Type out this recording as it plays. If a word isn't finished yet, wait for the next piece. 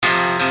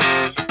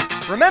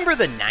Remember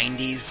the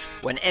 90s,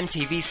 when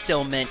MTV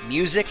still meant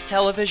music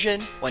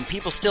television? When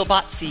people still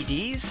bought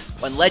CDs?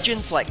 When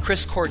legends like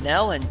Chris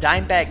Cornell and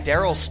Dimebag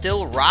Darrell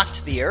still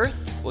rocked the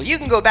earth? Well, you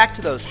can go back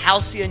to those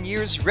halcyon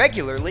years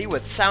regularly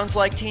with Sounds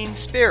Like Teen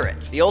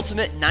Spirit, the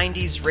ultimate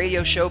 90s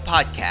radio show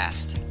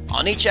podcast.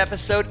 On each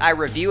episode, I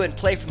review and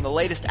play from the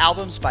latest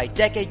albums by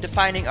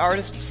decade-defining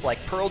artists like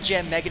Pearl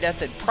Jam,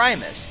 Megadeth, and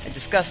Primus, and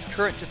discuss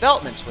current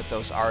developments with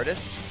those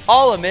artists,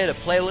 all amid a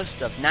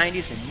playlist of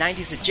 90s and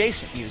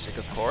 90s-adjacent music,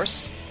 of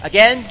course.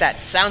 Again,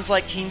 that Sounds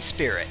Like Teen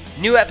Spirit.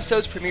 New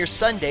episodes premiere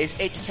Sundays,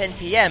 8 to 10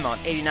 p.m. on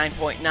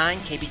 89.9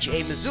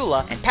 KBGA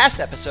Missoula, and past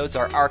episodes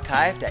are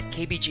archived at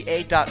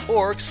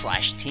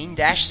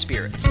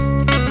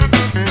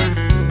kbga.org/teen-spirit.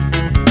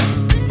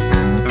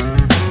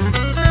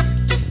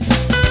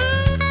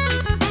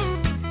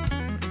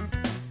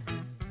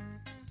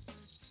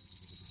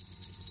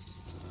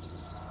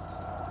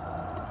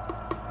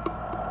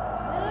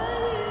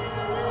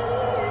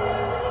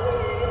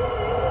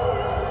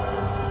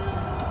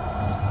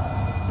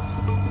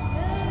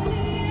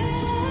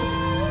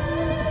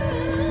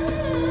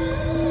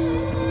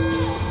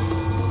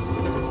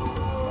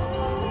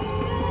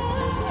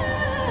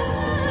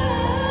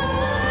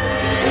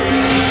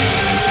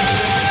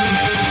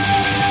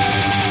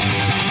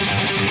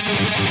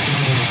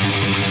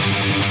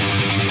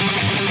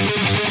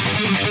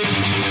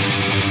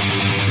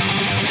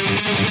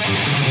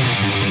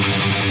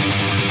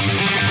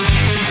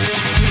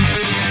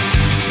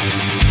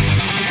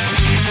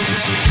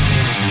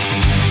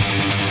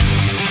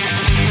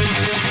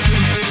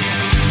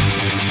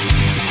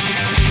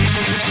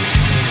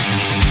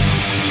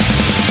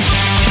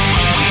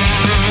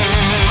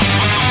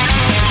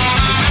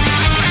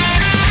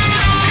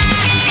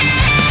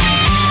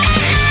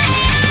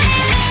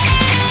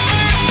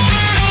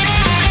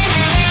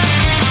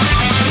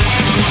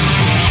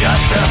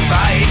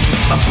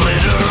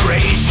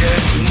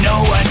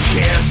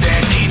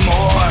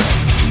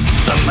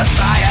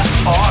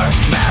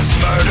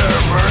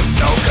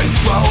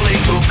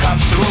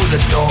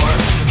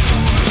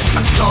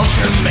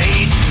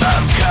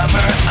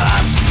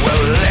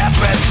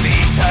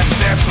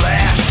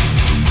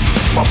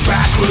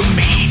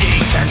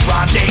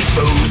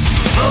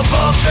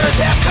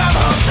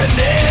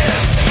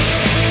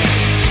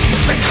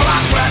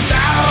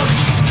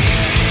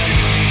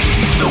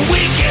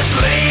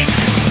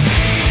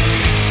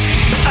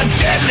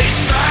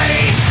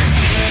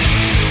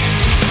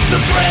 The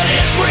threat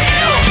is real.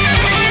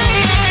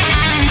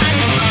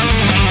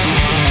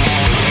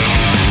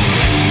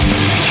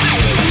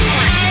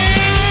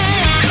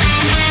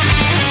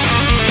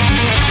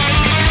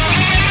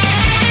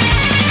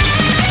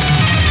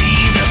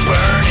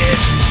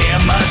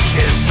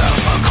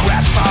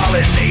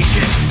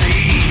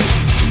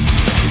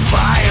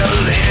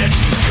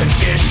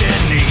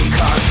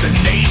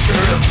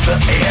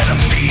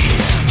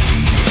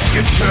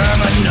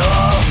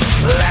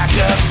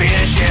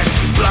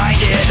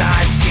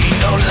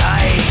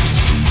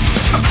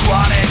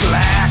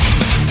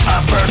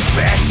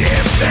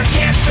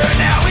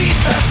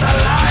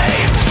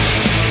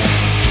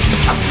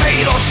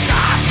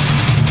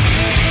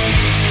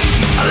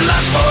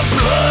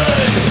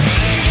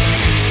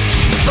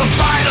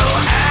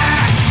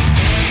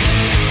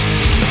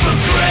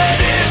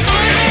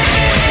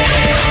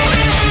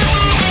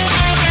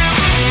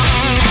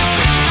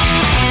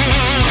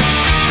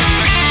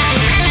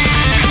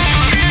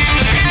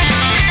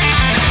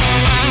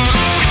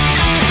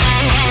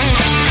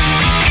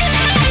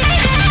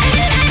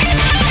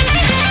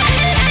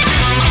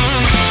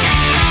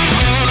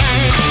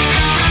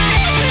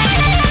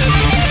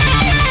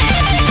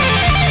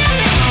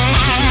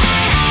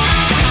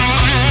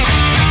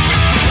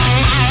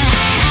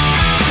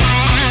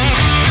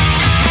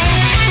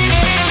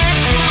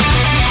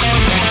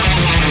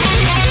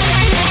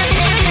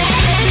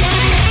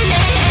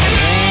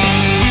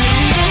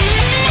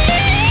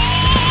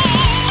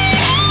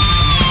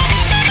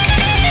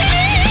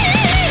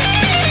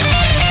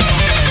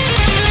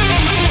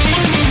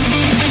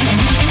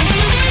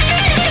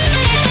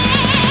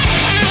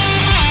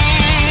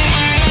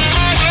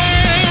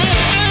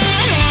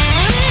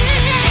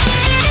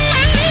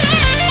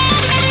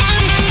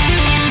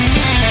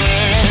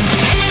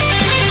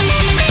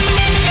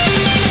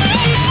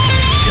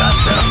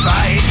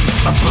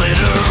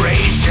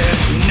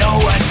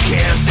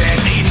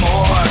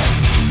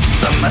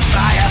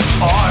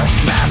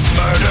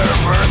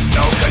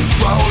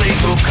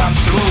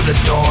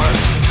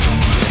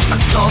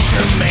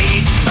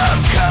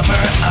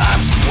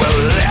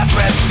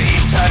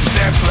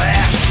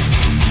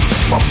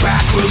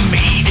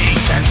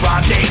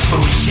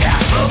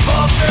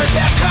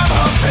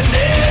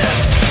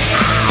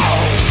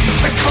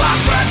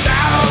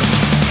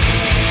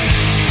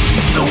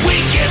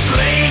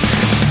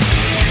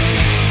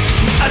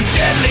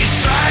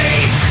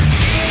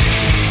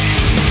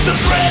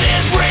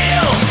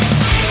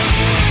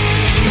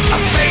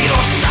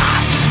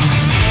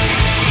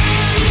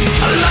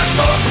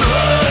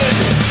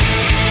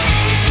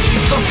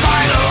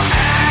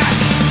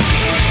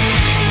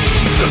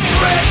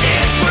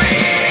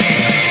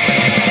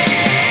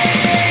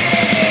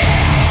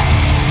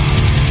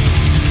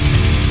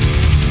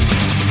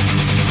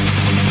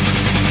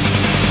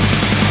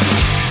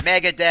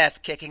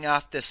 Kicking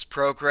off this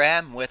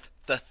program with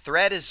The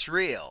Threat Is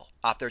Real,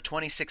 off their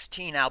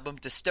 2016 album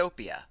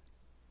Dystopia.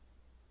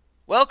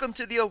 Welcome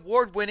to the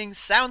award-winning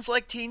Sounds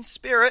Like Teen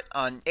Spirit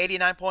on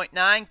 89.9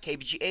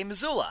 KBGA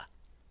Missoula.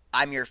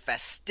 I'm your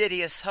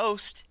fastidious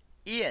host,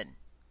 Ian.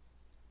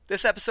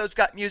 This episode's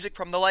got music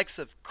from the likes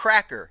of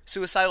Cracker,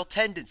 Suicidal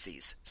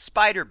Tendencies,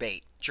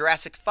 Spiderbait,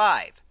 Jurassic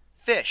 5,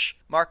 Fish,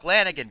 Mark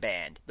Lanegan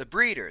Band, The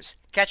Breeders,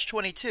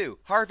 Catch-22,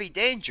 Harvey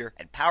Danger,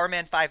 and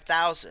Powerman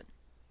 5000.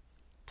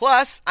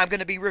 Plus, I'm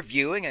going to be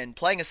reviewing and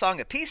playing a song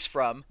apiece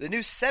from the new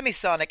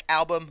Semisonic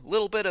album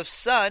Little Bit of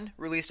Sun,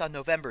 released on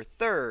November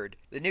 3rd,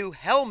 the new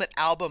Helmet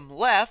album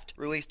Left,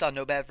 released on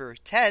November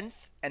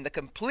 10th, and the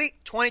complete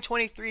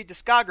 2023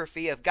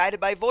 discography of Guided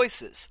by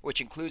Voices,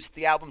 which includes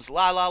the albums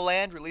La La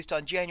Land, released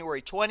on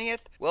January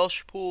 20th,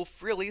 Welsh Pool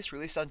Frillies,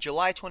 released on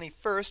July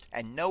 21st,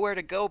 and Nowhere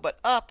to Go But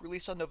Up,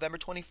 released on November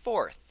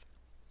 24th.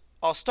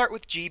 I'll start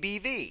with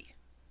GBV.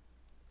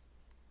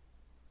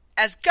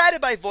 As Guided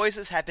by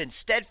Voices have been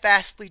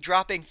steadfastly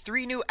dropping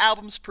 3 new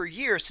albums per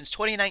year since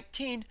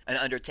 2019, an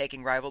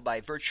undertaking rivaled by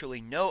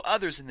virtually no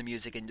others in the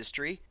music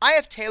industry, I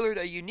have tailored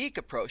a unique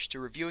approach to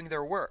reviewing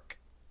their work.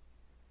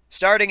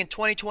 Starting in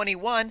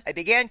 2021, I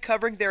began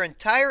covering their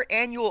entire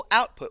annual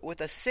output with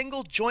a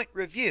single joint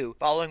review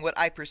following what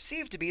I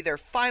perceive to be their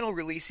final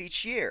release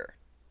each year.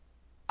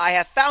 I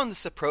have found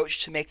this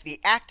approach to make the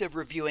act of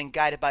reviewing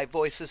Guided by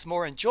Voices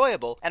more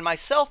enjoyable and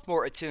myself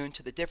more attuned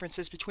to the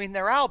differences between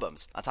their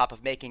albums, on top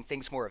of making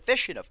things more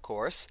efficient, of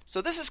course.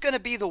 So this is going to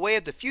be the way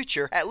of the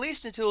future, at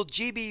least until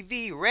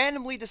GBV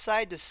randomly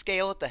decide to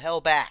scale it the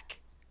hell back.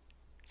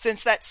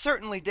 Since that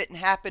certainly didn't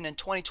happen in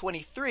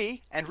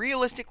 2023, and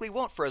realistically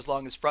won't for as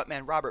long as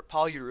frontman Robert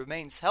Pollard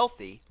remains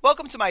healthy,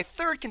 welcome to my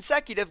 3rd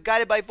consecutive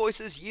Guided by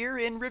Voices Year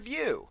in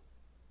Review.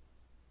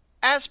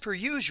 As per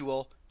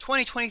usual,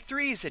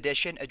 2023's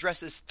edition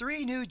addresses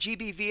 3 new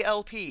GBV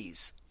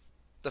LPs.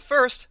 The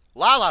first,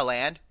 La La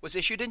Land, was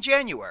issued in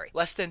January,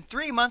 less than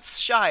 3 months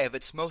shy of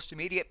its most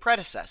immediate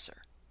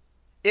predecessor.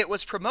 It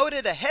was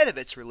promoted ahead of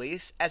its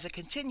release as a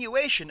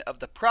continuation of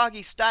the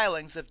proggy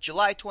stylings of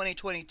July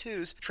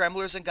 2022's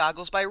Tremblers and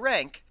Goggles by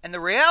Rank, and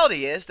the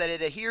reality is that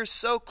it adheres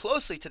so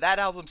closely to that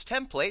album's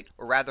template,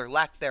 or rather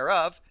lack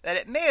thereof, that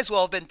it may as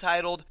well have been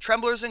titled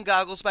Tremblers and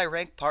Goggles by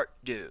Rank Part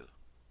 2.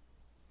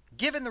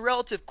 Given the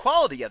relative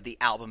quality of the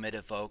album it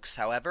evokes,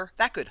 however,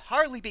 that could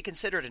hardly be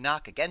considered a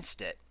knock against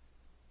it.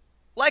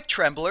 Like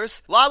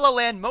Tremblers, La La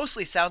Land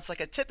mostly sounds like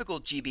a typical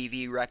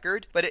GBV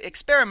record, but it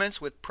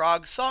experiments with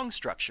prog song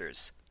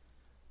structures.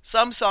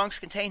 Some songs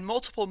contain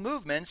multiple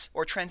movements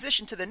or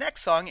transition to the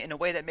next song in a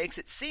way that makes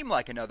it seem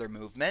like another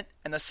movement,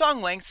 and the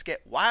song lengths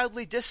get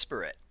wildly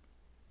disparate.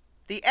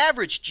 The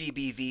average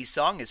GBV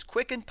song is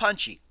quick and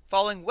punchy,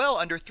 falling well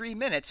under 3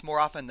 minutes more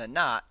often than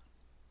not.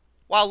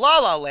 While La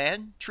La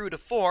Land, true to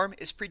form,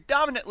 is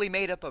predominantly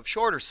made up of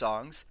shorter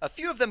songs, a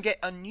few of them get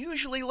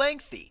unusually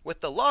lengthy,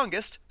 with the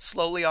longest,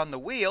 Slowly on the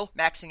Wheel,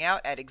 maxing out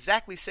at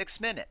exactly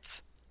 6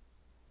 minutes.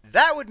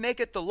 That would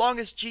make it the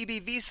longest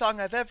GBV song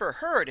I've ever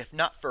heard, if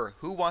not for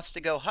Who Wants to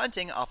Go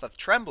Hunting off of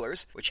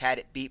Tremblers, which had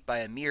it beat by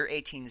a mere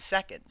 18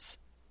 seconds.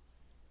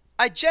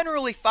 I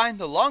generally find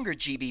the longer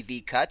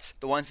GBV cuts,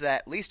 the ones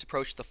that at least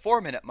approach the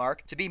 4-minute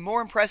mark, to be more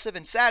impressive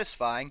and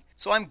satisfying,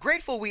 so I'm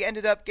grateful we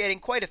ended up getting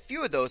quite a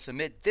few of those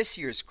amid this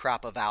year's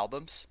crop of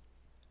albums.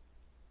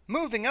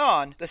 Moving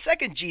on, the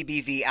second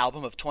GBV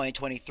album of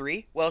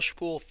 2023, Welsh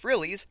Pool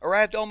Frillies,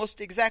 arrived almost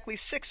exactly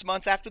 6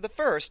 months after the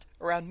first,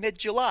 around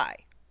mid-July.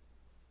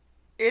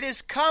 It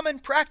is common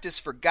practice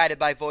for Guided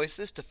by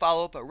Voices to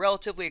follow up a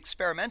relatively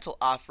experimental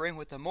offering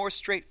with a more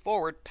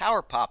straightforward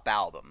power pop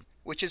album,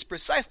 which is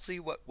precisely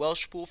what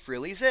Welsh Pool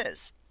Frillies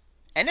is.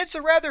 And it's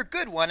a rather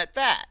good one at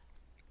that.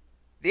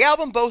 The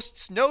album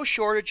boasts no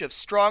shortage of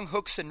strong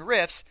hooks and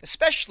riffs,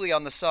 especially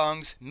on the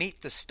songs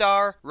Meet the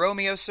Star,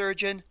 Romeo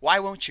Surgeon, Why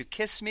Won't You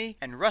Kiss Me,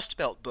 and Rust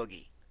Belt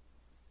Boogie.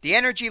 The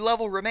energy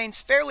level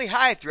remains fairly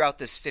high throughout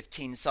this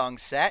 15-song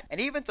set, and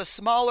even the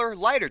smaller,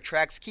 lighter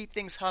tracks keep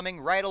things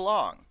humming right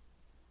along.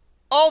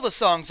 All the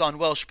songs on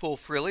Welsh Pool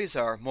Frillies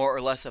are more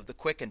or less of the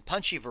quick and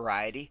punchy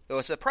variety, though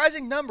a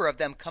surprising number of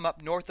them come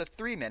up north of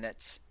 3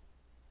 minutes.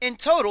 In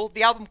total,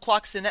 the album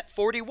clocks in at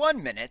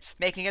 41 minutes,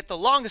 making it the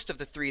longest of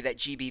the 3 that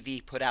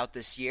GBV put out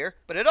this year,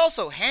 but it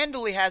also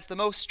handily has the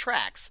most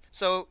tracks,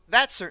 so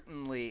that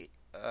certainly,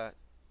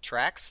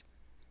 tracks.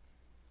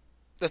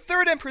 The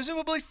third and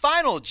presumably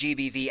final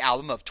GBV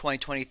album of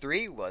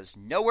 2023 was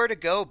Nowhere to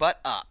Go But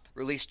Up,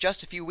 released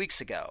just a few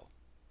weeks ago.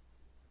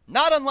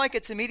 Not unlike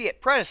its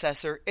immediate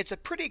predecessor, it's a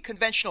pretty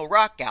conventional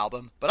rock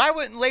album, but I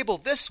wouldn't label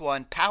this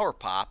one power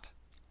pop.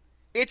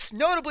 It's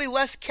notably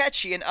less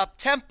catchy and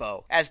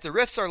up-tempo, as the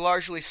riffs are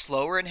largely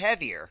slower and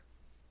heavier.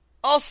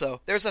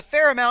 Also, there's a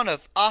fair amount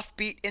of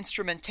offbeat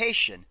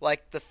instrumentation,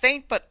 like the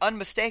faint but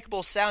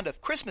unmistakable sound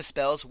of Christmas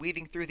bells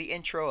weaving through the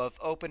intro of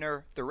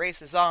opener The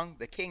Race Is On,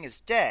 The King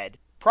Is Dead,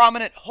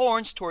 prominent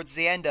horns towards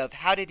the end of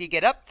How Did He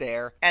Get Up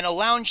There, and a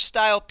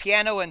lounge-style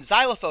piano and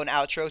xylophone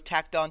outro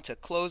tacked on to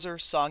closer,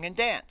 song, and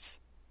dance.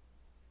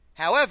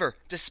 However,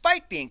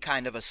 despite being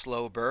kind of a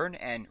slow burn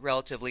and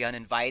relatively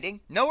uninviting,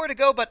 Nowhere to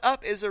Go But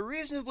Up is a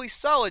reasonably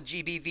solid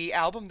GBV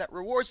album that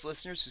rewards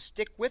listeners who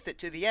stick with it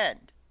to the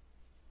end.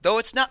 Though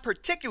it's not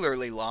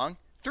particularly long,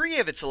 3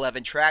 of its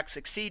 11 tracks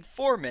exceed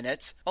 4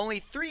 minutes, only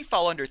 3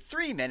 fall under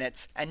 3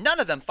 minutes, and none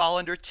of them fall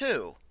under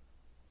 2.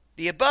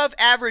 The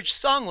above-average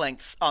song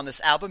lengths on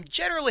this album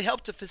generally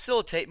help to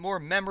facilitate more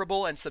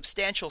memorable and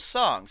substantial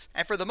songs,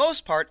 and for the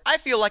most part, I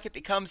feel like it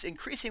becomes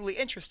increasingly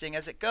interesting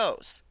as it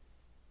goes.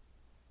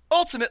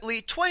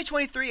 Ultimately,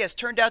 2023 has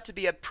turned out to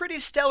be a pretty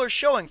stellar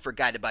showing for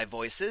Guided by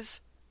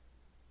Voices.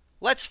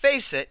 Let's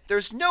face it,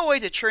 there's no way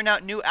to churn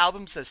out new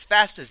albums as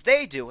fast as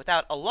they do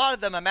without a lot of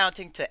them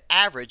amounting to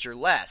average or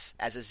less,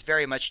 as is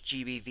very much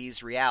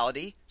GBV's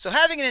reality. So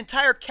having an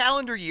entire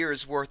calendar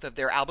year's worth of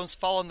their albums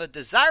fall on the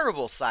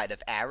desirable side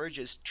of average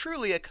is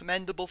truly a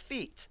commendable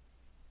feat.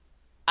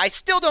 I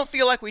still don't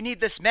feel like we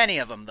need this many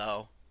of them,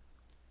 though.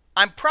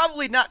 I'm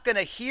probably not going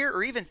to hear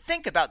or even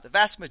think about the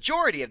vast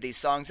majority of these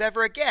songs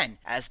ever again,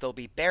 as they'll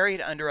be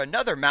buried under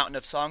another mountain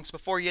of songs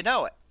before you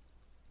know it.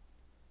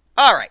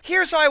 Alright,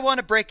 here's how I want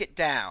to break it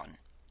down.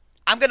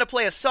 I'm going to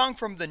play a song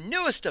from the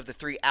newest of the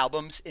 3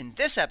 albums in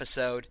this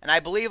episode, and I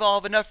believe I'll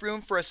have enough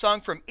room for a song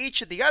from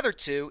each of the other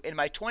 2 in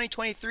my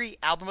 2023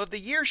 Album of the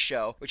Year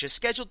show, which is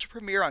scheduled to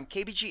premiere on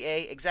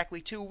KBGA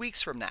exactly 2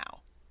 weeks from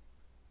now.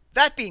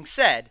 That being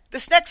said,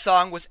 this next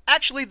song was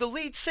actually the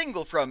lead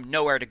single from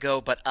Nowhere to Go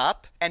But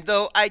Up, and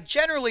though I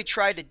generally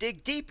try to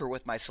dig deeper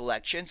with my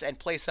selections and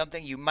play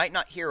something you might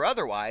not hear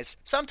otherwise,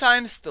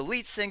 sometimes the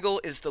lead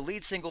single is the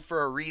lead single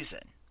for a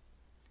reason.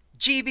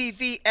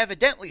 GBV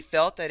evidently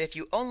felt that if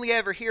you only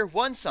ever hear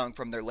one song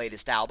from their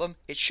latest album,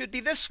 it should be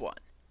this one.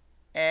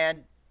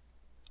 And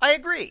I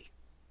agree.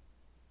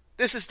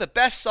 This is the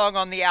best song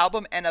on the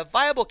album and a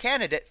viable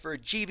candidate for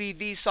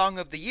GBV Song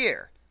of the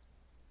Year.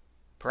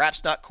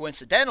 Perhaps not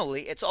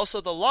coincidentally, it's also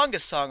the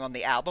longest song on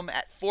the album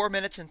at 4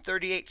 minutes and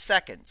 38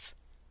 seconds.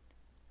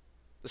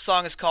 The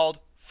song is called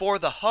For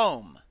the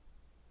Home.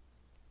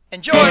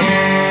 Enjoy!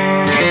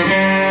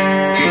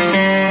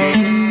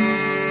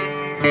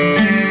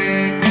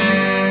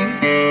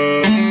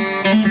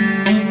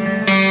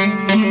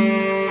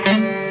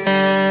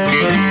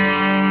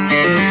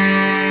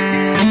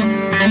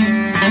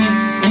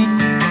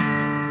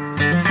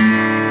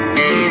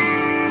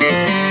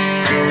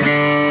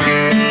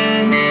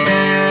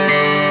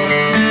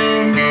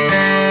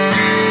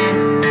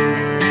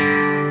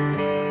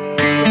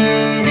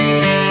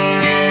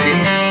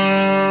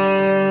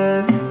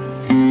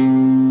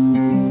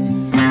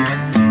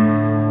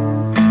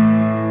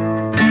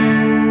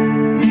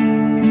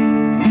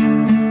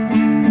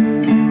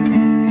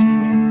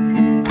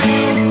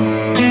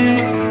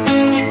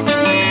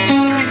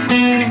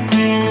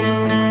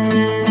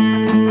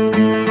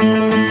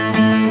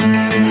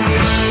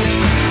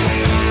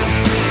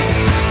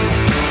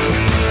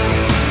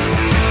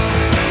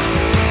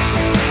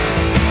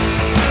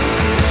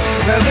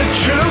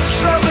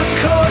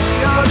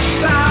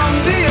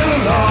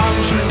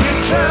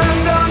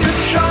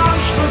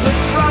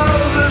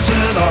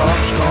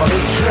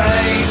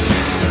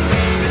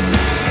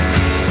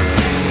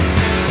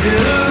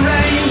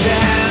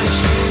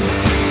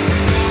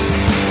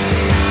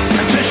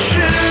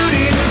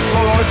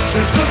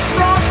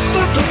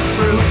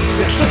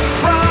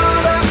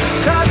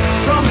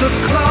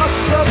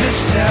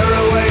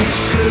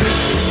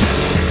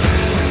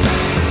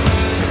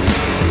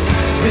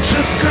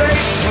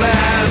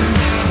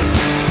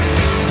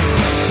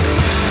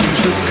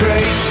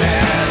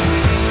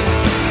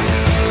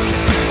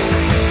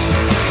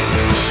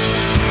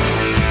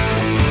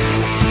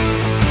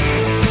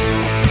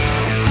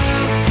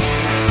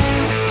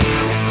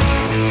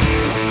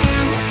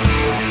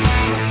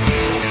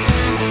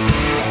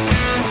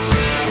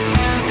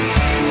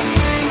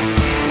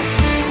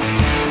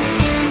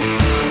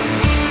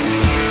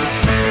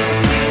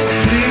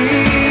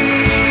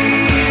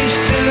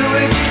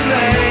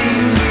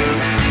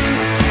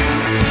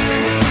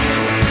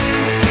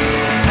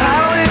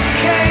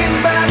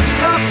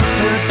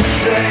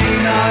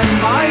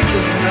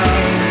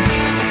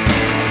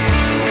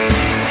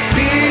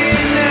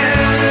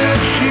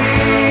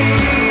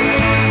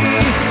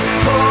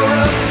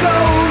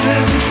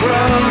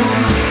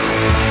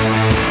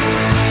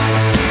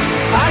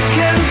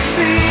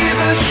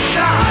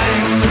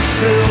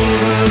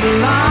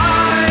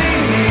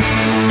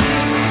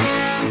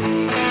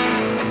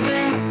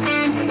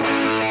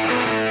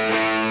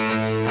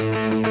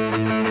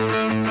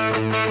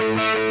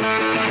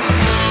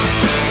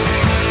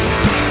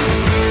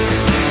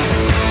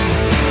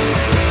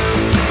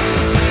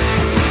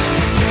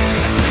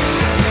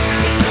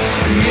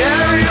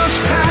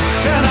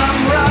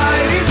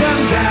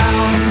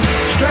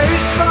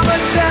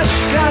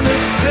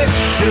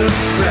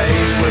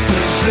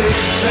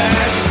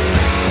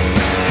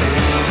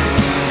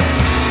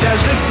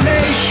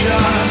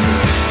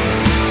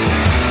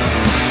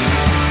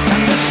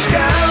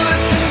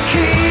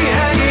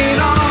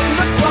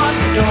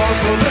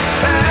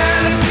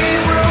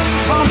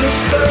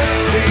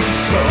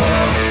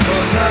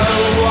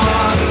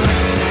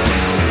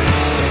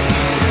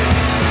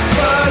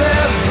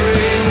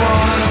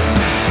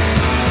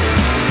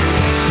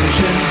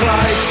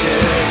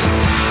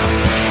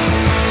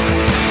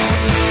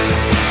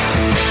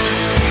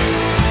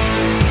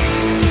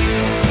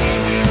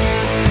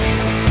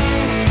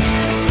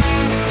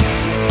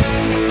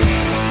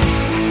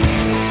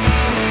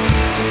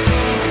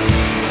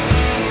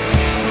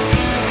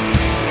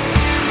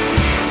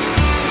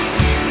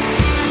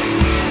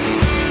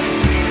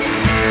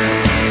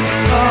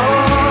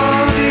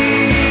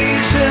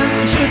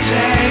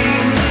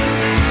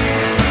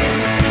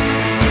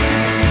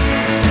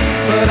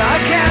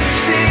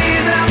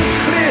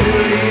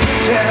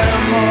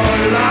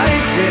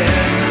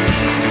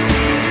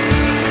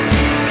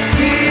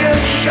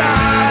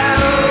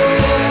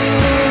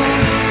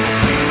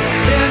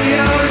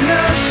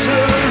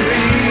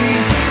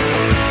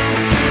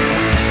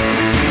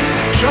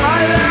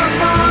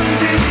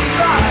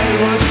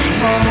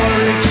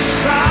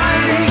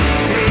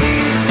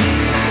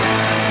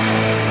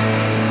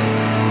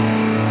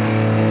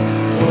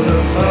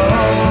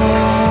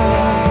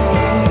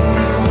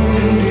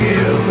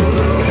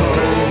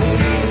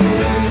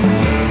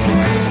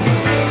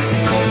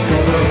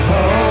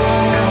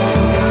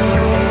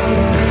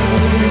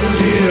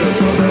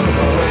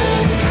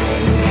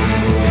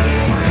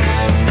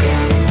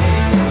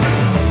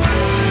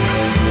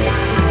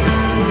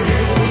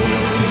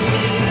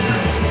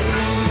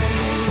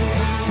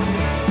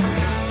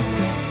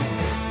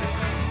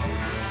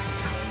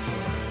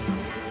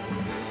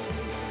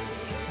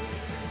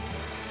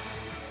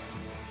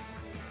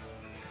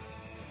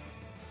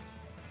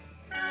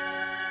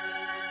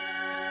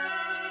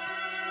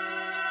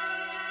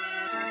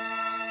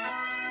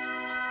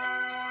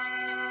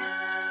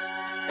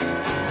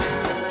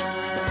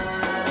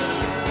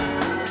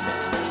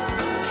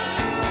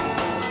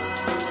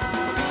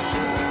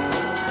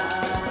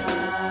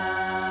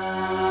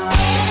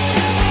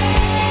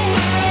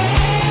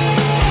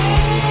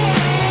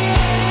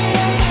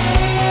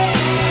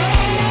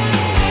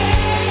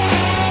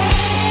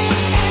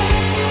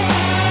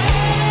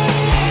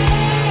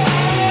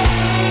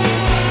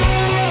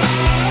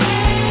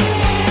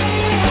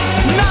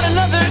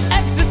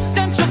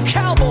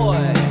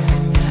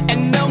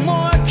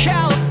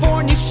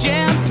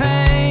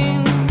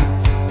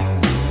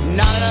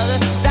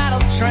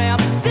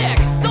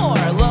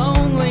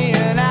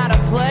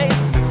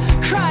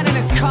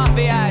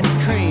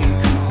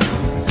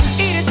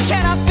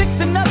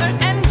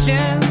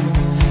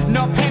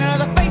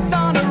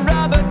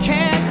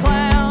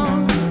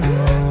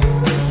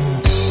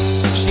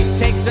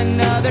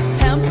 a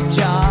temp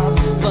job,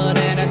 but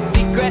in a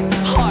secret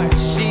heart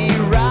she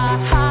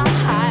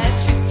rides.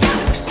 She's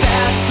just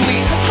sad,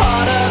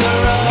 sweetheart of the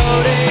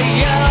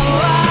rodeo.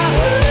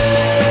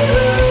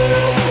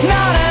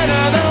 Not an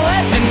urban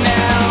legend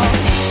now.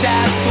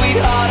 Sad,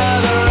 sweetheart of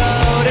the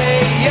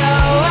rodeo.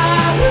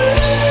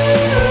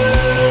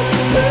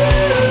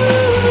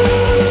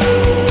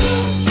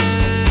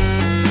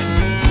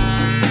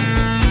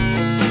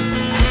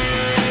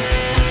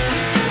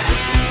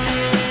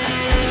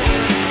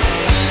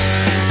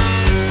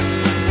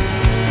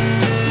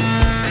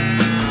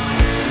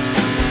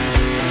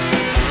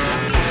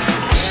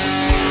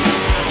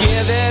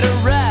 Give it a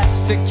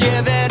rest, to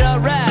give it a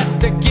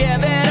rest, to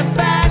give it a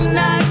bad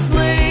night's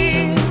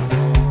sleep.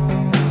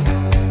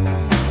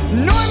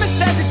 Norman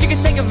says that you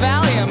can take a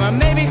Valium or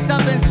maybe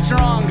something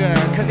stronger,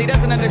 cause he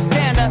doesn't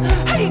understand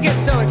how you get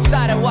so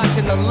excited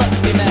watching the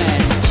Lusty Man.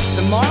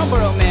 The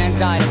Marlboro Man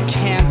died of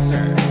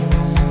cancer,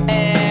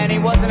 and he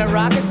wasn't a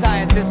rocket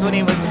scientist when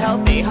he was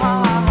healthy. Ha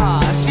ha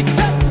ha. She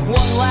took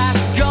one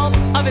last gulp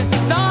of his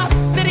soft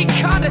city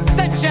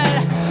condescension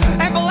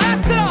and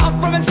blasted off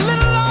from his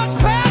little launch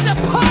pad to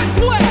Parks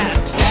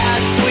West.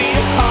 Sad,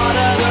 sweetheart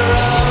of the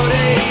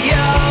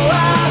rodeo.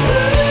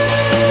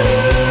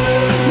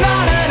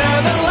 Not an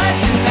urban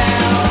legend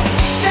now.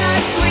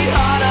 Sad,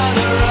 sweetheart of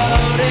the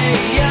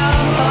rodeo.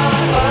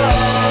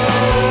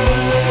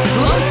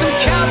 Lonesome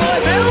cowboy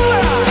Bill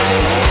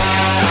Ride.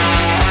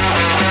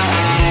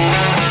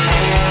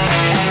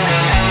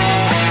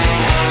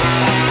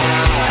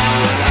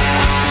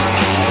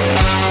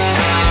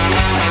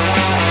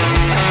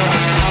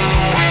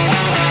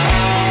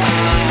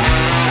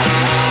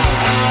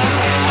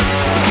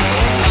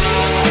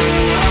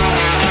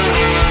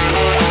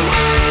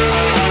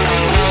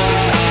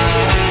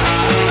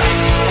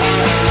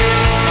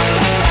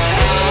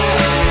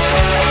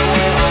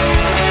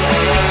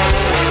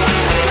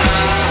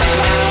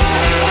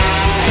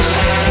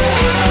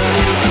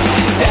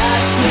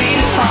 Sad,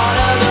 sweetheart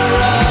of the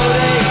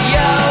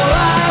rodeo.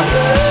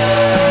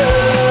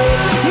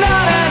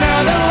 Not an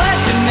urban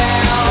legend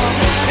now.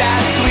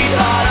 Sad,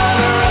 sweetheart of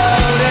the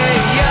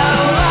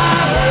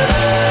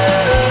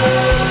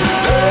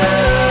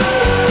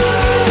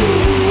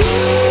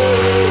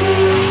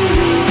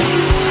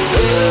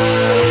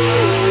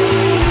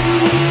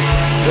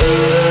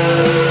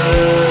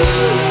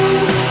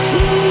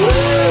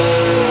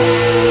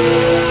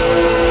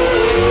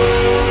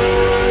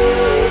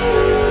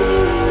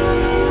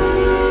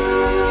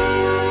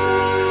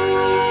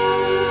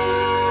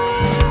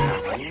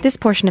This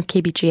portion of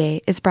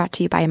KBGA is brought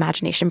to you by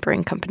Imagination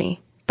Brewing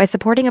Company. By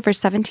supporting over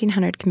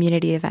 1,700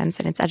 community events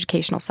in its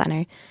educational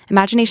center,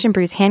 Imagination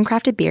brews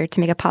handcrafted beer to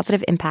make a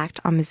positive impact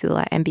on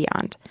Missoula and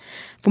beyond.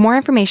 For more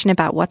information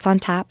about what's on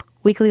tap,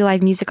 weekly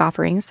live music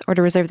offerings, or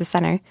to reserve the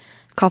center,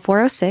 call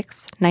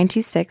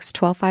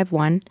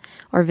 406-926-1251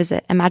 or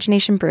visit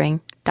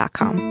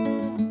imaginationbrewing.com.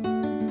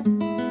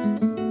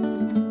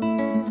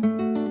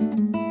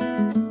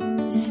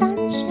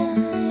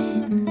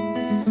 Sunshine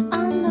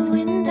on the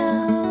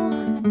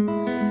window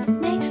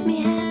makes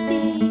me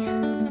happy,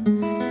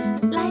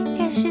 like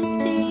I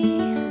should be.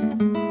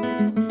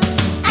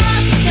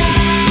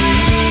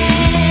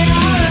 Outside,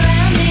 all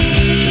around me,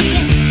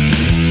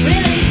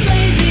 really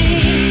sleazy,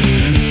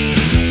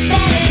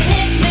 that it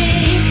hits me.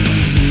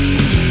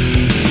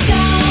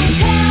 Don't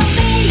tell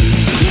me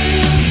you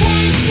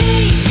can't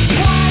see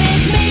what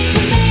it means to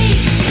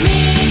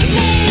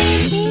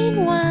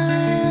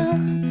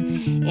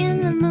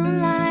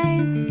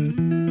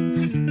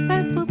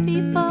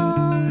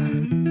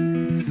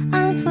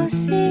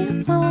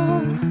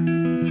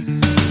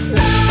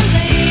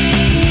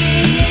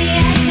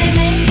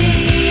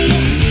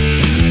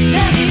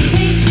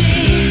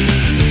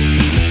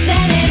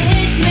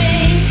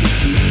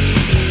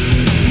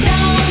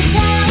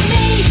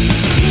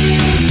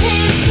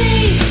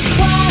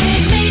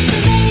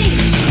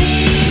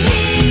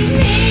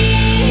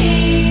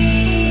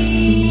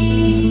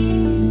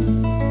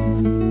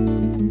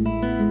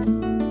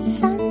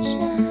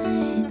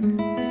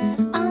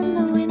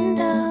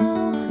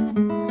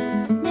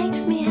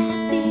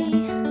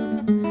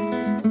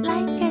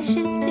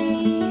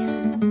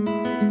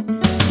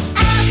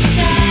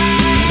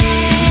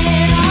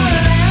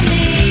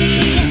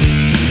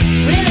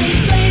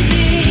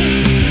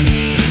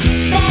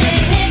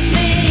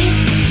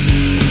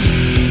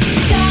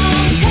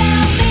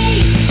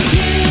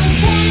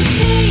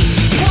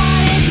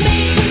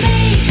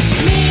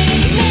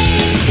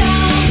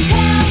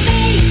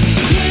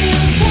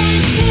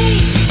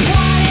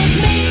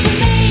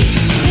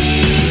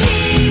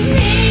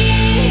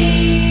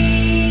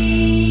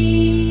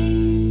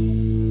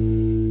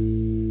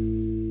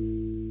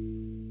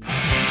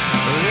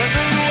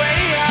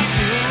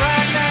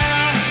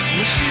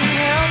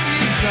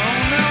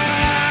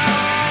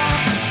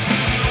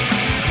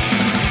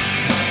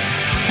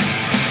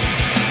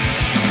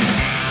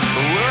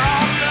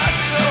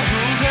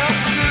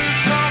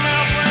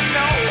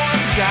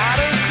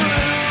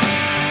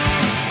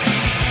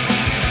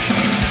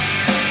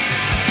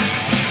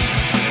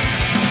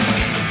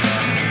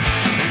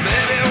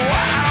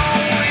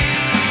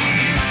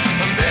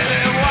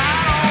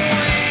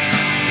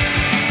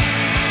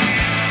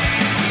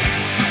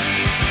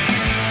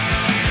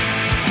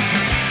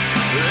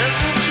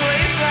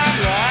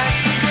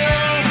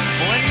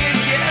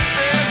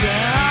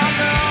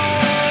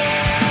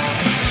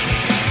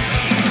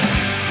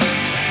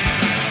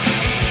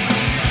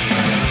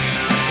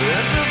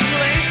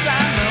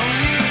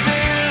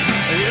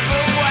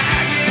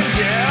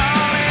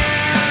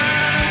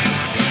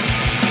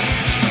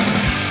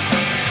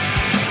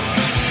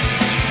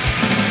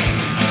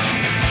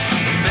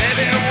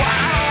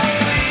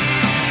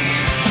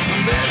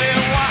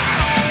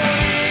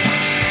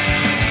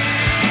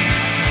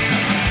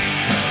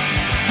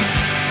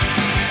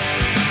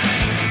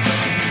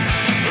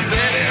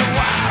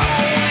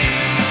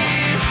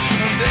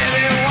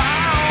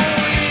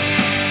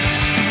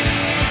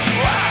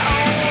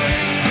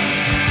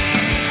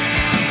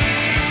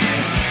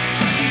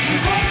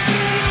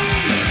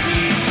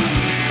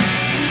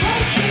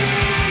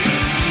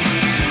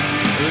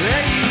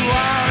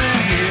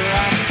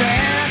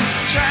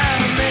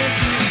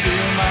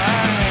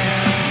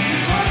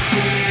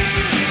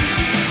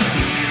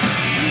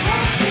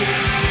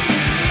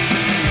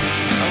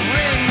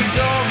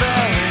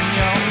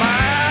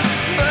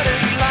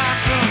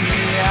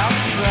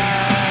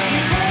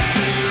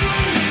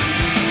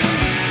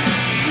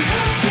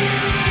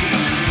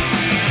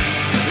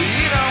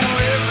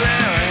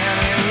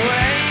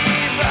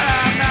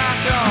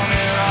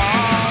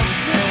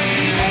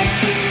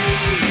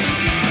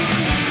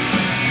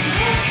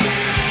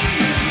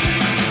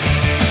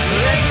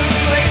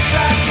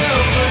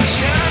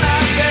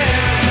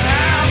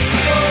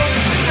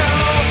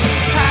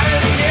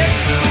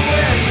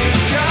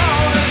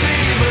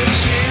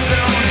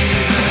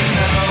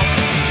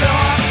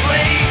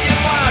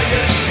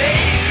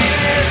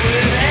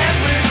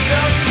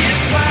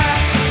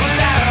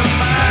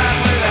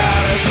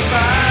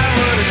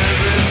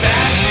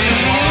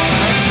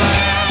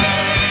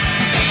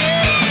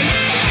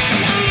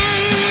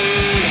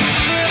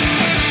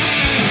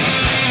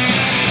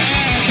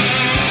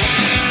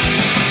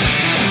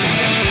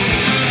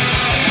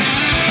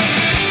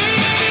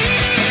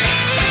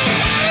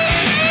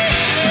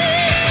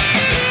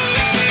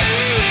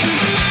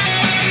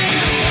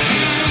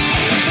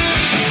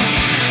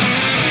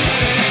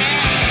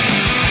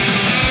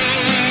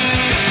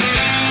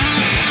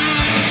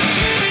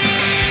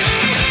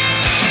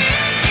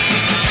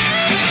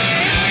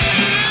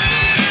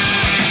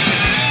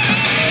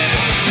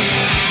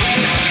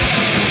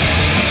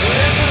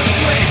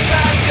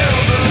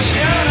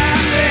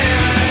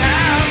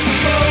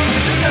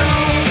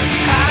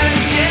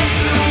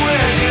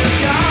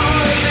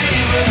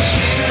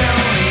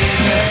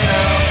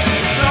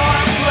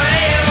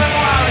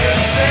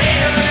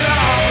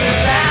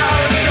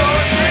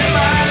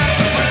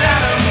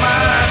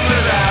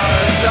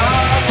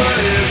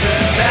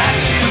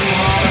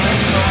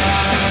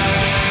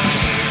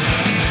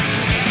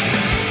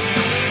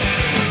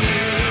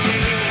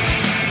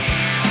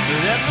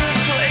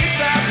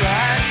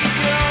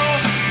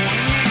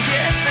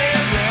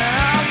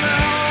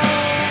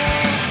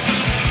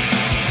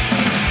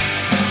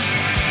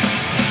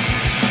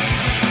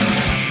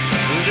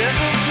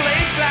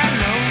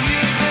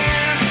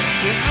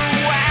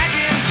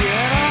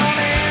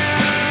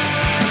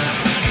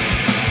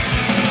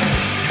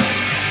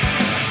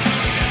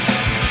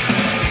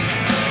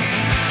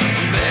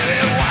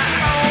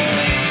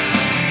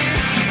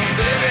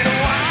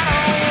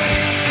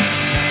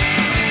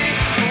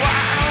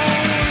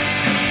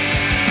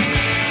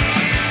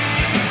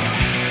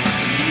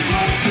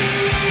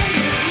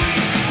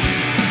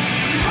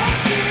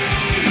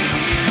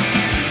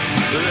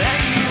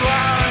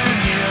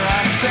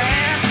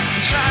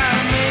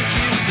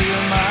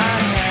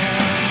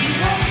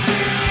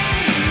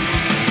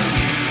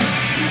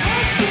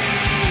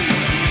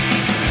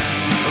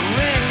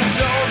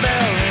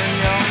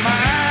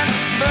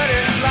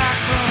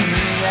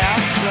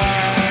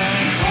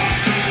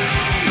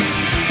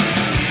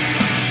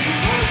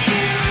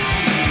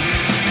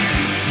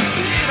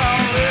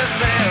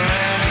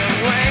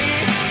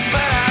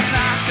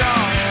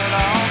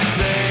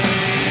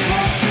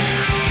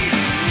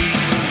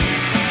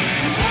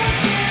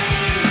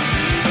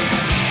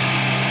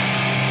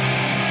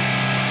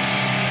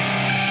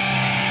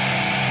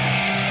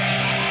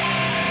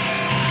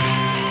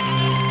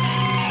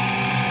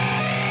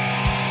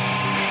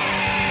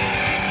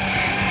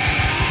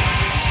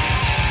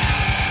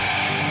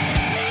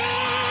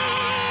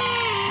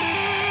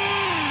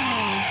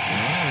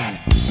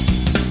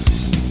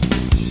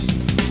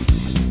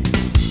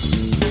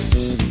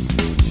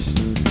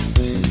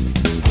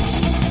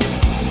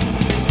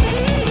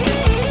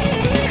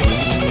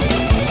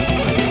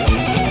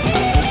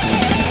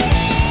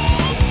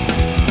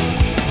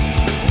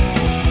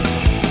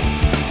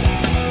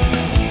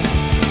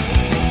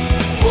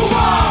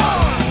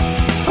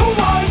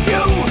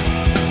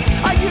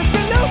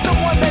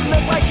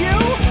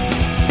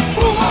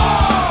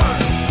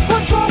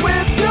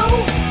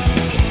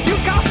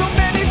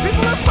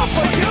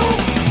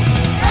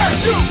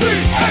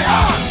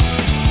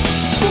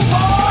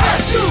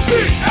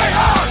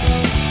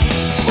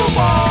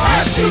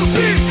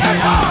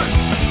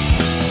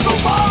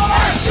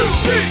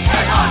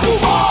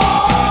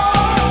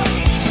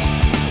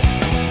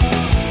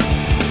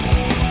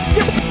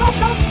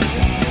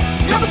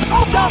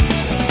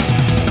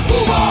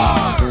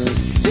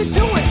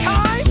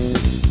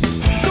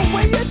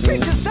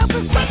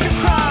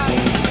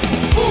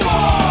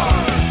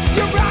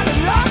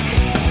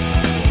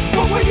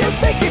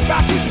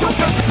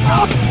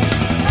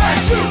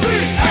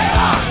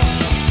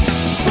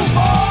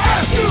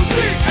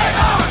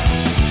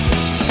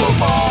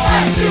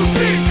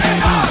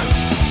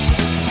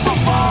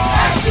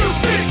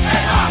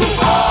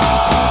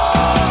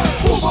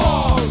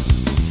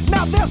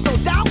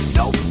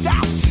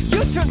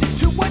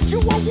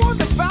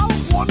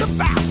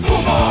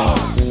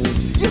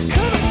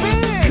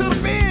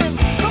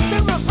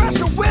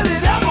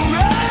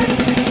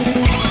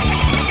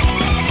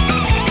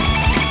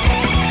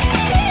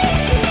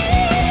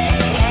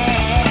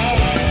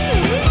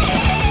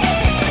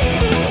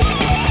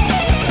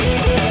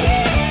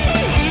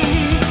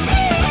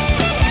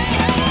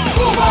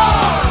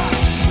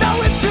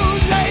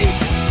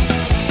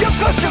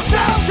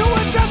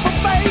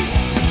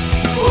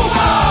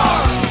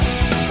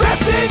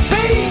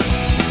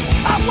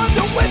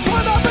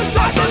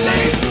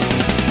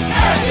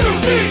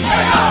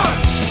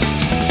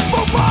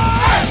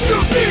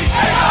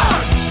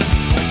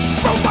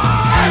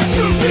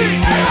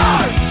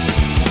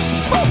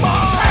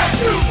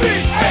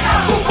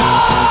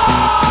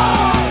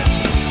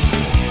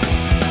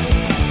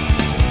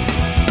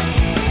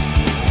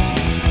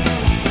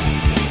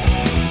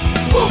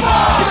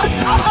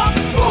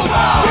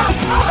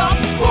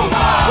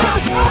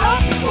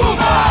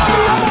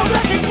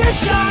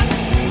condition,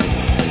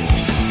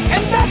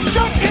 and that's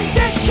your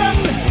condition.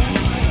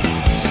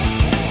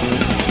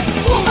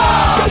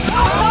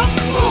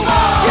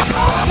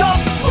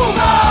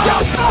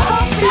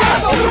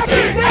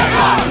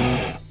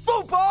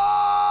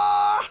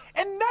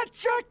 And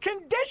that's your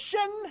condition.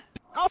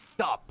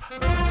 Stop.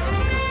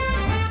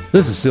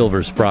 This is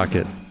Silver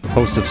Sprocket,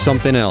 host of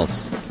Something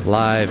Else,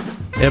 live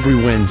every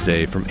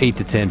Wednesday from 8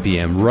 to 10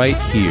 p.m. right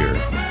here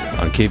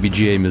on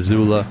KBGA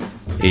Missoula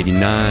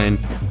 89.9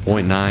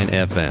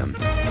 FM.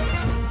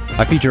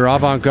 I feature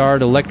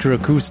avant-garde,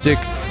 electroacoustic,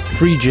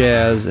 free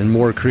jazz, and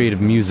more creative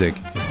music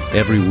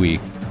every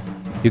week.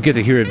 You'll get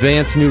to hear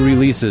advanced new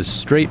releases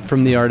straight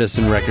from the artists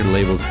and record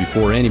labels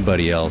before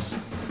anybody else,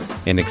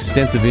 and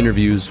extensive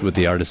interviews with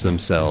the artists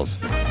themselves.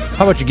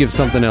 How about you give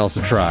Something Else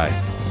a try?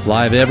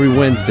 Live every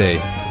Wednesday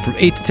from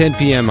 8 to 10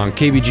 p.m. on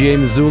KBGA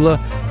Missoula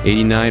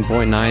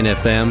 89.9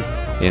 FM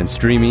and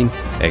streaming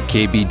at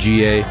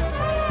kbga.org.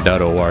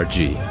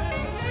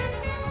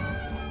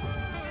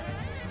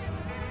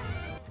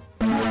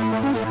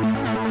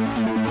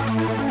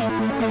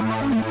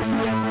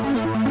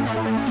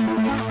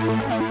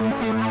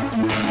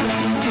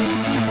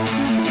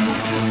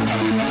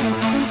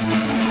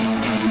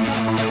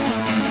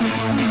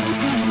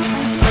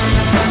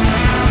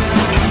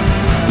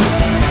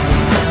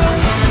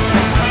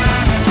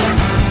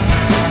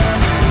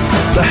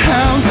 The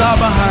hounds are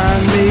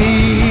behind me,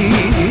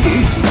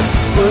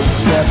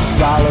 footsteps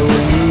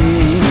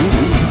following.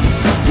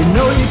 You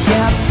know you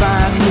can't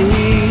find me,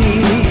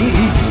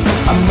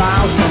 I'm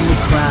miles from the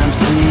crime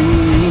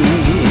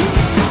scene.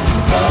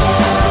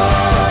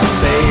 Oh,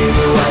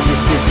 baby, why'd you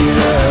stitch it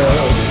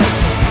up?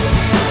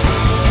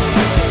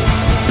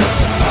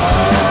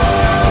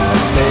 Oh,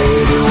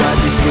 baby, why'd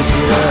you stitch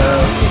it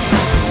up?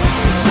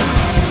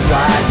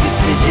 Why'd you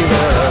stitch it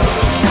up?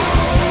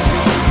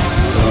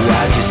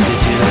 Why'd you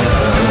stitch it up?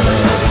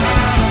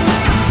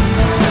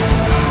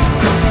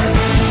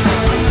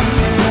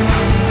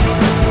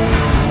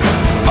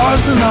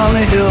 Arson on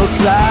the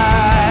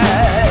hillside,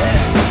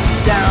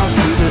 down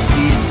to the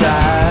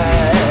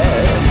seaside,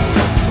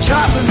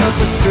 chopping up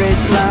a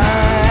straight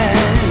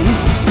line,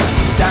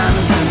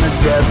 diamonds in the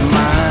death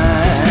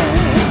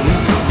mine.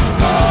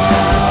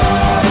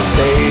 Oh,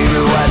 baby,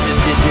 why'd you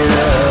stitch it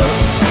up?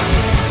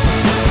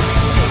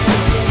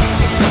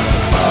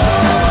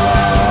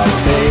 Oh,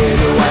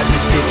 baby, why'd you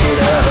stitch it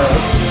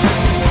up?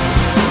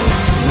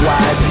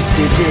 Why'd you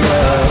stitch it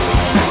up?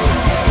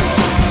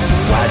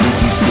 Why did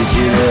you stitch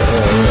it up?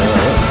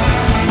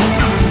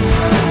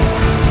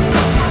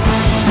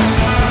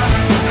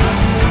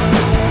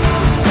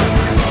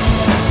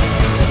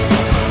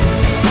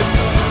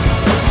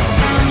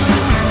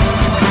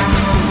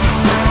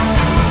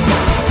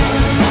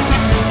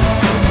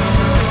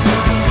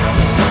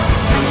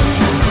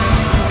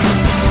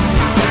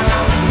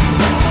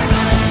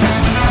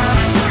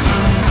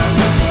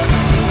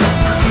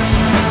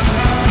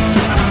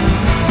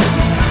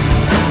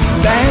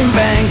 Bang,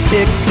 bang,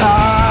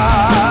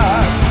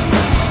 tick-tock,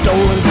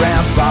 stolen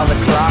grandfather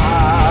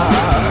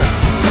clock,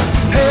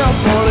 pale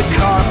for the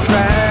car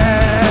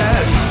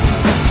crash,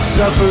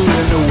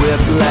 suffering the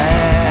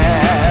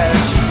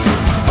whiplash.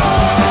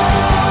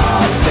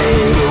 Oh,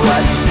 baby,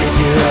 why'd you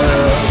stitch it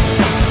up?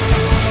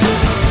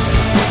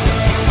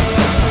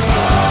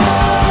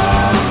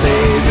 Oh,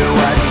 baby,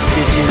 why'd you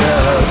stitch it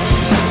up?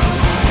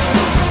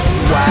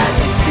 Why'd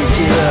you stitch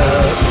it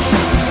up?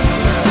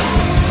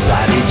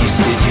 Why did you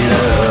stitch it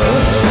up?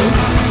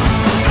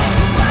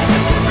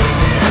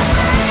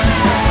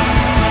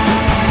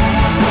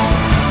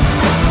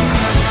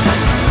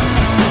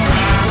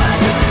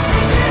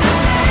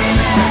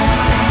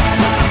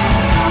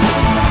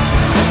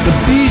 The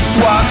beast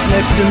walks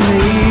next to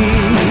me,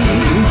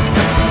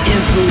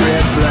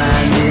 infrared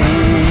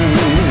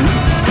blinding.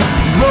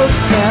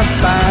 Roads can't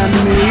find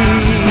me,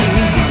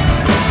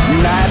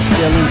 knife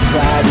still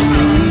inside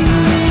me.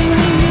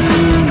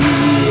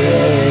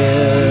 Yeah.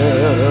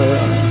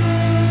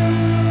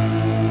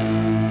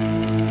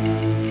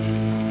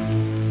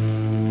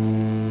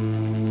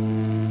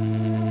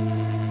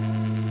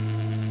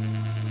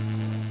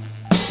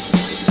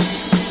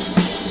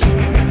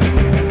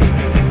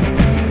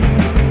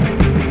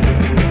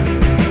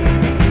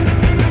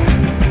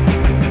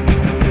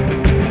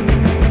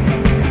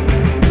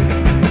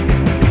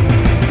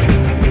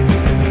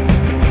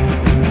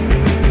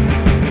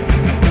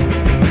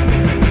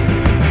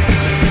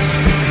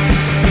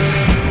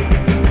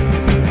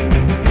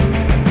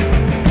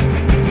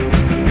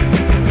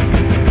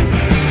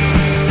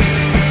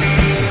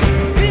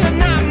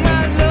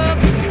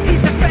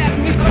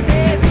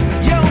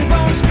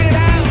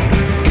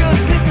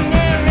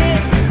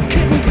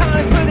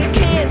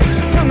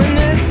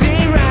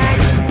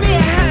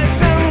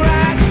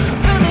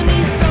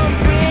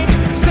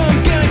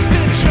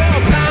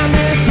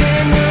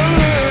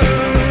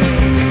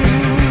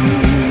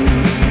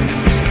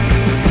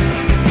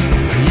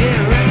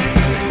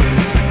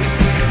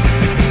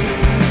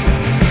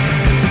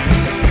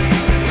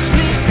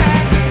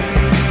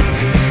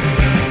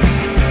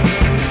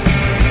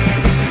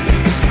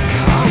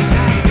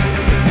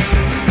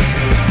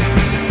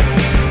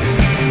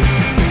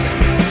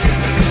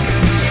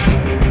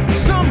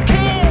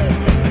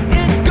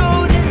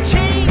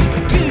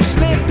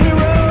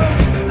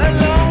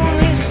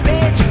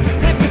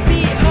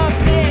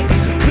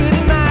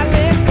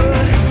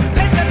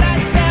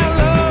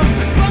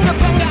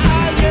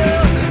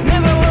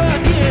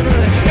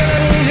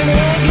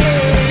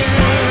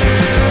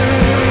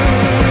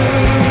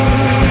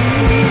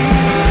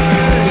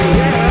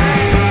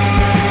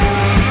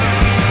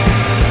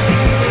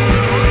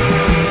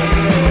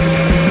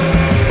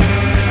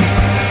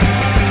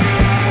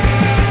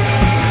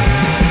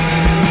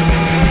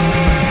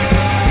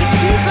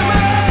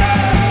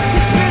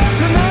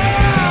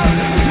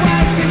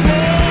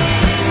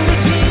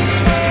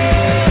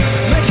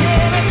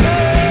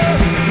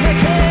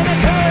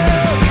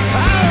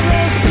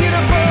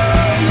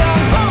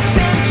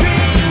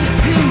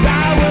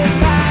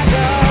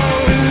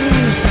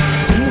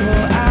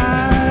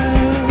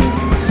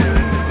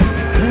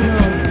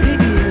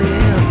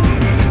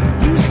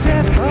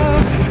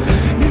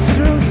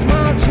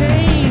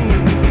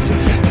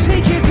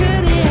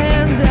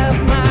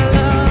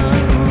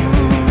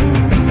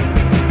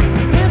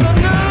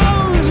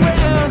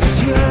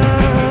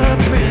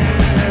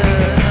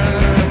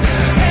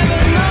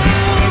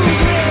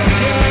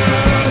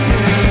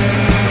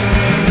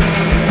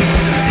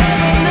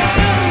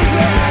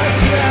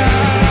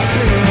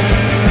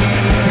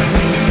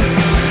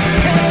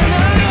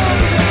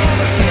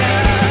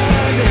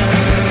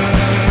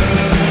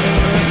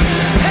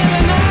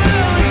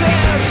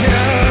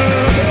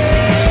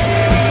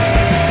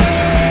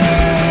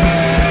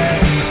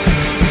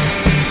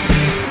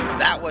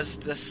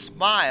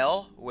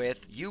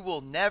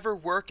 never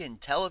work in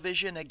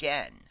television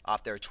again,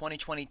 off their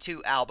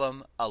 2022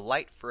 album, A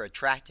Light for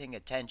Attracting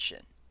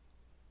Attention.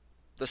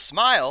 The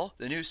Smile,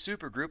 the new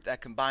supergroup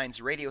that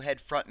combines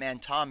Radiohead frontman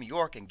Tom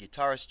York and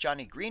guitarist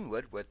Jonny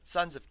Greenwood with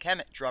Sons of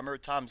Kemet drummer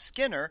Tom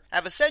Skinner,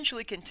 have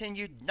essentially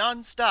continued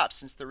non-stop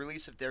since the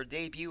release of their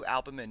debut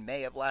album in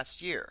May of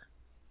last year.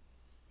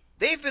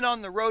 They've been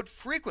on the road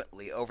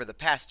frequently over the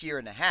past year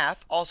and a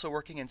half, also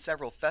working in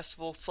several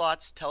festival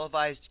slots,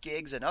 televised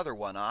gigs, and other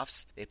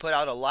one-offs. They put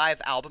out a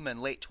live album in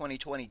late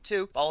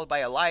 2022, followed by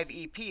a live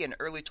EP in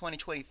early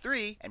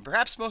 2023, and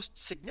perhaps most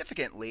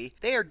significantly,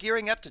 they are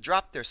gearing up to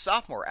drop their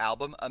sophomore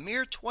album a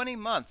mere 20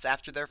 months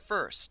after their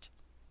first.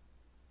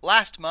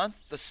 Last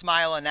month, The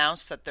Smile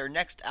announced that their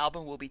next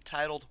album will be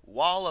titled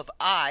Wall of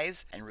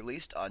Eyes and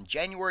released on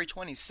January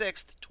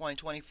 26,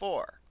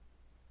 2024.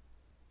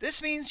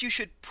 This means you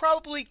should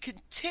probably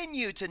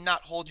continue to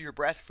not hold your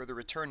breath for the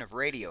return of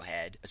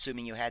Radiohead,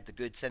 assuming you had the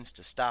good sense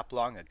to stop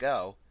long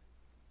ago.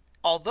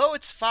 Although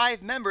its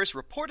 5 members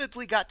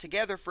reportedly got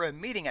together for a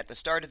meeting at the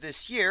start of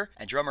this year,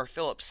 and drummer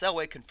Philip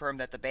Selway confirmed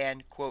that the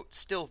band, quote,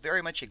 still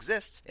very much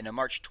exists in a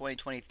March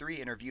 2023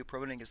 interview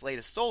promoting his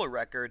latest solo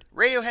record,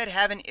 Radiohead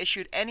haven't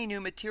issued any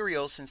new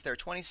material since their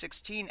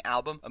 2016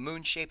 album, A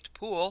Moon-Shaped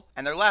Pool,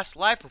 and their last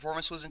live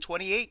performance was in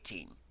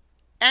 2018.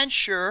 And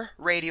sure,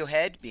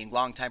 Radiohead, being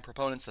longtime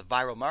proponents of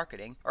viral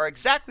marketing, are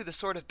exactly the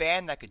sort of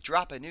band that could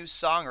drop a new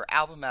song or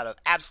album out of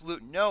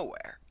absolute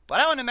nowhere.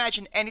 But I don't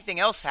imagine anything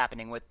else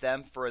happening with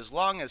them for as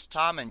long as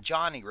Tom and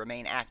Jonny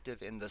remain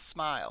active in The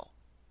Smile.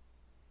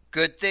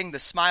 Good thing The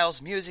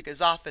Smile's music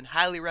is often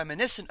highly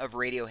reminiscent of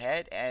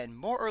Radiohead and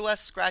more or less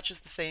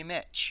scratches the same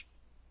itch.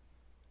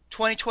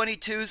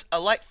 2022's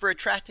A Light for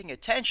Attracting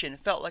Attention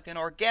felt like an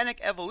organic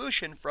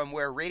evolution from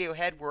where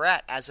Radiohead were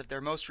at as of their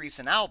most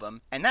recent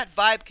album, and that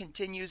vibe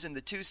continues in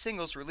the 2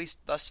 singles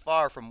released thus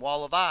far from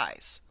Wall of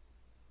Eyes.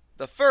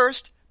 The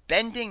first,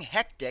 Bending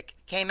Hectic,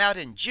 came out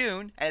in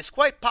June and is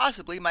quite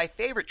possibly my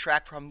favorite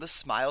track from The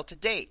Smile to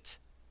date.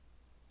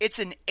 It's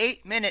an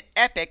 8-minute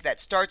epic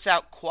that starts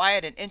out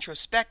quiet and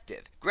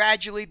introspective,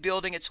 gradually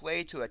building its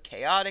way to a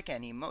chaotic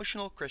and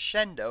emotional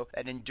crescendo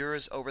that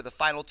endures over the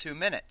final 2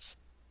 minutes.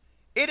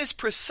 It is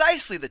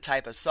precisely the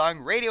type of song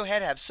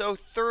Radiohead have so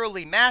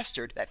thoroughly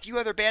mastered that few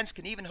other bands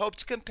can even hope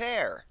to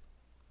compare.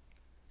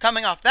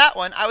 Coming off that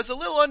one, I was a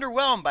little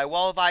underwhelmed by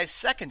Wall of Eyes'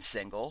 second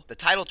single, the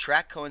title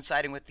track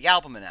coinciding with the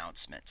album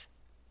announcement.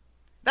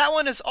 That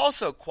one is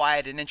also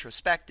quiet and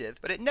introspective,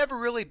 but it never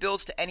really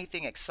builds to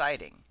anything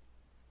exciting.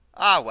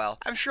 Ah well,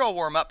 I'm sure I'll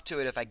warm up to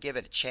it if I give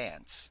it a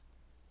chance.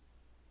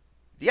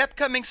 The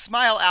upcoming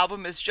Smile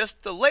album is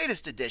just the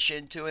latest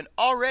addition to an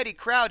already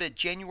crowded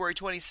January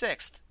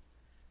 26th.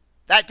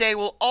 That day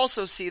will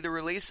also see the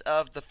release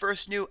of the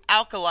first new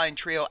Alkaline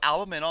Trio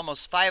album in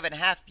almost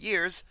 5.5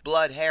 years,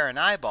 Blood, Hair, and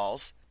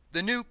Eyeballs,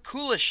 the new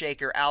Kula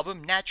Shaker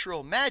album,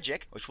 Natural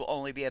Magic, which will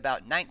only be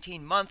about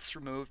 19 months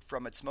removed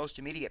from its most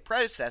immediate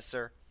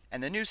predecessor,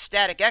 and the new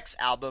Static X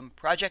album,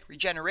 Project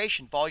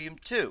Regeneration Volume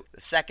 2,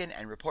 the second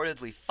and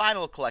reportedly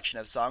final collection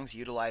of songs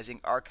utilizing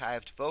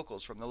archived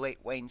vocals from the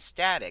late Wayne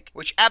Static,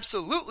 which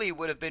absolutely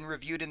would have been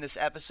reviewed in this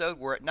episode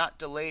were it not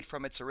delayed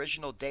from its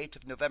original date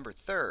of November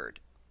 3rd.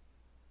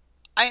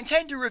 I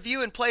intend to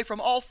review and play from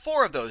all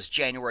 4 of those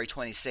January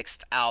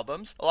 26th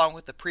albums, along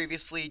with the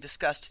previously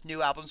discussed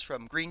new albums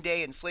from Green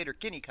Day and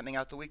Sleater-Kinney coming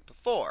out the week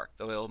before,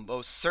 though it'll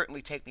most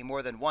certainly take me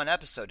more than one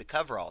episode to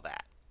cover all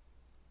that.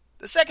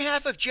 The second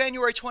half of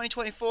January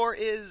 2024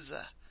 is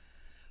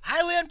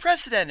highly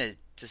unprecedented,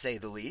 to say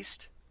the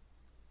least.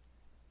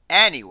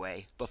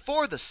 Anyway,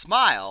 before The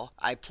Smile,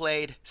 I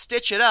played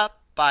Stitch It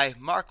Up by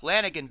Mark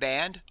Lanegan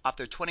Band off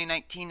their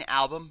 2019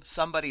 album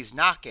Somebody's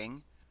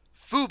Knocking,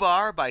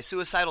 Fubar by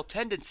Suicidal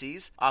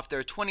Tendencies off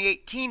their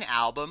 2018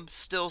 album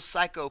Still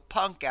Psycho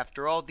Punk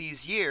After All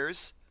These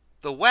Years,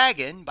 The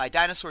Wagon by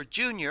Dinosaur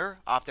Jr.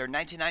 off their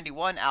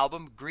 1991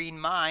 album Green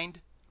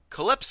Mind,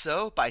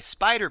 Calypso by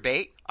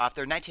Spiderbait off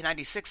their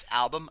 1996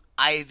 album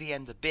Ivy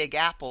and the Big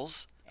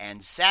Apples,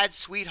 and Sad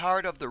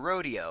Sweetheart of the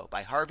Rodeo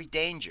by Harvey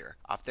Danger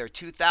off their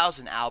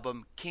 2000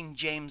 album King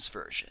James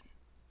Version.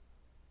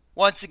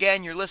 Once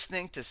again, you're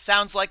listening to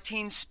Sounds Like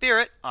Teen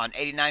Spirit on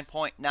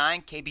 89.9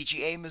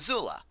 KBGA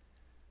Missoula.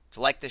 To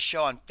like this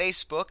show on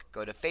Facebook,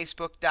 go to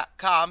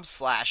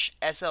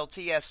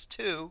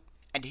facebook.com/SLTS2.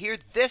 And to hear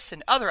this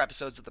and other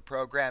episodes of the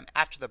program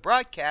after the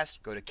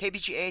broadcast, go to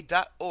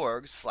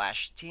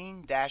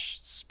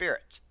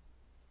kbga.org/teen-spirit.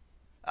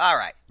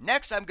 Alright,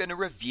 next I'm going to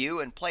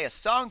review and play a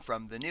song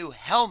from the new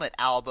Helmet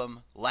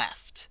album,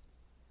 Left.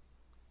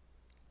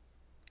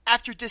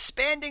 After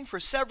disbanding for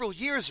several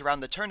years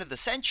around the turn of the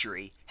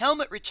century,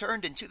 Helmet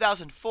returned in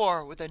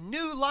 2004 with a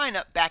new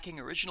lineup backing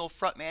original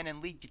frontman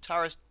and lead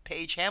guitarist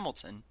Page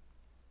Hamilton.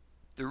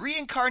 The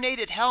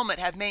reincarnated Helmet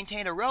have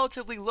maintained a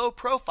relatively low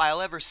profile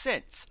ever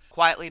since,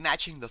 quietly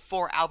matching the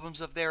 4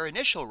 albums of their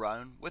initial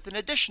run with an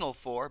additional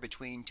 4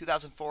 between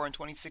 2004 and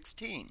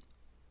 2016.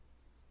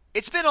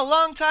 It's been a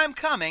long time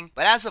coming,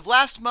 but as of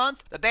last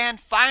month, the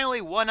band finally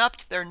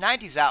one-upped their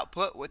 90s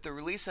output with the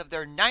release of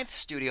their 9th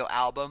studio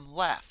album,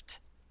 Left.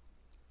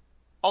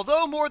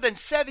 Although more than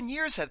 7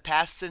 years have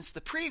passed since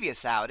the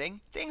previous outing,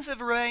 things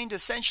have remained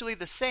essentially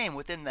the same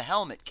within the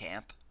Helmet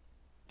camp.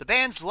 The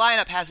band's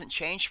lineup hasn't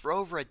changed for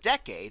over a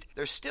decade.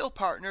 They're still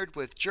partnered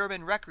with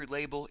German record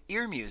label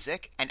Ear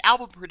Music, and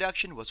album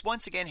production was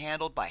once again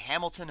handled by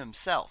Hamilton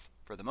himself,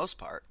 for the most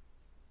part.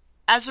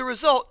 As a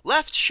result,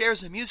 Left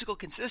shares a musical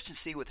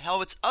consistency with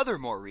Helmet's other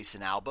more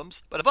recent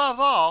albums, but above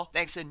all,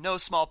 thanks in no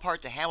small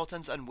part to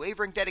Hamilton's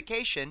unwavering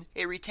dedication,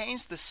 it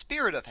retains the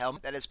spirit of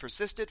Helmet that has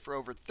persisted for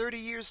over 30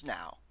 years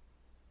now.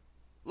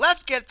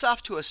 Left gets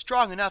off to a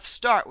strong enough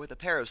start with a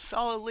pair of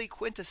solidly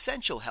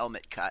quintessential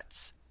Helmet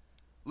cuts.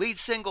 Lead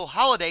single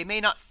Holiday may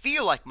not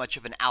feel like much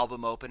of an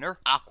album opener,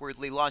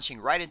 awkwardly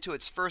launching right into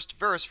its first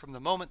verse from the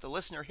moment the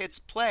listener hits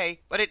play,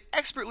 but it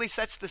expertly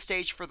sets the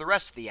stage for the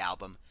rest of the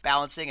album,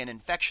 balancing an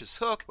infectious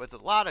hook with a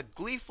lot of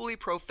gleefully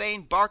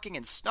profane barking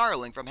and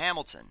snarling from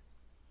Hamilton.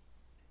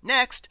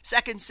 Next,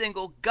 second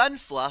single Gun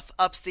Fluff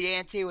ups the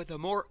ante with a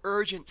more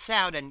urgent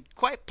sound and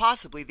quite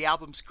possibly the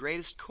album's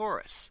greatest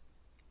chorus.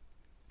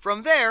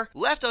 From there,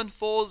 Left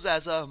unfolds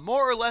as a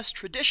more or less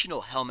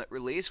traditional Helmet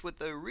release with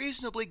a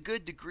reasonably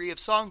good degree of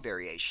song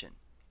variation.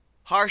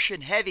 Harsh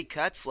and heavy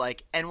cuts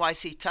like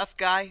NYC Tough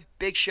Guy,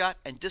 Big Shot,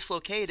 and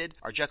Dislocated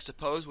are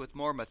juxtaposed with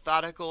more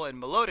methodical and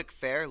melodic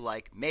fare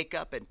like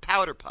Makeup and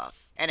Powder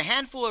Puff, and a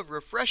handful of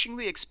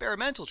refreshingly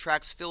experimental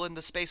tracks fill in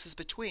the spaces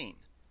between.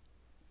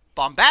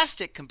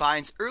 Bombastic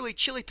combines early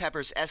Chili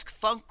Peppers-esque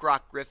funk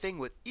rock riffing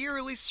with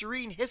eerily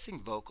serene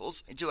hissing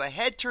vocals into a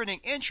head-turning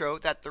intro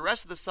that the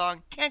rest of the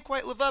song can't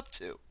quite live up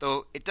to,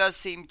 though it does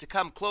seem to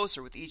come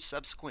closer with each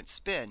subsequent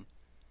spin.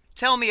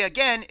 Tell Me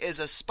Again is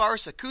a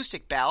sparse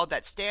acoustic ballad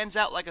that stands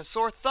out like a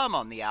sore thumb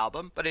on the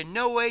album, but in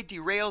no way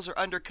derails or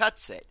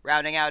undercuts it,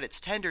 rounding out its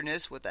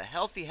tenderness with a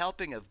healthy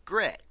helping of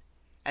grit.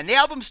 And the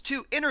album's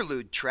two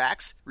interlude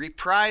tracks,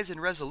 Reprise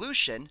and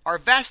Resolution, are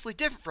vastly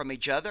different from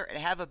each other and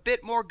have a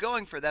bit more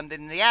going for them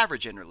than the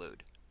average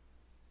interlude.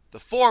 The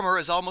former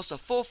is almost a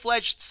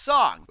full-fledged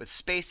song, with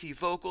spacey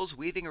vocals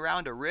weaving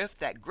around a riff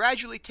that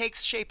gradually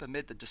takes shape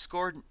amid the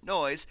discordant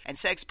noise and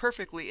segs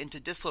perfectly into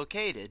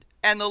Dislocated,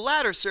 and the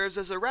latter serves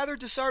as a rather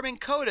disarming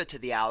coda to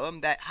the album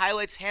that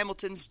highlights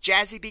Hamilton's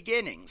jazzy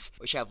beginnings,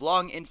 which have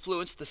long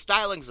influenced the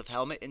stylings of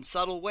Helmet in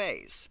subtle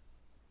ways.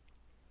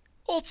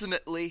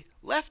 Ultimately,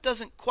 Left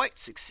doesn't quite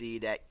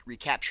succeed at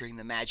recapturing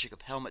the magic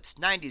of Helmet's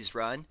 90s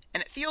run,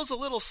 and it feels a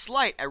little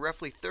slight at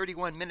roughly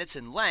 31 minutes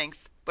in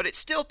length, but it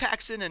still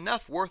packs in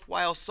enough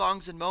worthwhile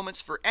songs and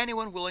moments for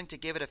anyone willing to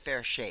give it a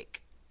fair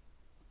shake.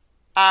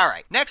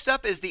 Alright, next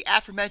up is the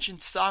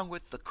aforementioned song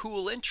with the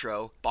cool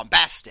intro,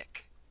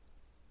 Bombastic.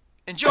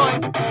 Enjoy! You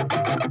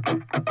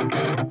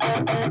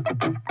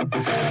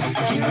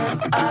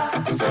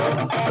are so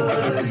full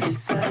of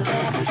yourself,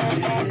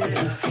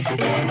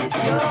 in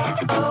your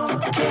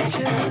own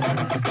kitchen,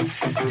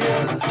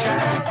 still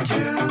trying to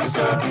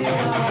soak it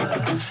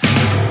up.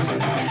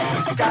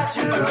 Start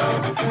your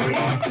own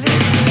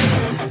religion.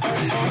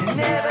 You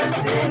never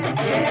sit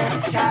get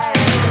tired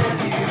of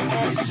you.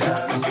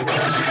 Love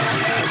yourself.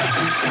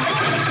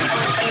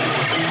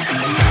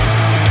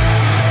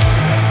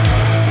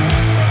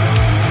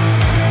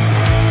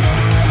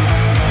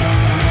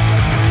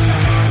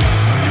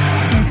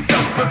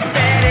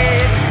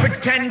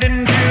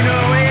 Pretending to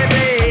know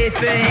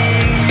everything,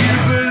 you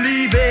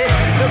believe it.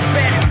 The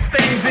best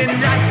things in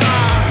life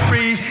are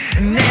free,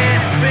 and they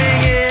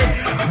sing it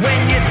when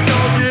you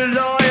sold your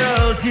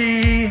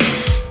loyalty.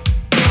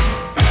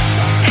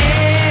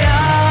 And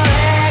all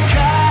that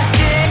cost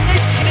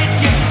is shit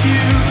just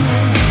you.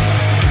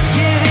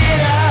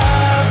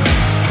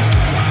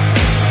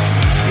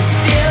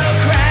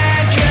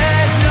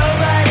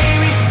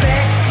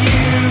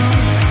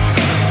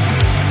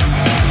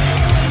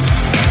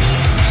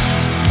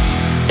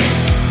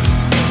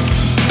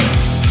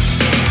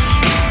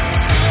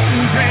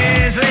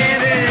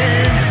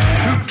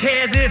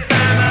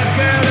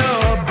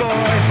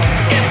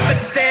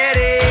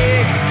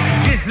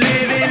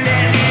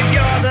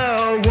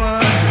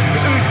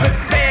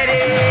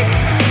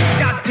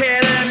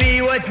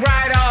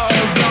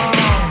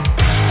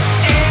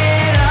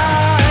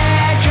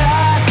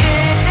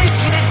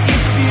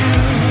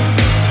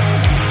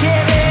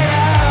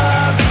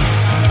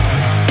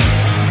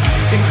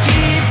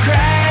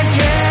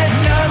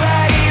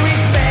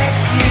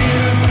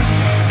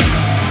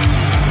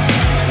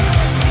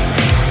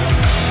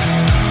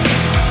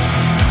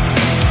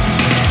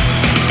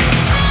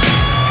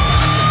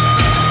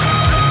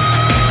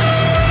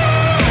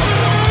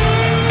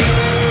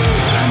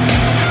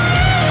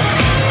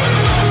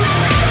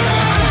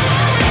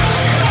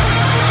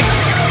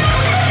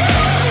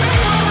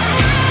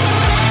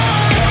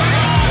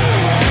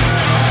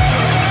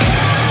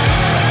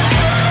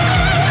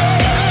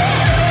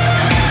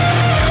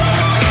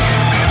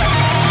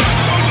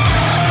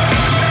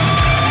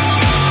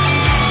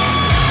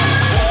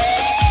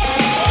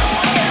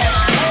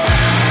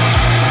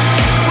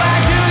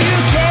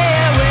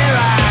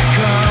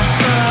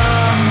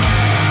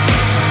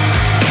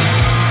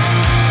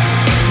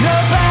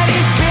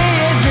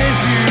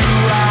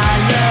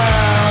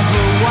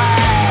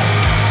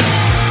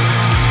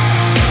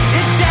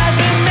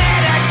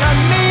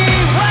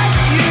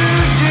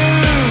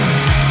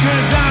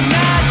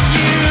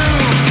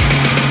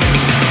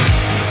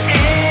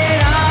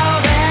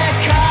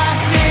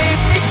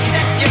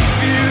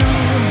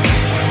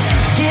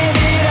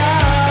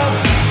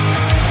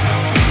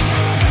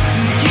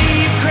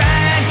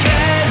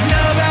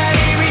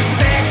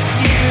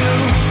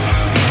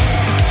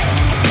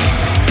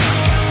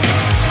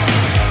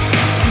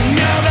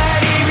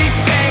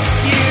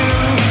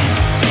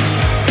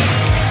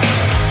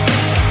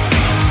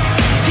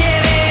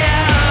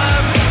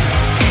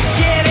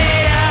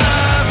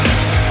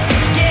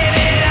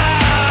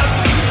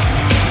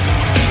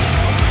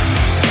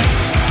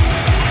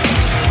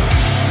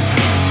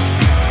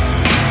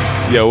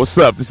 Yo, what's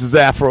up? This is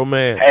Afro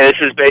Man. Hey,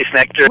 this is Bass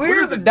Nectar.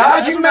 We're the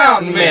Dodgy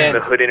Mountain Men. The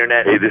Hood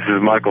Internet. Hey, this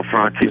is Michael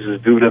Franti. This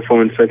is Duda from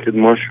Infected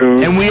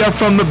Mushroom. And we are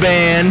from the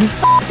band.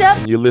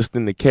 And you're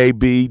listening to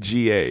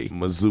KBGA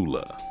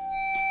Missoula.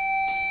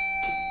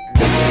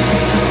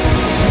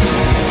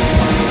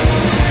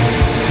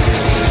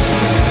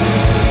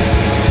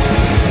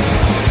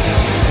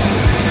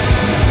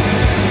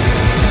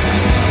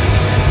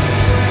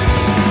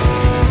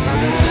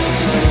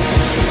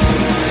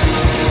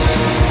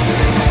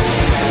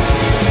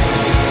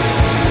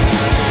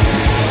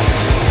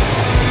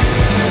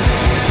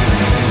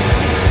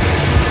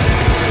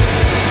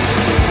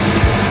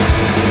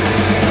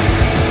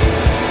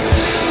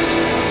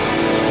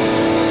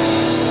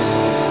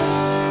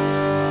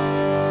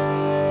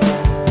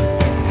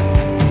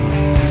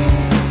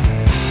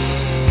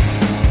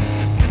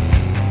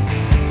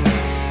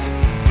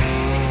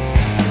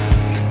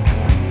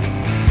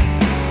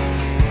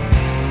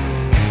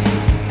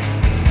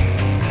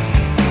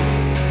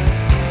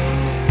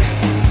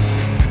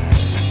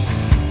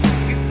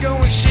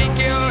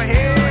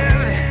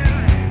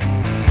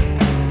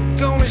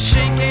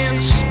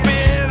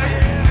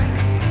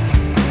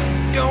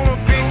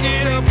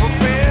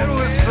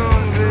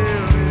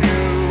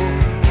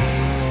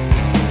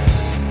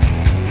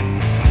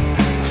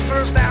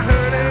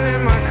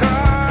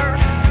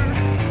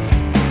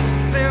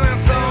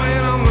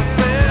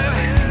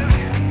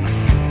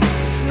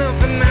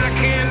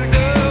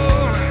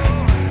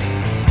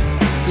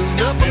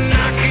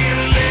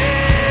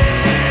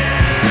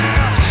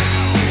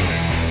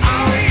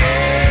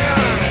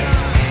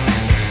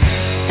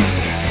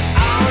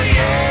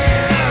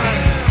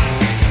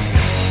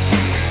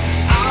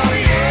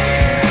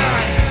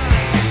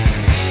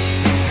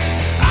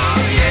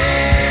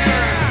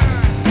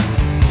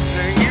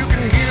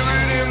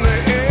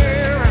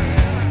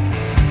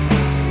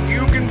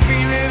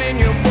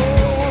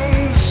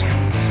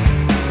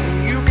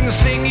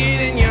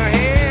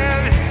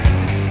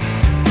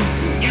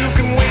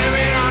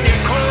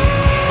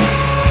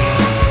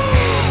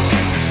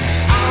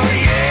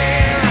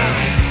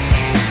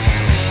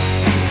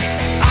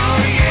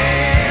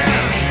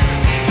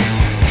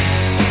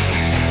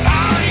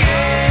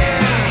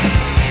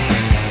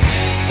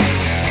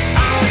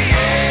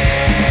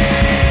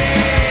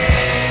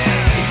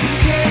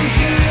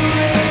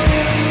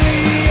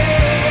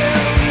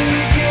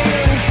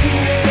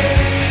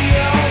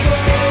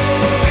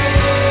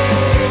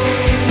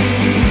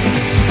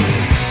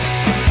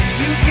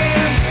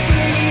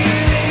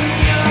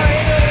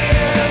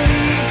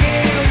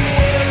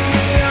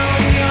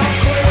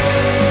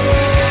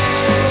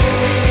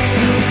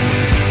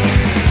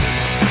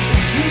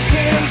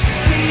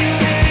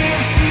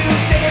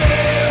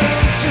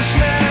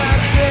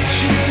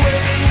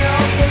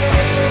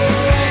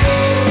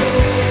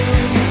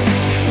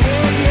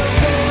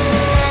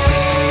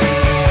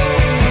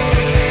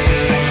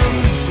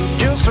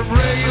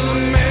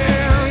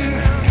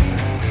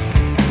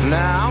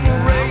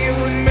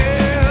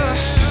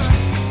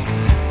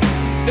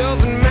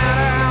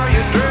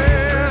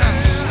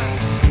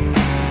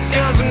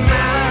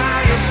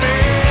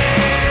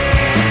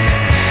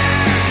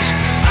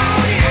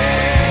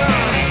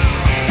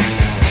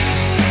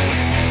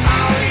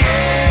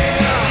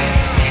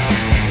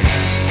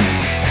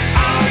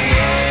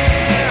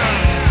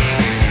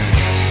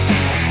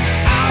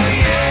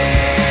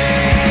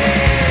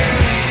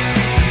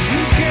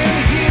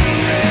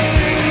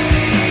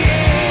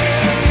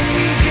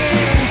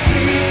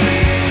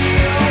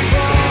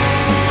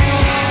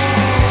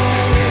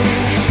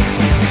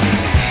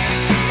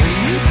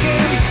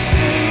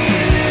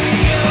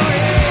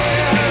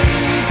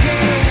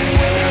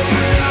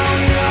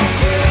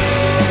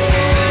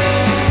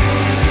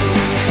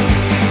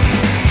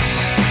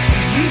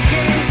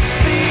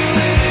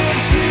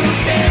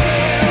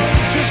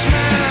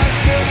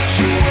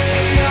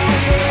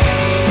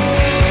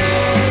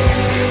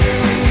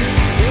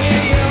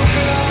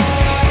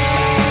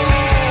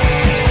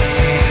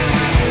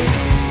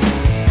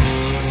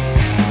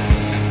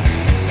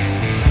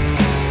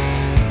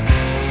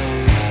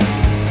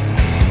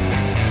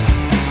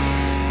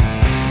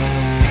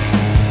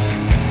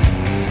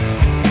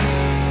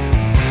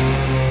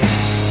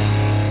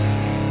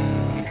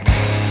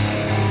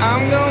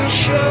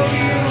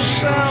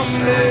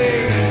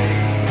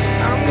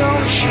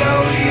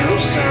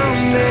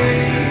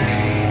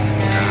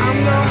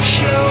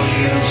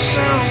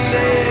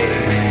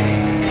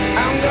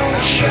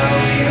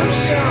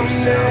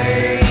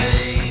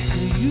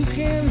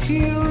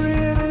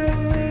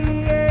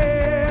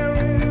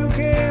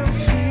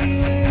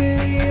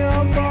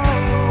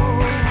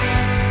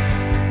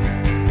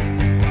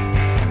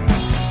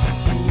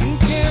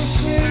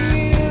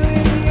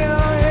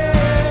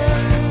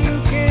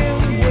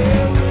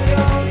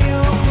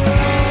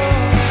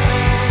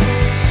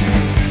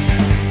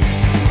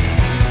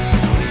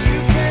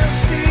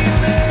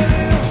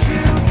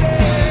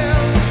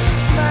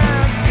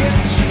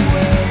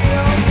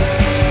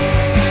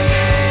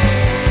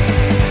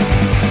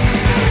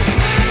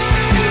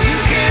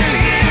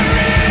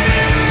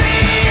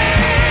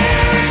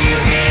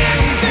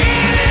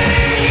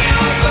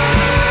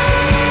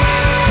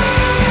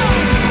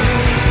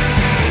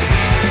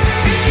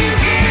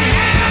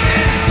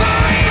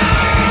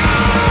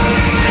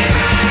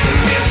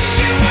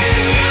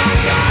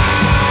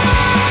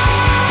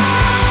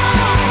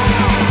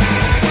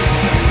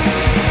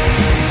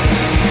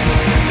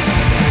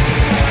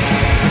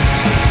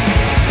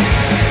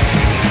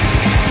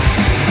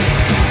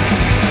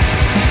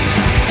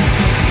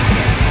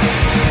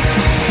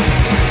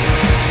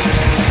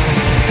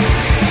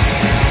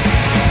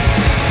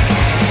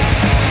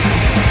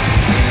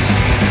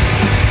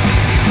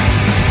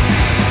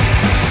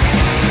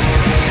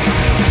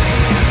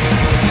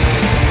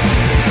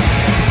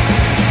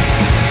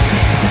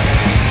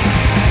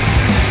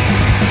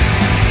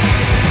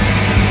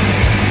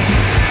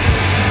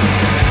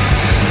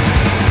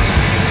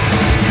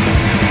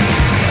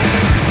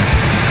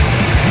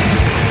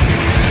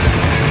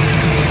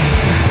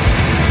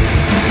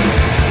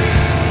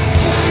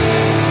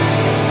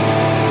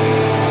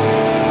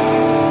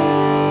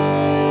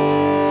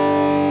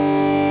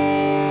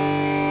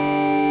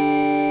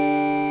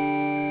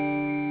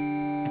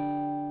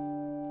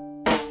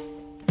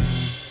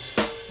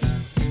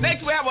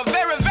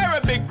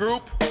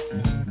 group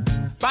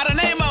by the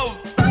name of.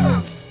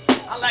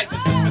 I like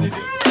this. I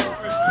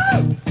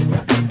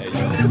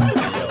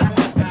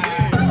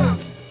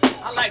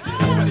like this.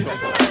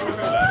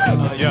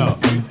 Yo.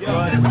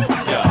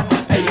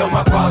 Hey yo,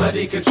 my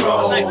quality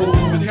control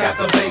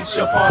captivates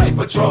your party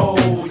patrol.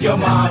 Your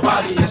mind,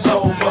 body, and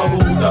soul flow.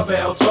 The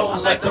bell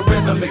tolls like the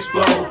rhythm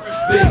explode.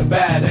 Big,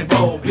 bad, and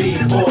bold,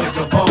 B-boys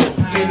of old.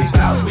 Many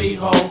styles we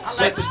hold,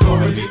 let the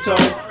story be told.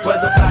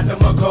 Whether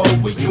platinum or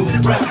gold, we use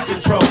breath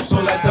control. So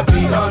let the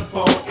beat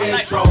unfold.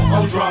 Intro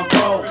on drum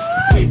roll.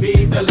 We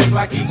be the lick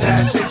like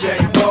Etash and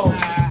J-Bo.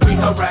 We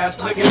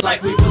harass niggas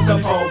like we was the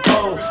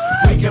po-po.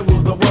 We can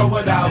rule the world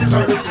without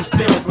Curtis and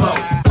still blow.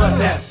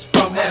 Finesse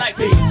from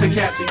SP to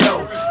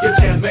Casio. Your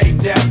chance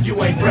ain't deaf,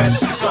 you ain't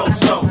fresh, you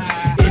so-so.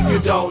 If you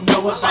don't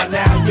know us by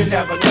now, you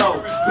never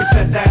know. We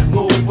set that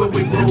mood when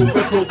we groove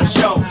and prove the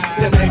show.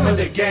 The name of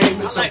the game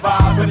is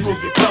survive and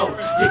prove your flow.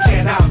 You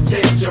can't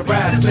outtake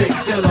Jurassic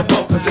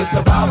syllable, cause it's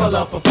survival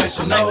of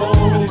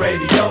professional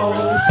radio.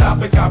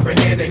 Stop and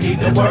comprehend and heed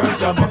the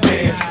words of my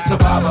pen.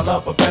 Survival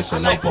of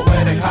professional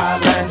poetic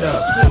Highlander.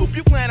 Soup,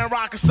 you plan on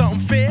rocking something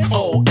fierce?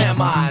 Oh,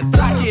 am I?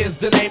 Doc is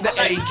the name, the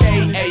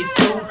AKA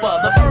Super.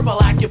 The verbal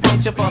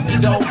acupuncture, funky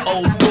dope,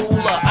 old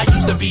schooler. I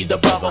used to be the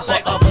brother for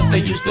others they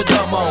used to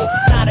dumb on.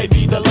 Now they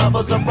be the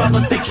lovers of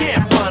brothers they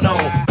can't front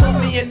on. Put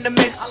me in the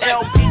mix,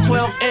 LP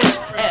 12-inch,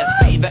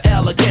 SP the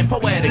elegant,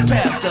 poetic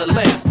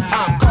pestilence.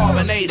 I'm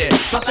carbonated,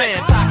 plus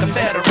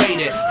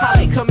anti-confederated,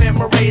 highly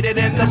commemorated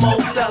and the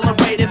most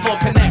celebrated for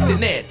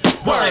connecting it.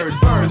 Word,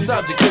 verb,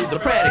 subject to the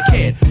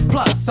predicate.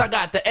 Plus, I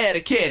got the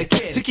etiquette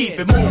to keep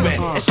it moving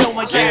and show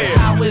my cats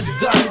how it's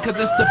done, cause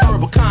it's the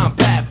verbal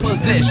combat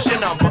position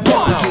number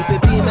one. Keep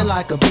it beaming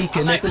like a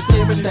beacon. If it's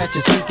lyrics that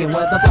you're seeking,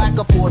 whether black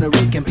or Puerto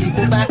Rican,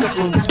 people back us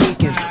when we're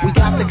speaking. We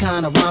got the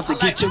kind of rhymes to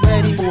get you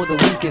ready for the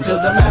weekend. To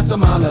the mass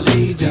amount of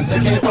legions, they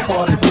came for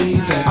party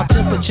pleasing. Our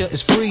temperature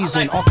is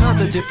freezing, all kinds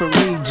of different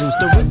regions.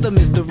 The rhythm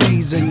is the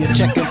reason you're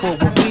checking for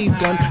what we've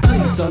done.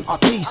 Please, son, our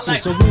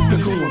thesis, so rip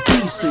it cool in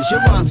pieces.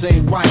 Your rhymes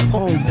ain't right,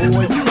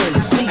 homeboy, you ain't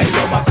a season. Hey,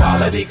 so my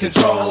quality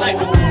control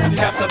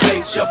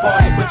captivates your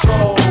party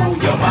patrol.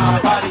 Your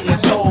mind, body, and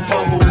soul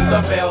for who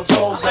the bell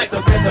tolls like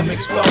the rhythm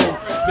explode.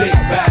 Big,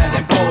 bad,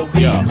 and bold,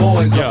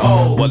 B-boys of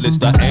old. Well, it's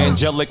the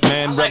angelic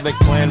man, relic,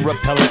 plan,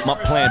 repellent. My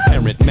planned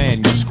parent,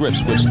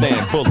 manuscripts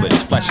withstand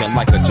bullets. Flashing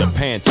like a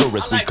Japan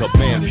tourist, we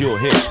command pure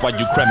hits. While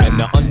you cramming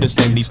to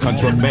understand these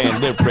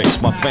contraband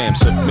lyrics, my fam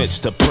submits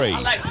to pray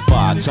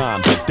 5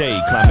 times a day,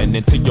 climbing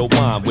into your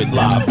mind with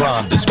live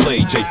rhyme display.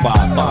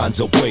 J5 finds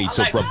a way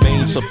to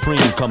remain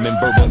supreme, coming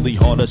verbally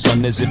harder,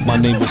 son, as if my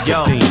name was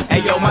Kadeem.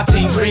 Hey yo, my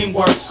team dream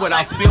works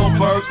without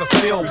Spielbergs, I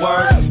spill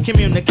words.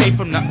 Communicate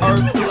from the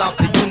earth throughout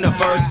the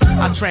universe.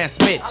 I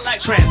transmit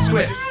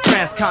transcripts,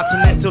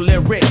 transcontinental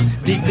lyrics,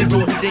 deeply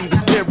rooted in your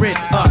spirit.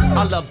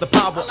 I love the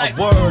power of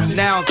words,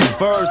 nouns and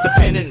verbs, the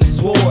pen and the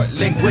sword.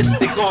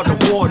 Linguistic art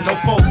award, no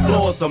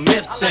folklores or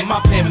myths in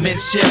my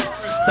penmanship.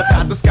 The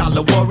path of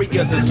scholar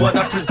warriors is what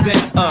I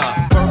present.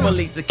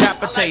 Verbally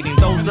decapitating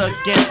those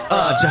against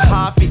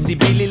Jahafi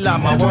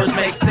Sibilila. My words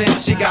make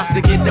sense. You got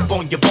to get up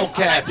on your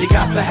vocab. You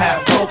got to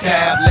have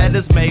vocab.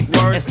 Letters make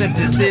words and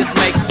sentences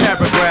makes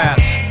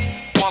paragraphs.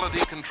 Quality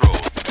control.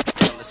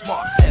 The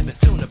smart 7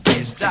 tuna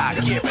fish die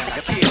here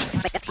and here.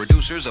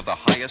 Producers of the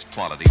highest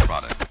quality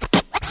product.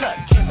 Cut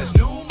Kim's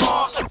new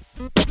mark.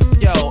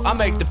 Yo, I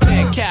make the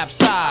pen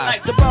capsize.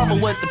 The bubble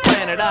with the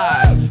planet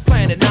eyes.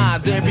 Planet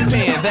knives, every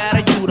pen that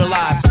I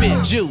utilize.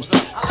 Spit juice,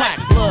 crack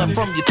blood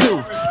from your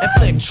tooth.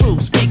 Inflict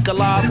truth, speak a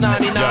law's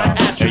 99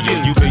 attributes. Hey,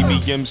 yo, you baby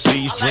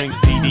MCs drink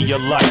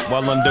Pedialyte,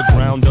 while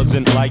underground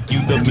doesn't like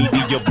you, the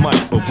media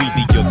might. But we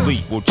the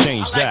elite will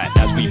change that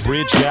as we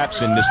bridge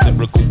gaps in this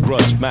lyrical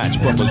grudge match.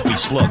 Brothers, we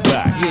slug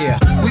back. Yeah,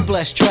 we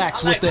bless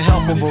tracks with the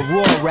help of a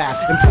raw rap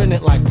and print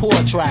it like poor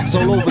tracks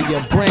all over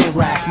your brain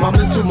rack. My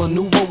mental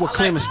maneuver will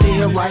clear and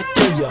steer right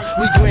through ya.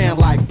 We grand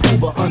like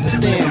Pooba,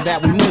 understand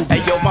that we move.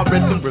 Hey yo, my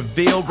rhythm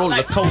reveal,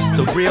 roller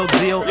coaster, real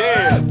deal.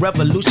 Yeah.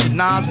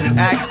 Revolutionize,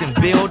 react and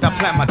build. I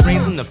plant my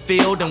dreams in the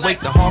field and wait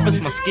to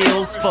harvest my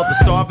skills for the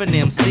starving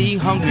MC,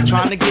 hungry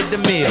trying to get the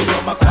meal. Hey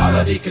yo, my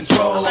quality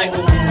control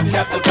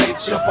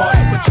captivates your party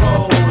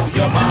patrol.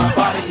 Your mind,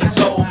 body, and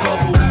soul for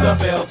who the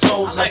bell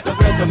tolls like the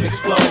rhythm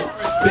explode.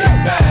 Big,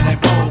 bad,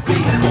 and bold,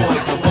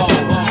 B-boys of old.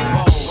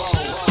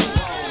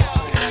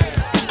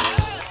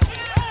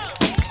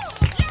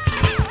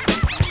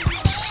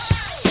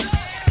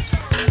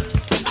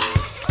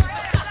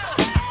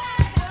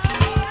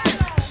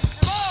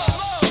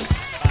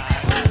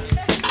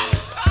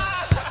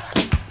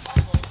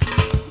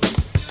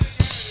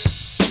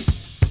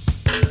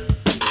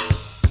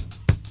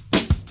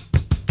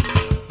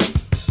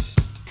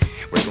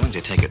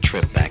 Take a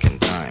trip back in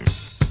time.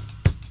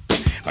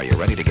 Are you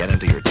ready to get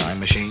into your time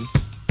machine?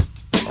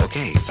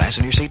 Okay,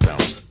 fasten your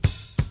seatbelts.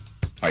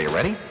 Are you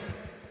ready?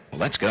 Well,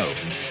 let's go.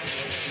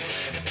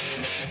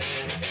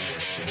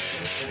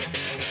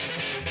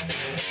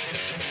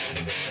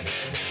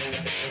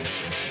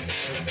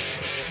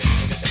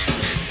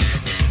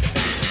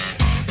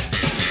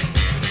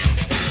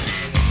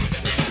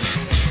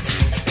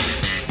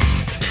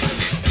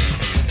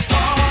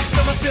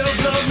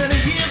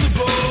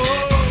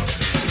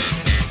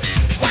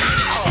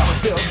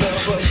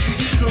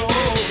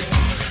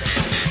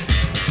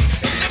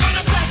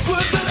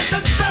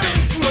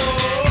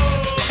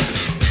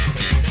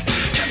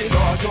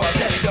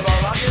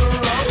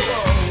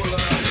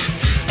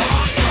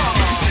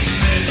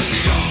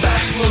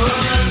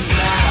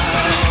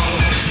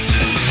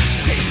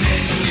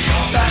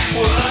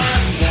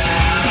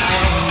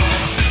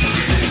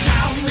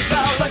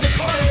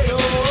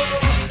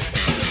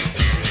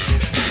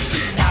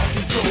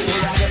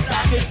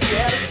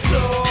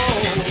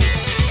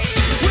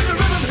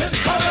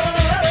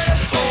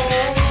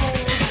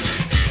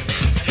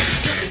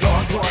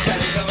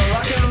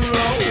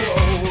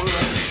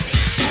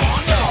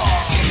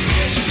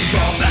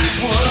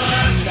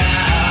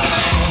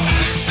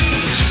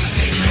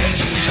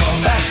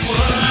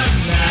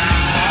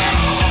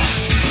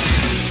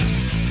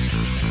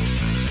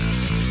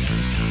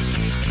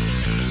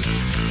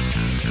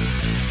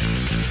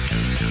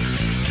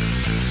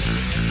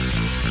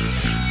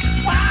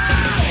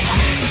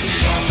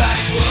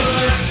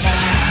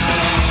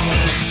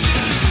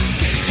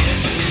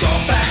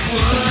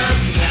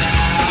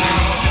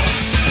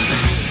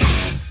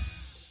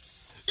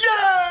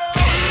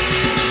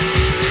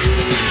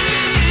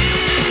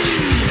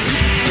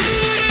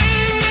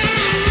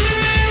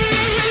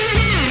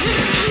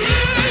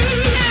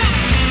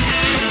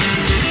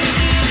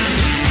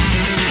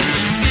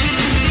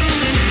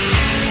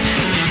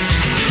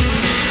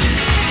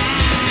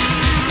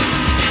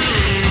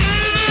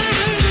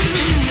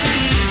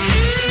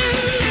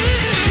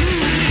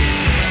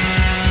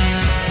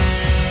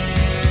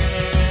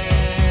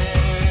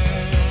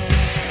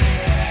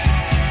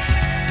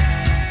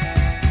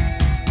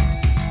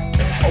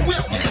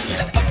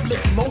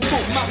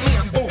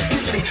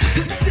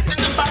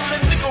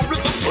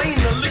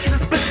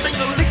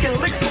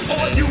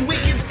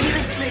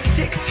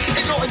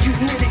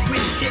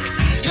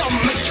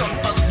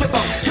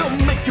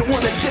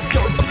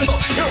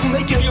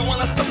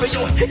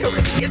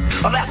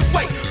 Oh, that's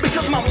right,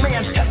 because my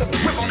man has a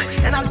grip on it,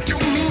 and I do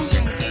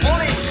mean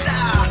on it.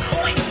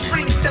 Which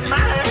springs to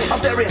mind a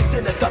very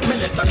sinister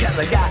minister kind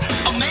of guy,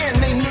 a man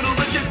named Little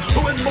Richard,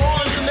 who was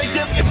born to make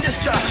them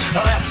sinister.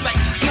 Oh, that's right,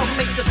 he'll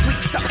make the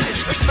sweet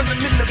substance just from the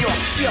middle of your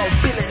shell,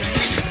 Billy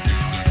lips.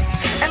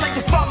 And like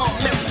the farmer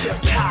milks his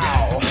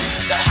cow,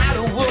 how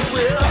the world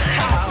will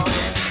how.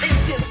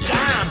 It's his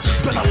time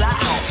to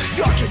allow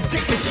your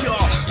dignity,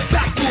 your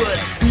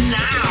backwoods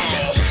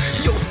now.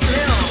 Yo,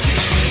 Slim,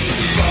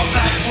 your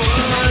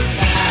backwoods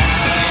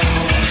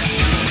now.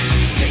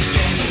 Take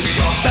me to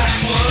your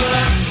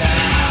backwoods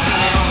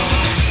now.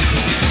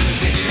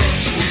 Take me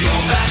to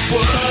your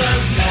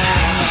backwoods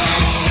now.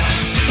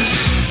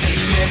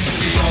 Take me to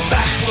your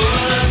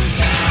backwoods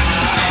now.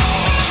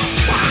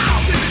 Wow,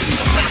 take me to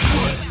your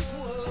backwoods.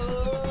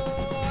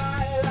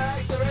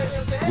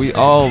 We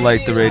all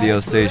like the radio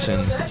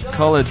station.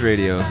 College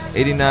Radio,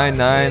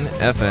 89.9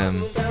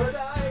 FM.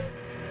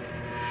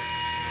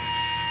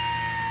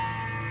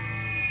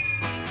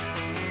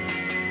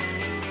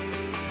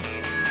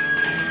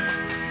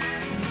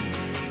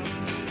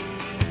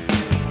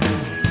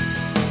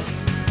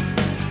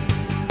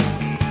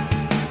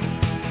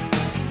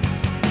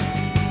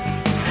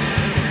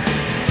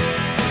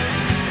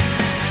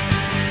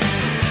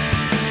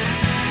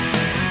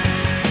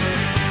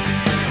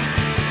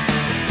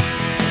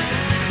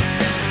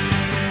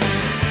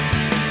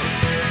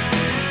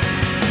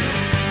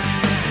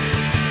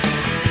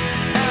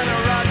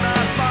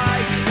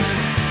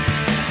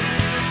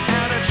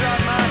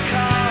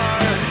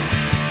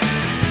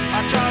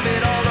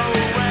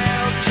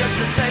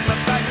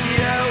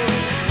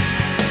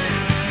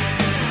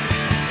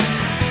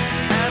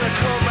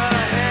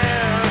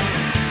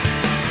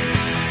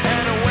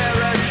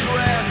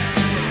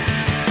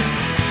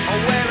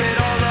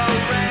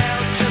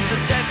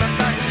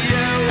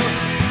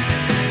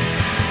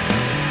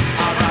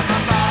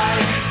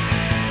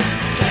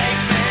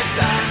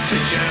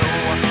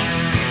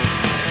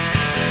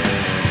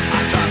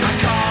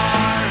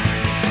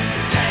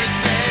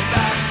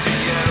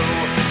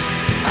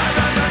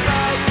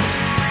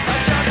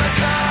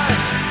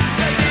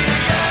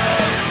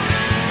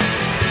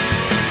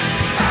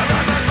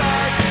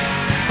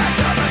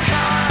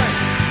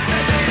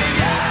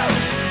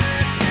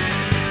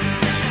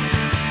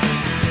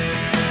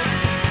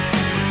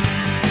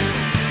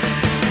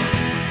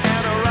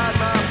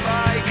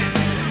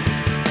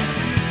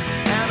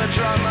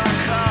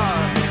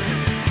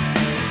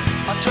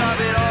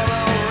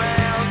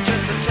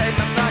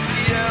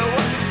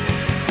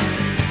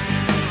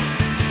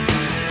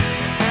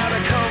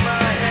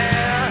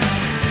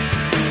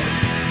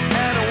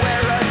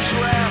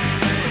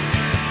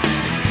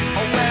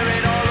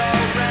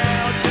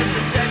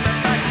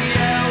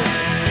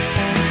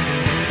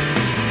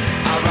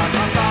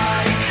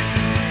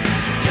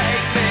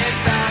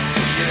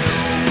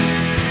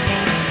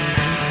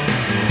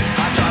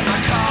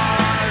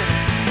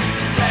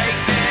 Take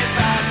me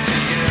back to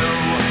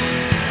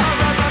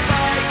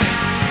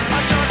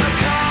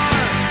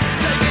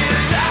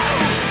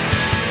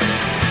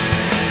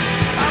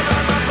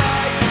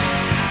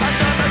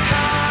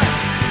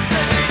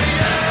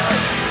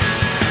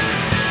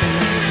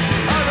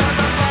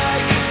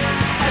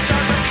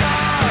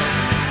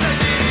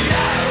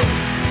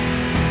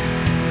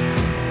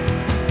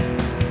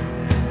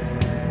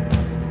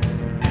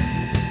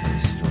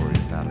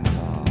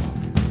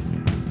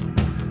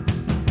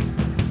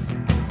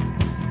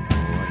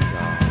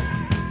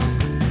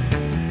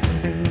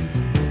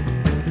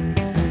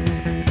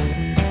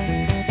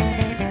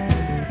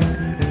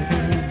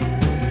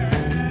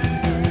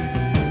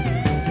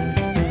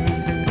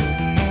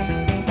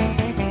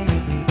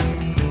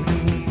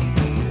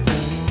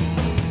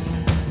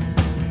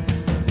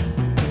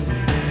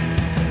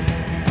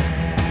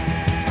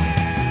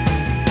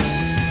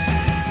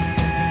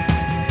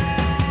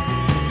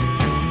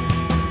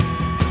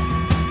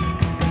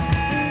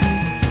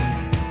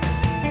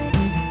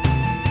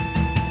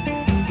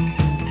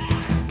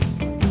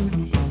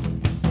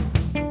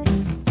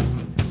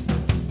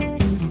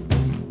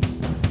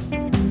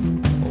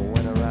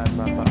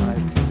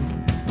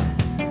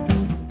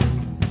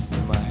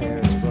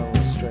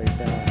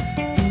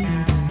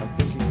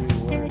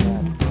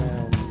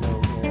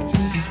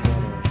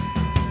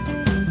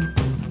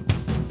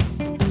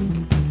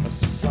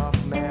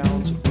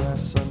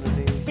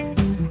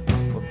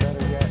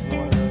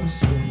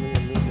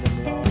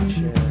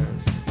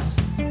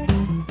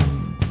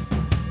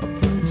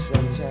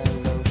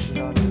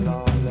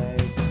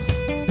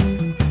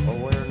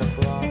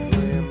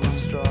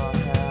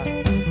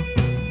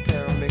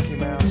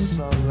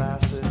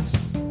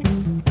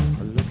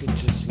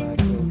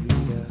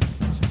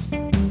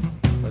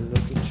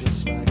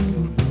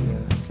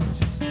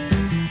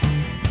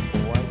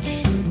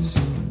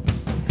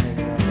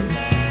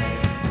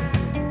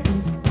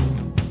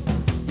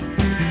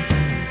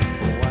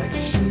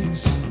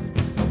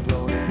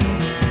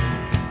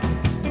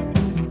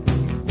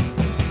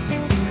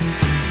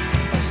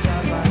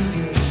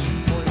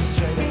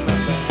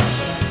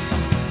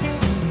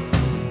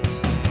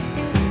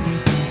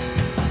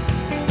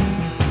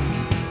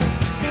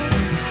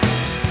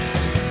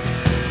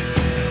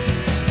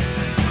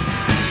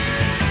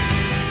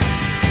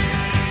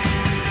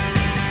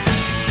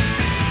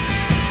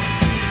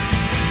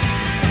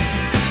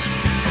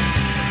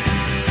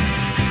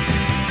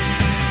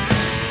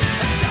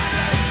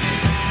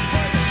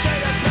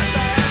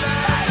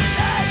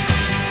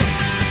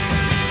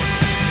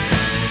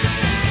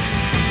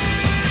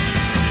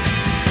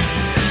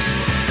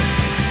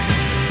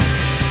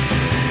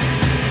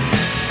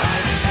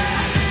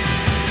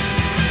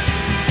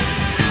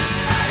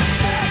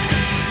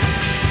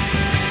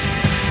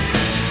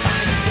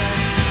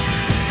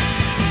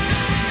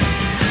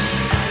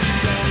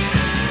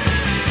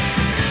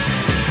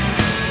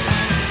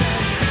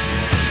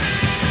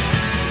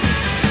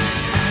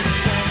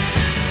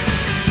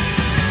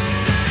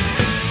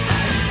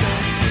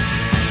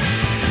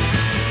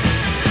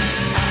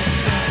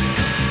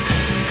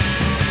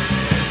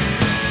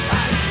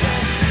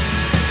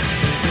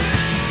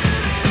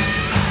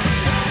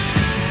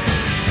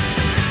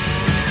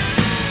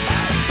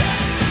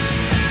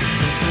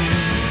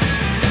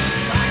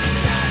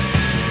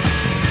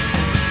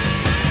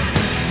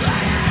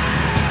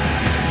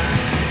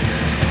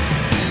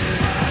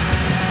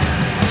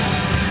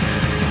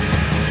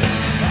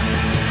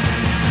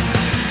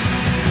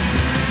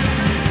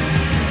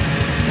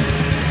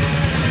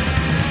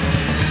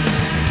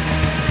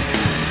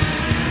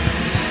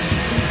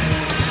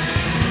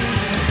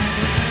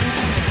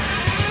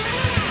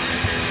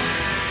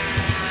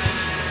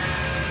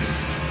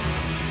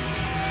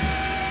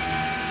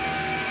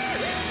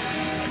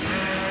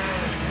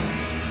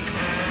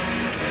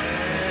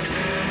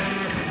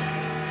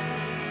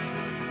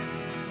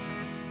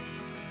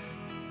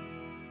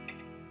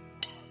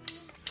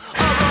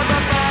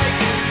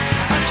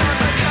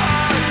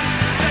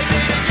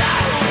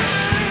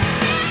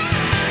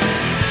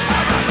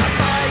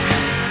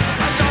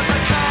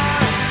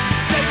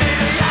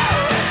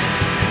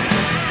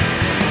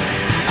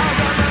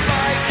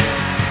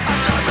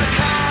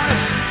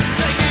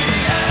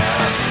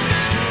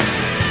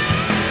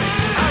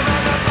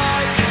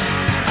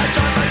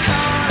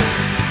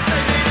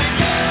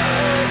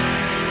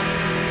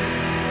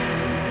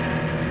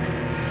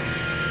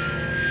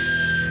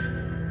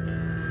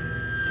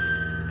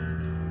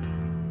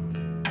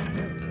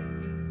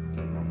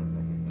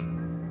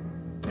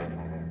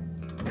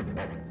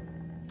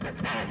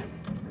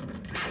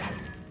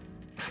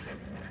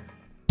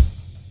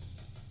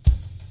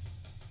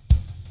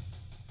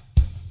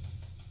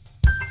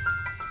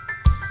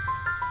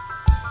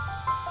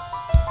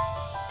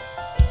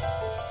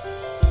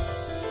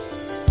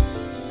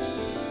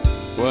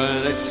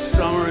it's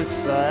summer in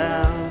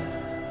Siam,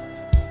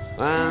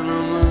 and the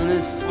moon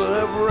is full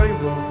of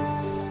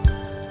rainbows.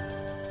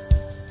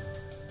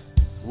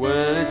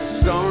 When it's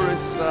summer in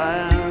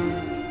Siam,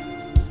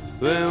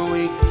 then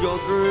we go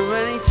through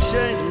many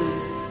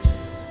changes.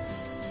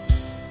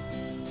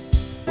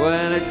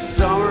 When it's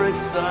summer in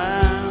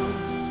Siam,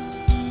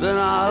 then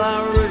all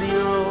I really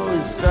know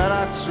is that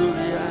I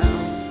truly am.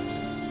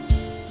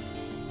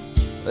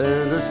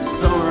 In the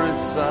summer in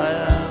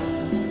Siam,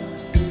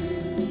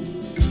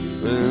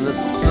 in the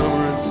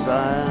summer in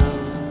Siam,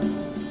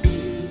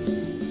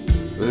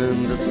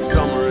 in the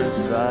summer in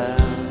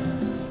Siam.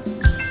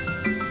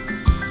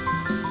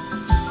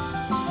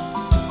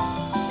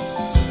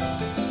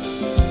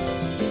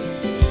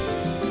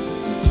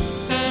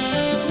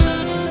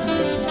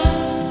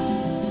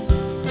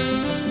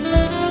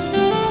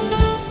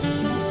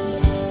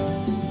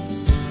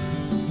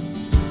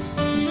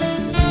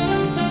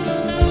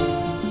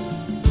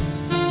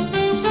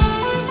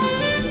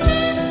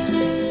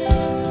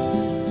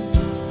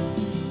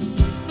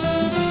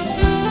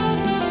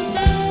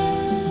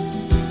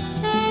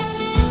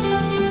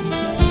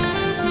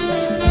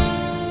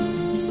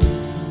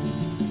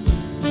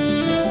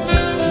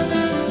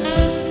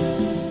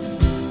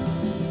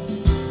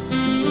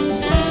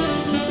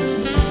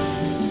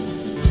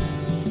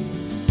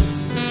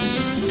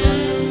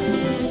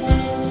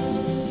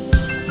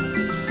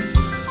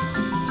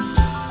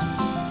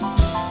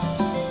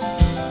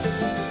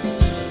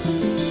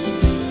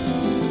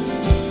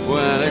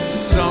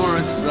 Summer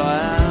in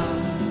Siam,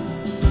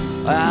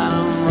 and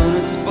the moon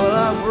is full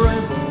of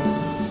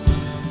rainbows.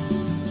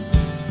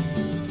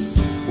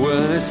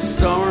 When it's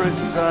summer in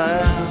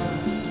Siam,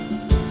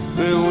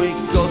 then we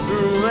go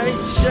through many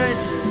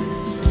changes.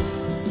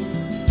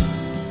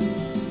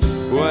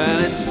 When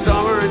it's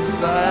summer in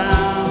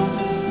Siam,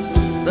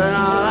 then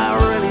all I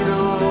really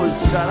know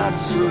is that I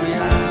truly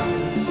am.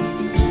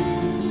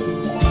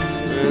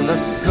 In the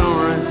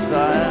summer in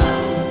Siam,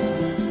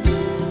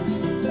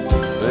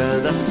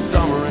 in the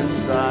summer in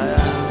Siam,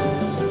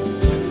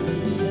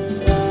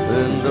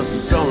 in the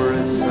summer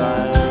in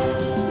Siam.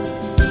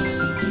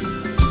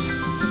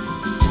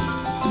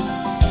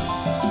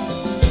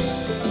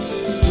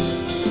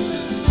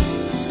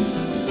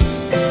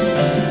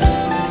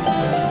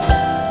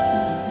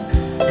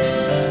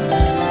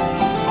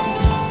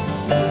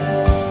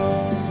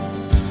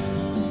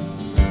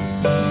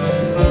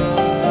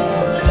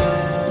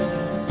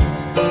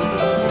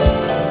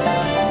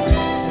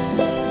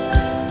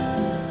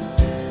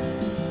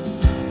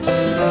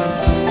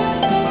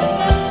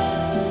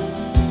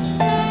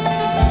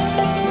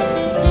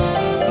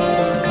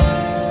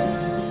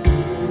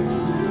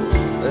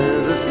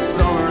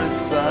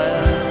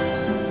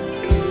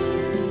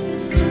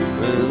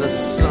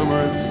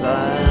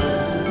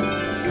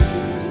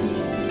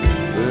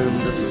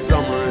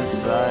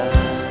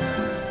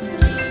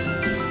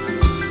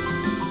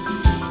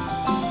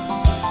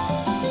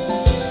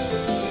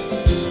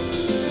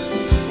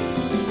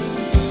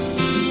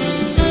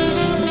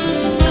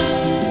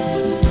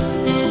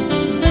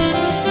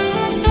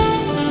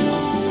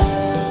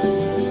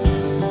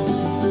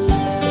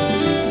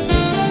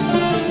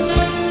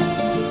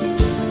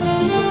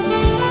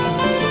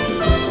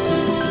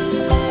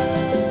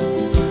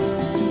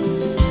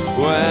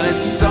 When it's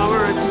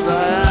summer in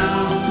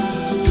Siam,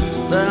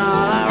 then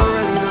all I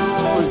really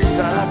know is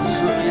that I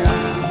truly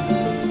am.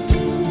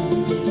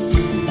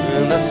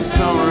 In the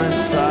summer in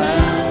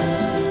Siam,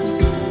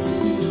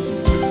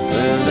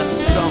 in the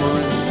summer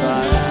in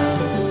Siam,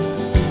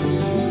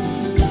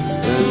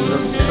 in the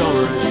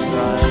summer in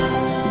Siam.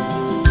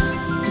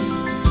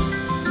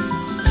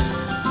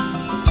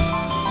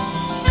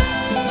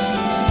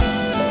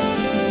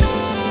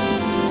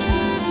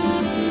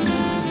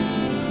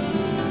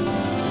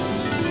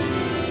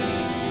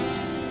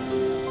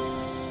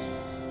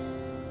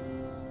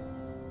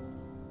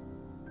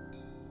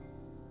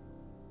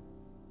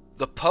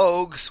 The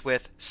Pogues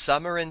with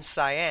Summer in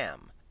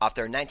Siam off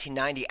their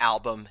 1990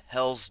 album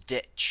Hell's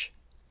Ditch.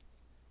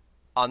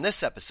 On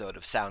this episode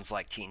of Sounds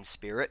Like Teen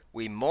Spirit,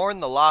 we mourn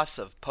the loss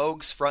of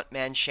Pogues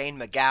frontman Shane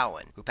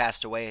MacGowan, who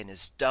passed away in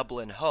his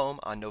Dublin home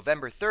on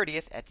November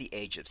 30th at the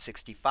age of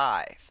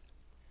 65.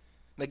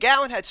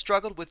 MacGowan had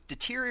struggled with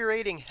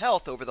deteriorating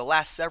health over the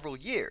last several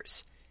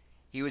years.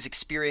 He was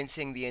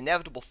experiencing the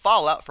inevitable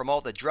fallout from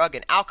all the drug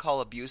and alcohol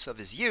abuse of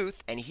his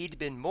youth, and he'd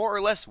been more or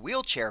less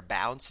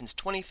wheelchair-bound since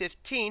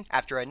 2015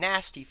 after a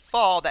nasty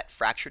fall that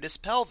fractured his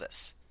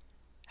pelvis.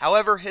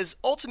 However, his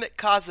ultimate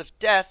cause of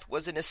death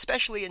was an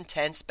especially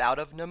intense bout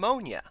of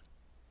pneumonia.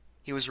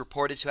 He was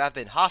reported to have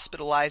been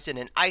hospitalized in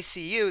an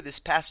ICU this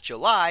past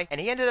July,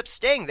 and he ended up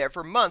staying there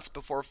for months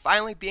before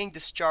finally being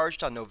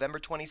discharged on November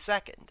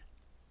 22nd.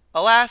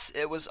 Alas,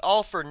 it was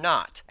all for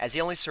naught, as he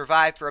only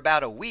survived for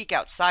about a week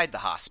outside the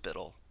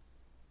hospital.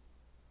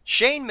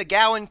 Shane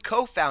MacGowan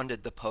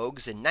co-founded the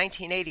Pogues in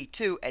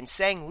 1982 and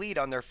sang lead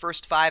on their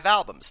first 5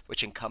 albums,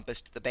 which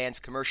encompassed the band's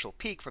commercial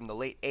peak from the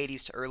late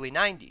 80s to early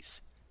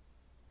 90s.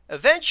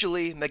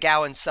 Eventually,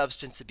 McGowan's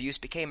substance abuse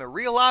became a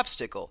real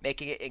obstacle,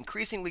 making it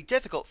increasingly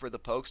difficult for the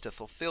Pogues to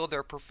fulfill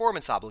their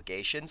performance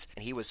obligations,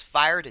 and he was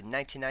fired in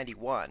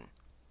 1991.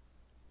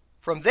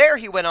 From there,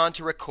 he went on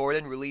to record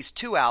and release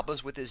 2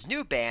 albums with his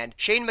new band,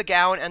 Shane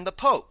MacGowan and the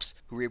Popes,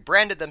 who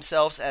rebranded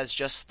themselves as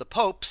just the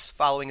Popes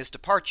following his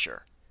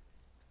departure.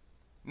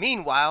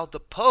 Meanwhile, the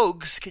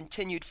Pogues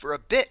continued for a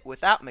bit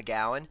without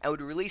McGowan and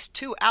would release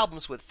 2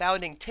 albums with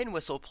founding Tin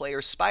Whistle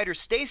player Spider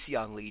Stacy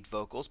on lead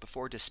vocals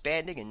before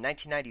disbanding in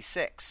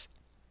 1996.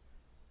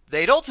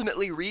 They'd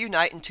ultimately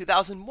reunite in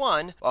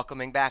 2001,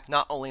 welcoming back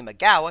not only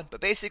McGowan, but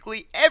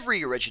basically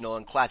every original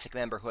and classic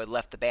member who had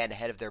left the band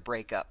ahead of their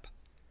breakup.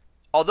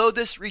 Although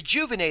this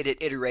rejuvenated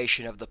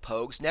iteration of the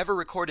Pogues never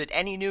recorded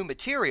any new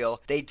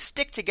material, they'd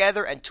stick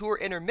together and tour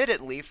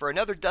intermittently for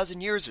another dozen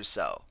years or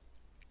so.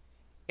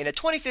 In a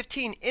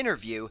 2015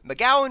 interview,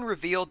 McGowan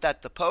revealed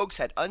that the Pogues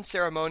had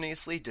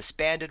unceremoniously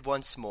disbanded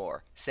once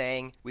more,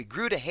 saying, "We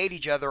grew to hate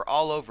each other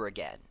all over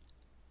again."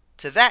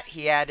 To that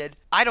he added,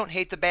 "I don't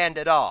hate the band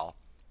at all.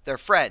 They're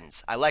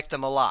friends. I like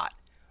them a lot.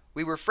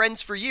 We were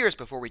friends for years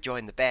before we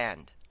joined the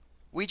band.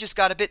 We just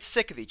got a bit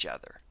sick of each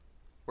other.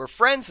 We're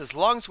friends as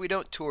long as we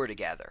don't tour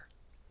together.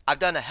 I've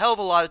done a hell of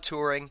a lot of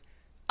touring.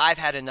 I've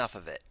had enough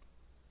of it."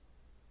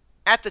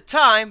 At the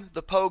time,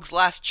 the Pogues'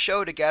 last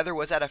show together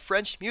was at a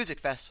French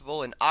music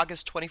festival in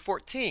August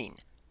 2014.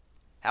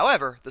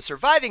 However, the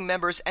surviving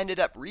members ended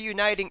up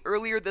reuniting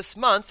earlier this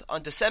month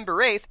on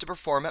December 8th to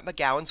perform at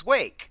McGowan's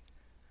wake.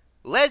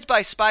 Led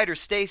by Spider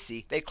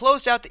Stacy, they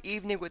closed out the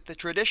evening with the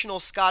traditional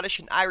Scottish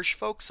and Irish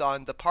folk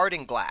song The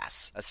Parting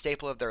Glass, a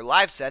staple of their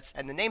live sets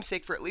and the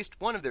namesake for at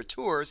least one of their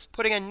tours,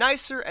 putting a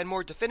nicer and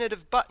more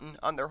definitive button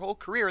on their whole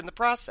career in the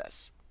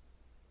process.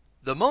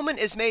 The moment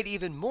is made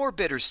even more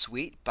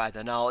bittersweet by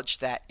the knowledge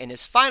that, in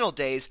his final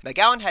days,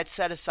 McGowan had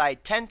set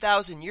aside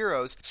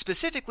 €10,000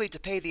 specifically to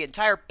pay the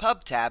entire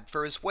pub tab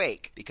for his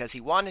wake, because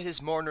he wanted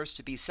his mourners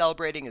to be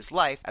celebrating his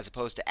life as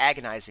opposed to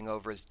agonizing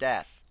over his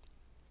death.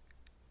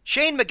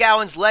 Shane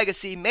McGowan's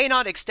legacy may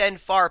not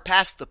extend far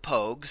past the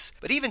Pogues,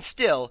 but even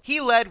still,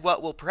 he led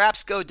what will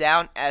perhaps go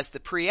down as the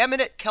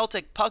preeminent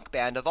Celtic punk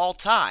band of all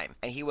time,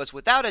 and he was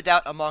without a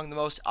doubt among the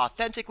most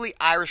authentically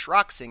Irish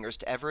rock singers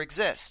to ever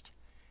exist.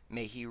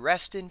 May he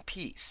rest in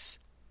peace.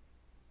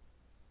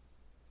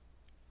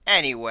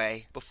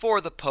 Anyway,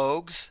 before the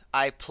Pogues,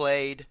 I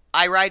played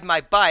I Ride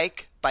My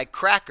Bike by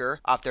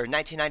Cracker off their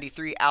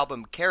 1993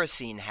 album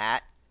Kerosene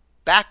Hat,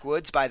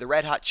 Backwoods by the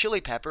Red Hot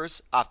Chili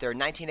Peppers off their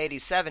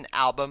 1987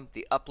 album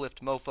The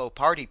Uplift Mofo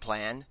Party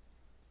Plan,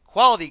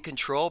 Quality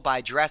Control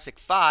by Jurassic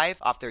 5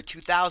 off their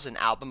 2000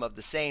 album of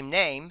the same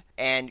name,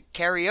 and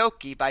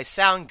Karaoke by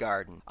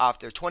Soundgarden off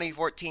their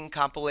 2014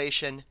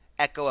 compilation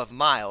Echo of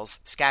Miles,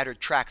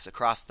 Scattered Tracks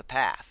Across the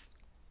Path.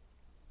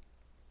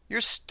 You're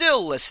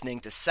still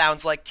listening to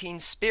Sounds Like Teen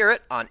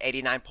Spirit on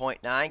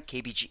 89.9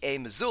 KBGA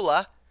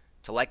Missoula.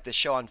 To like the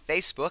show on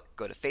Facebook,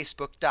 go to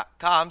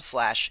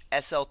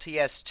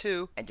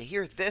facebook.com/SLTS2, and to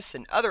hear this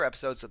and other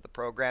episodes of the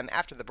program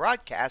after the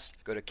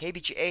broadcast, go to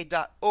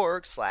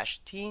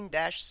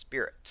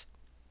kbga.org/teen-spirit.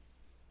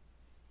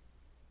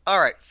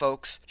 Alright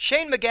folks,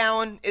 Shane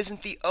McGowan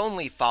isn't the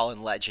only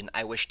fallen legend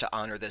I wish to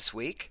honor this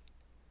week.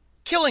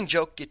 Killing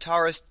Joke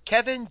guitarist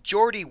Kevin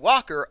Geordie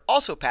Walker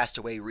also passed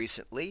away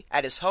recently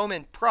at his home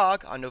in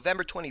Prague on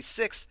November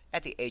 26th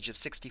at the age of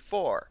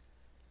 64.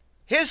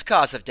 His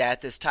cause of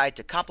death is tied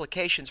to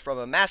complications from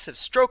a massive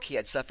stroke he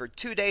had suffered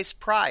 2 days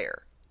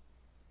prior.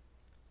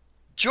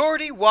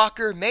 Geordie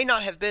Walker may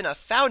not have been a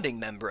founding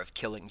member of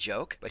Killing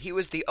Joke, but he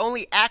was the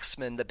only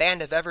axeman the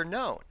band have ever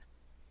known.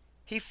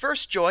 He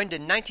first joined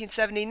in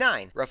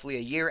 1979, roughly a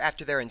year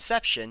after their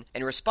inception,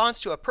 in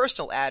response to a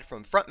personal ad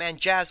from frontman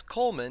Jazz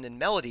Coleman and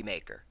Melody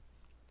Maker.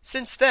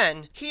 Since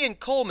then, he and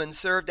Coleman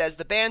served as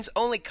the band's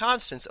only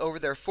constants over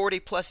their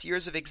 40-plus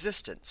years of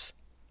existence.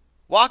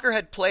 Walker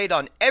had played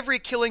on every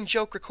Killing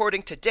Joke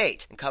recording to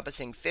date,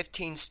 encompassing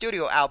 15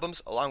 studio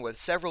albums along with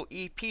several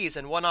EPs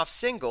and one-off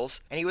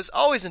singles, and he was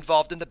always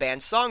involved in the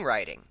band's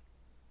songwriting.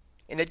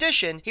 In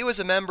addition, he was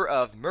a member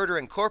of Murder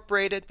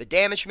Incorporated, The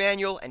Damage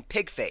Manual, and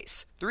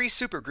Pigface, 3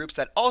 supergroups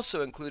that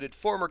also included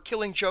former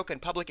Killing Joke and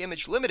Public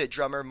Image Limited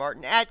drummer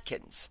Martin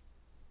Adkins.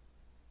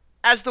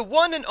 As the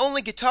one and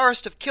only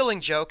guitarist of Killing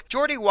Joke,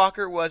 Geordie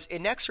Walker was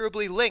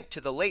inexorably linked to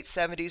the late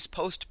 70s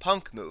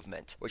post-punk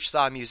movement, which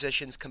saw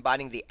musicians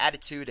combining the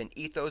attitude and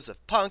ethos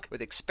of punk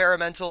with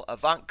experimental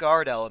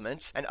avant-garde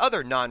elements and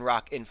other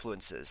non-rock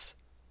influences.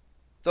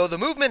 Though the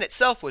movement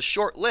itself was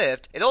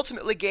short-lived, it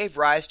ultimately gave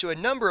rise to a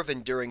number of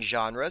enduring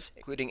genres,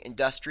 including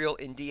industrial,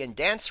 indie, and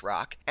dance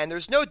rock, and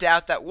there's no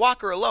doubt that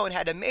Walker alone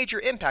had a major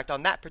impact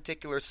on that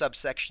particular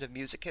subsection of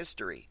music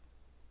history.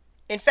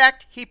 In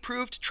fact, he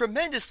proved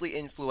tremendously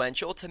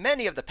influential to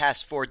many of the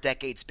past 4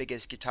 decades'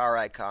 biggest guitar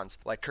icons,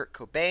 like Kurt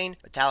Cobain,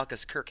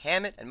 Metallica's Kirk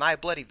Hammett, and My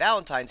Bloody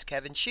Valentine's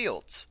Kevin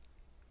Shields.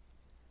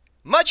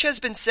 Much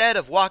has been said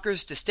of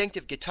Walker's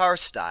distinctive guitar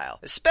style,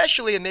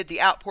 especially amid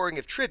the outpouring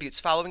of tributes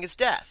following his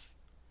death.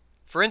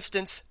 For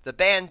instance, the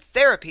band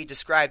Therapy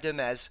described him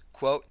as,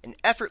 quote, an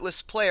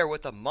effortless player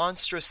with a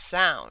monstrous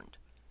sound.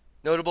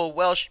 Notable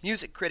Welsh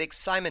music critic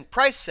Simon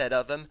Price said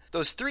of him,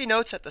 "Those 3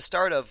 notes at the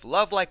start of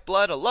Love Like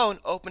Blood alone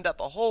opened up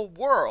a whole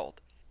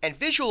world." And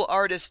visual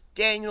artist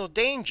Daniel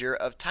Danger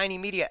of Tiny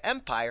Media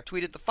Empire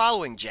tweeted the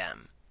following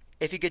gem: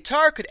 "If a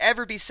guitar could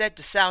ever be said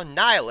to sound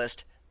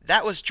nihilist,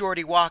 that was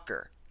Geordie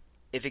Walker.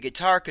 If a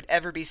guitar could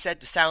ever be said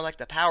to sound like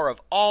the power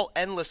of all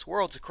endless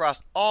worlds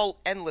across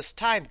all endless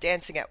time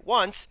dancing at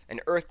once, an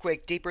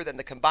earthquake deeper than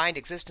the combined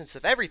existence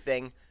of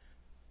everything,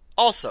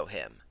 also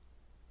him."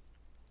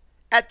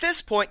 At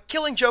this point,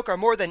 Killing Joke are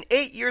more than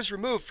 8 years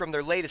removed from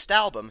their latest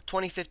album,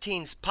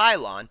 2015's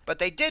Pylon, but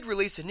they did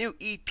release a new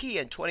EP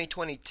in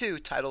 2022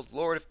 titled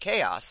Lord of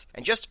Chaos,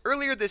 and just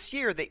earlier this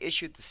year they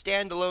issued the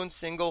standalone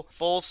single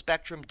Full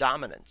Spectrum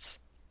Dominance.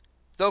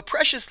 Though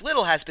precious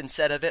little has been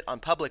said of it on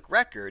public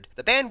record,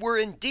 the band were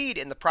indeed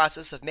in the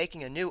process of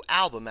making a new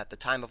album at the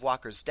time of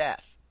Walker's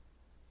death.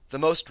 The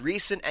most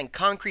recent and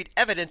concrete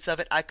evidence of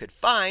it I could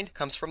find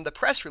comes from the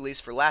press release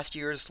for last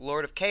year's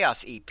Lord of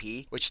Chaos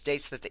EP, which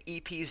states that the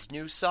EP's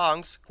new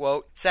songs,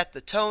 quote, "set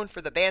the tone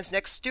for the band's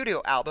next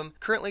studio album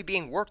currently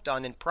being worked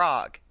on in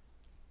Prague."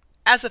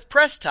 As of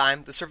press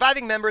time, the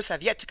surviving members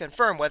have yet to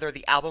confirm whether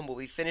the album will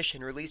be finished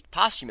and released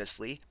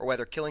posthumously, or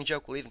whether Killing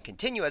Joke will even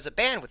continue as a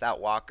band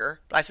without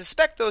Walker, but I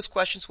suspect those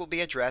questions will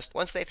be addressed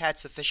once they've had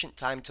sufficient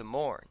time to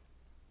mourn.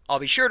 I'll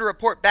be sure to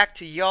report back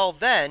to y'all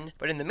then,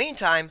 but in the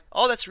meantime,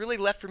 all that's really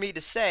left for me to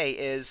say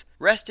is,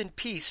 rest in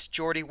peace,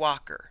 Geordie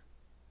Walker.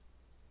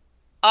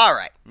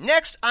 Alright,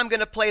 next I'm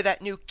gonna play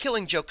that new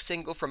Killing Joke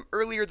single from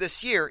earlier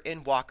this year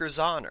in Walker's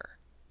honor.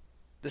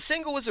 The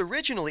single was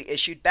originally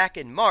issued back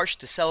in March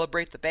to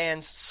celebrate the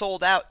band's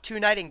sold-out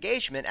 2-night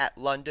engagement at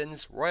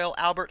London's Royal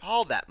Albert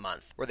Hall that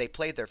month, where they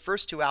played their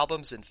first 2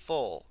 albums in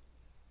full.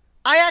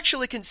 I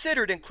actually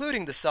considered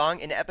including the song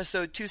in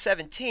episode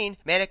 217,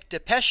 Manic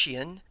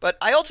Depression, but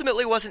I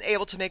ultimately wasn't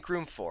able to make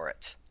room for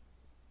it.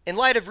 In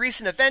light of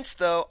recent events,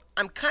 though,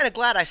 I'm kinda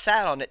glad I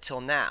sat on it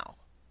till now.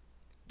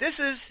 This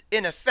is,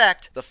 in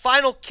effect, the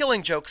final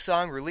Killing Joke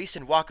song released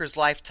in Walker's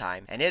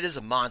lifetime, and it is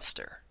a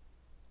monster.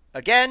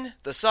 Again,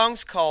 the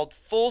song's called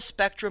Full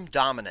Spectrum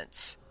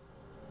Dominance.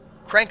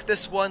 Crank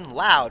this one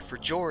loud for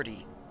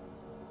Geordie. Full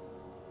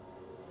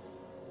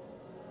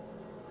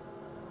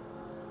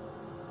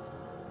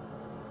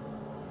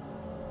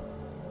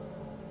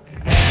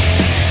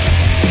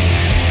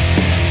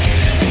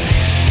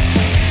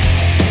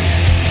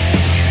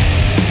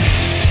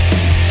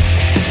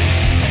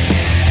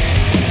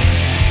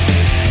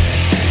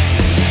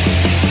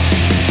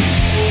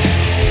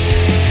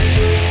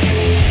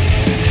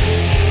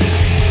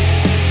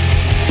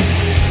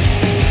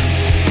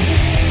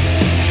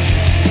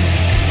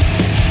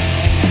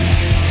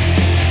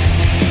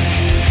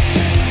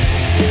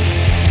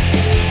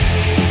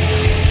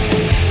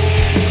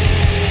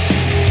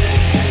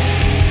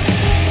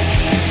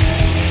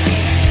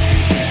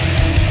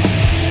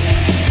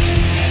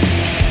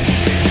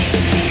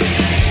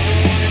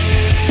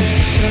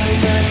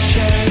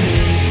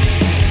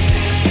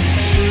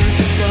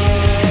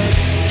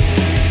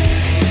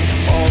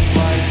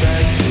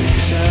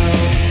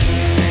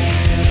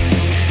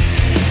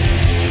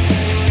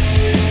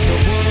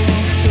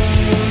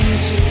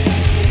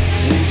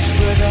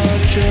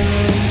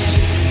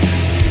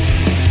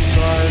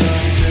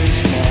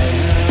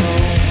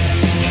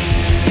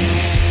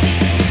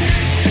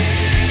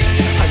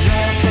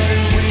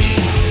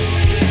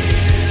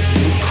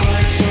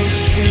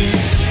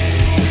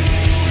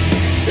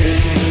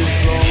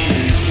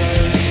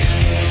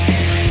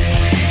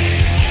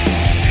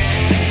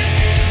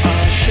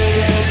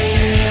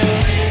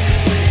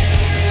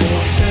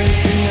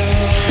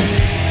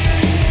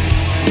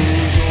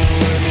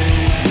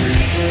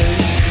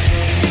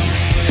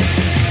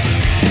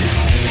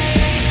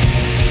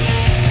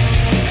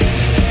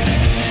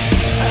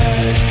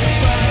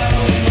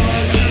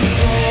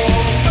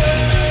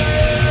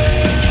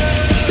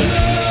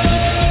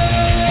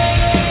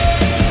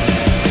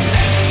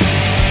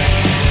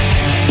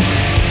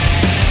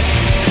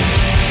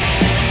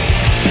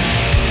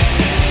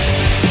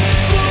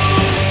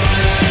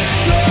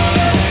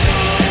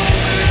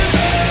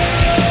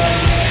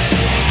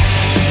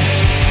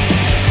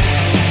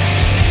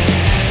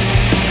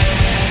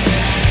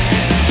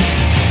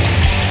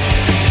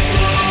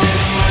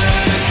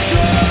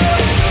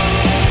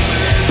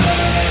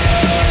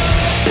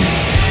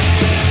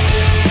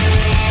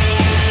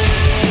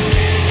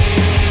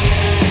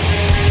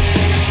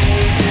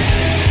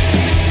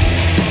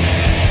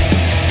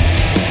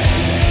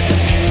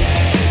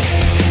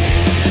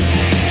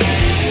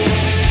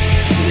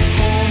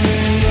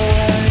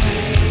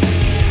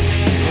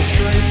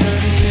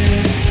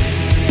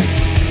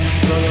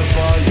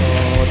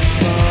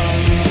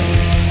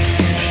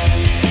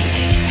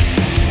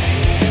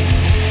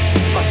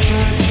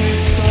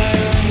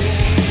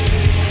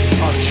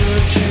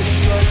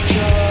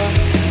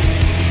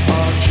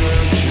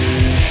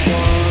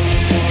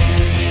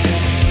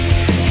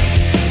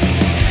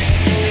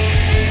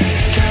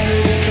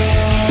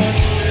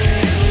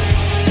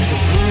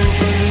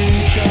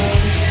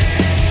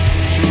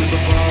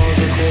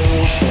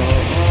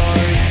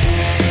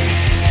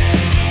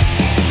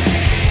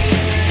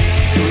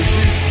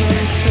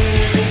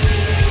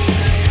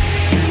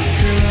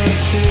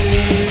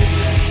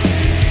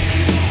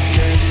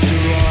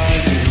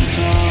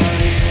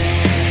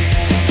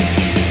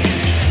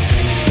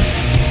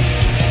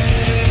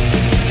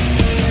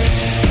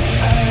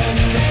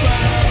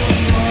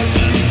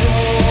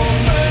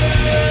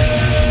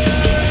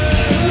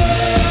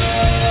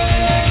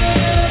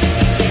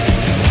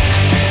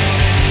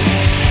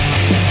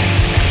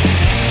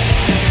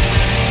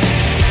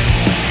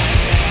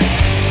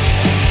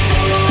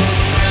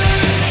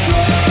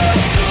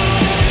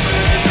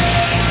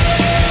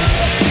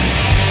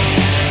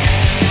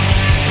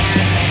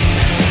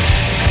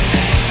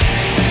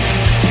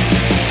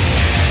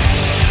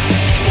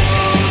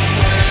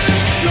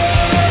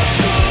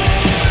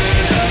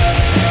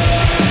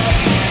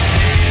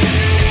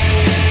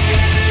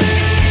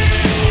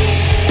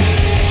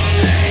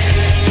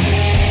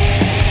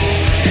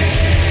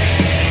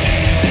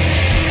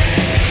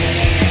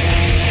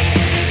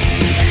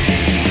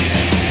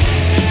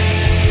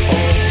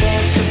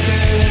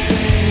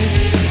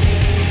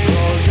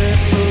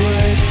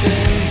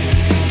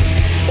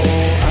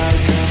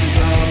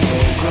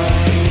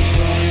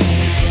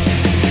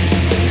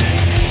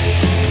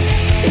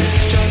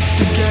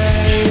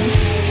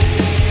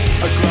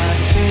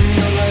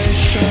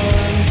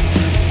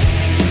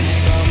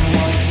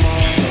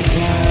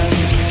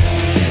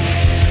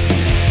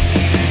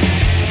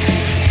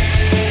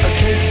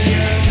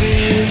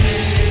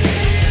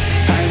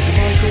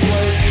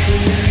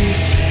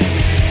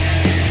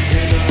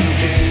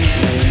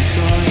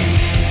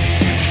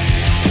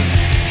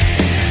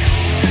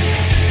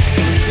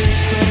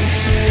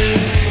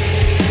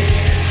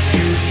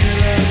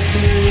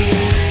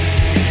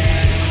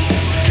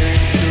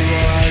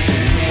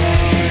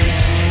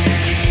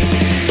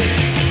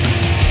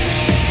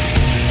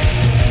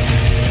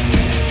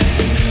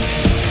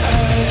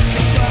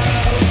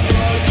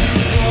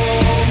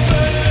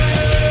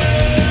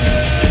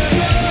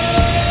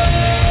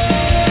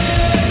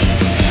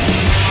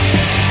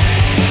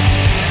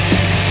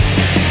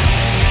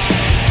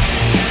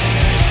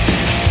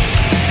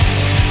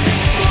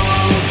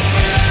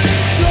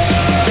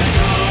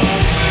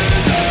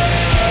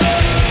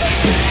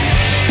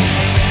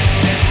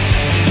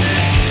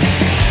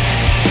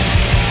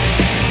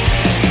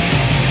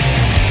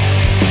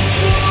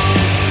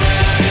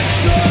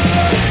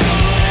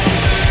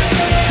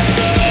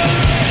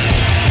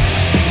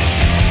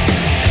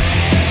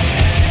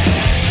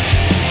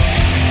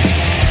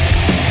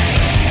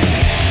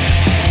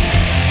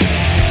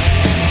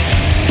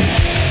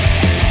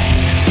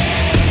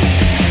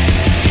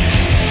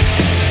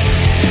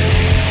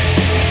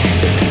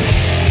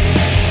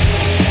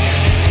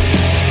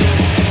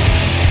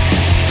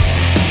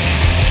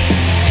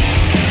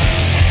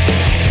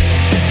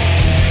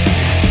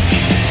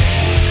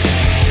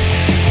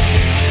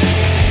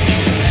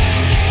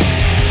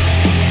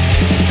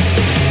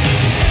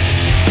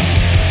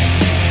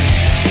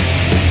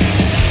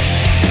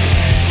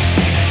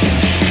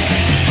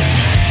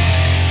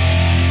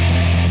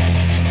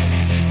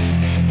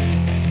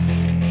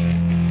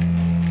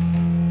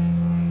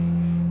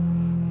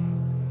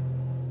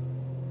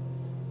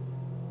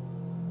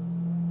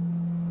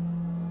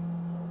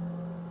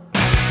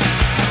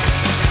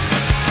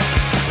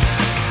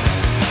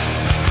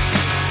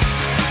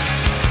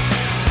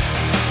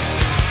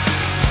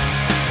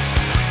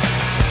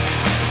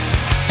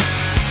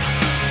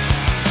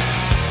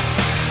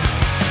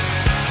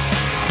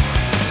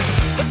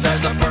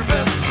There's a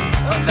purpose,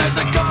 there's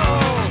a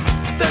goal,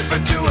 there's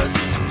virtuous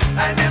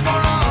and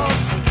immoral.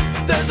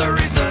 There's a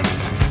reason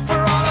for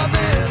all of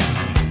this,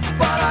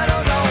 but I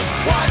don't know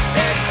what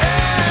it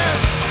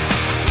is.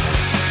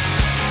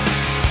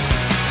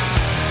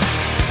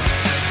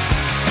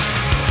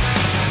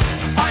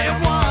 I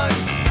am one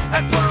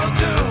and plural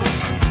two.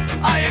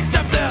 I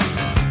accept them,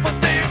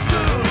 but they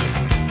exclude.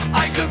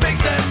 I could make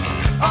sense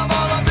of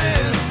all of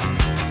this,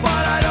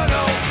 but I don't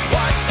know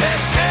what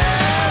it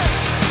is.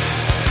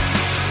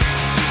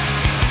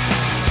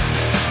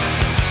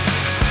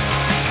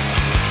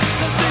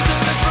 The seeds of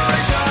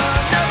inspiration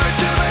never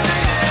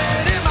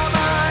germinated in my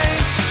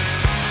mind.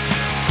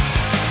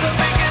 The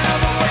making of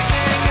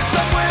awakening is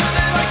somewhere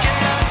that I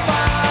can't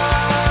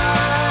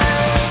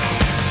find.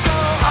 So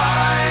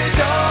I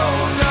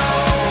don't know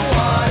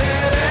what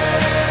it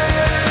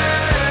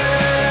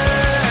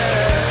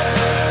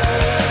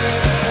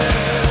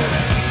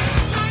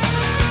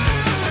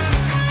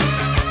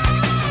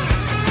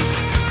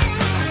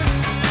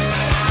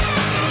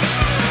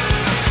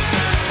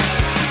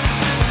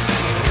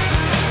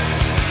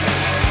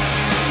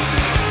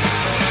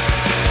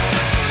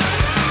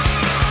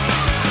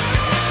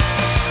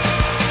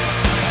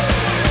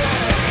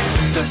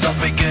There's a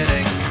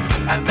beginning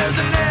and there's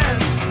an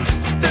end.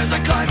 There's a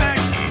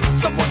climax,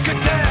 someone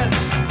contend.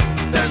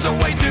 There's a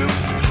way to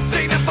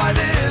signify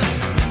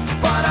this,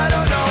 but I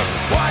don't know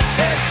what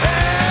it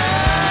is.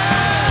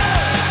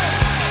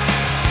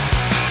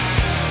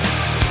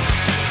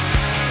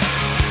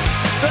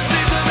 The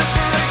seeds of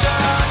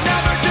inspiration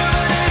never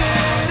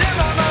germinated in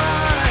my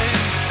mind.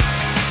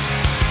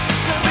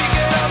 The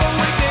beacon of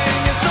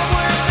awakening is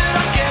somewhere that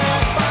I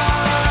can't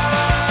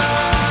find.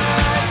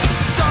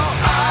 So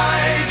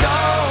I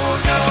don't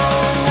know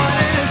what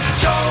it is.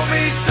 Show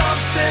me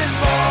something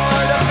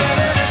more to get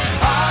in it.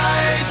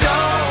 I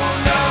don't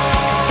know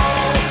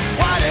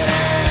what it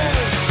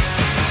is.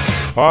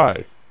 Hi,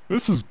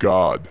 this is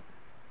God.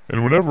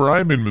 And whenever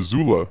I'm in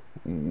Missoula,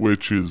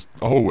 which is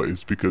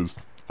always because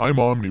I'm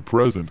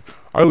omnipresent,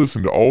 I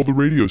listen to all the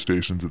radio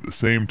stations at the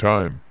same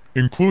time,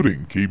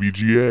 including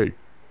KBGA.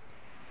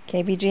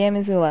 KBGA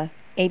Missoula,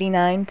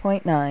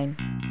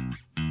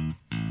 89.9.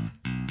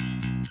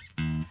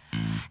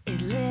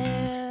 It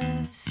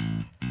lives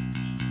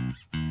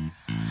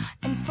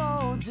in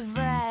folds of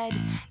red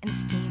and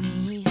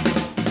steamy.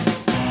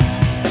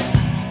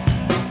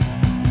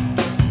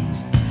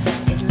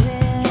 It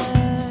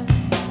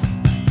lives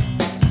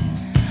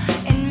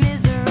in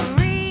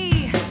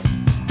misery.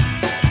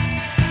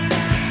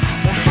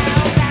 We're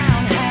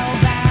hellbound,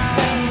 hellbound,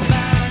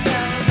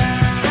 hellbound,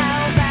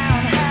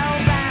 hellbound,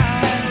 hellbound,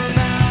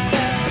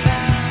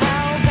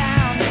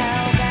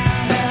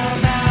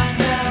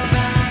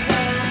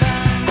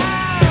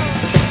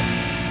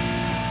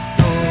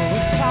 oh,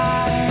 we're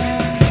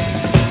falling,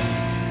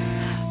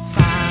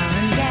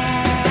 falling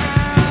down,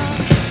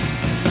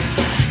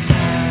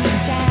 down,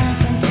 down,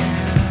 down,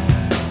 down.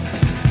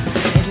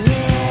 It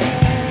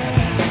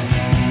lives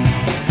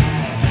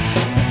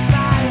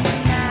despite the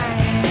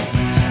nights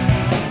and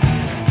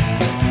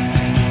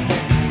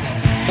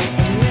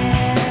it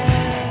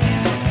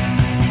lives.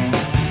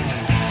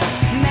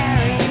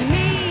 Marry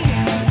me.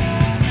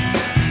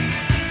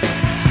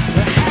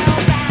 We're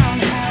hellbound,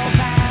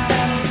 hellbound,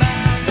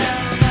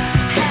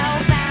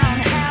 hellbound,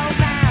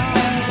 hellbound.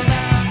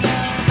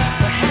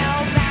 We're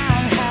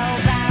hellbound,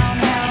 hellbound,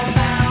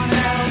 hellbound,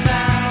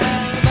 hellbound.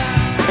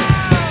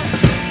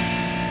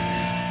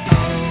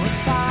 Oh, we're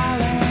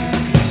falling,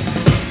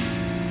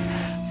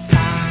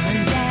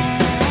 falling down,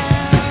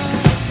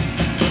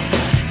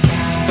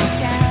 down,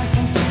 down,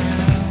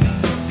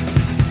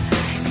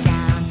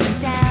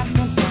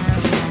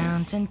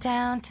 down,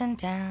 down, down,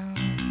 down.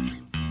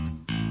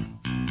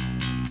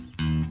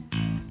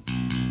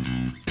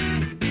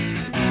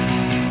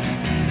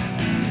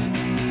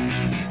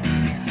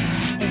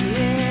 It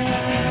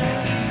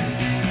lives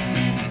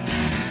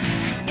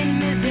in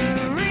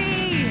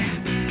misery.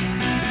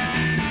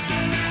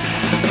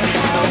 We're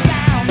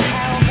hellbound,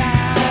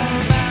 hellbound,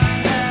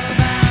 hellbound,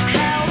 hellbound. We're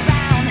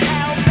hellbound,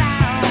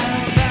 hellbound,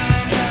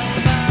 hellbound.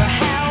 We're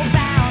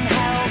hellbound,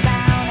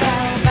 hellbound.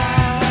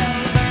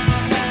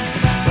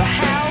 We're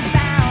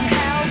hellbound,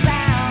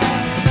 hellbound.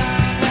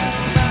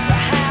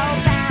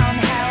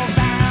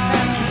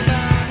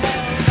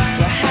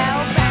 We're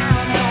hellbound, hellbound,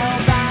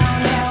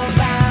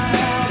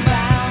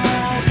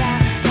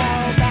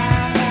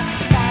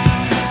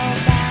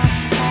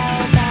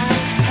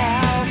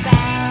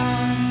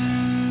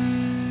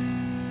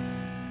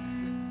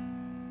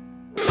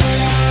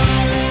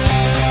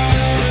 hellbound,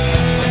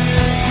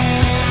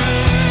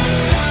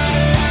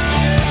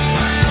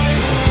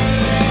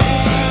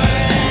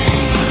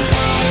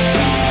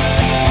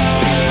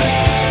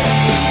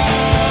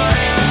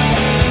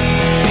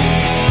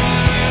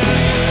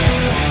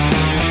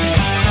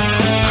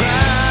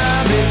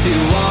 If you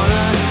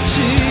wanna,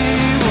 she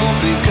won't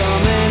be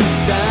coming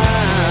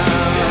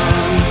down,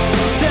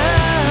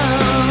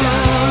 down,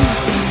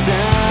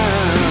 down,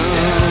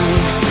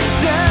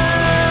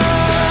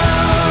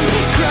 down.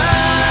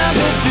 Cry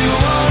if you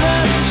wanna,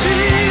 she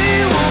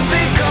won't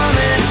be coming.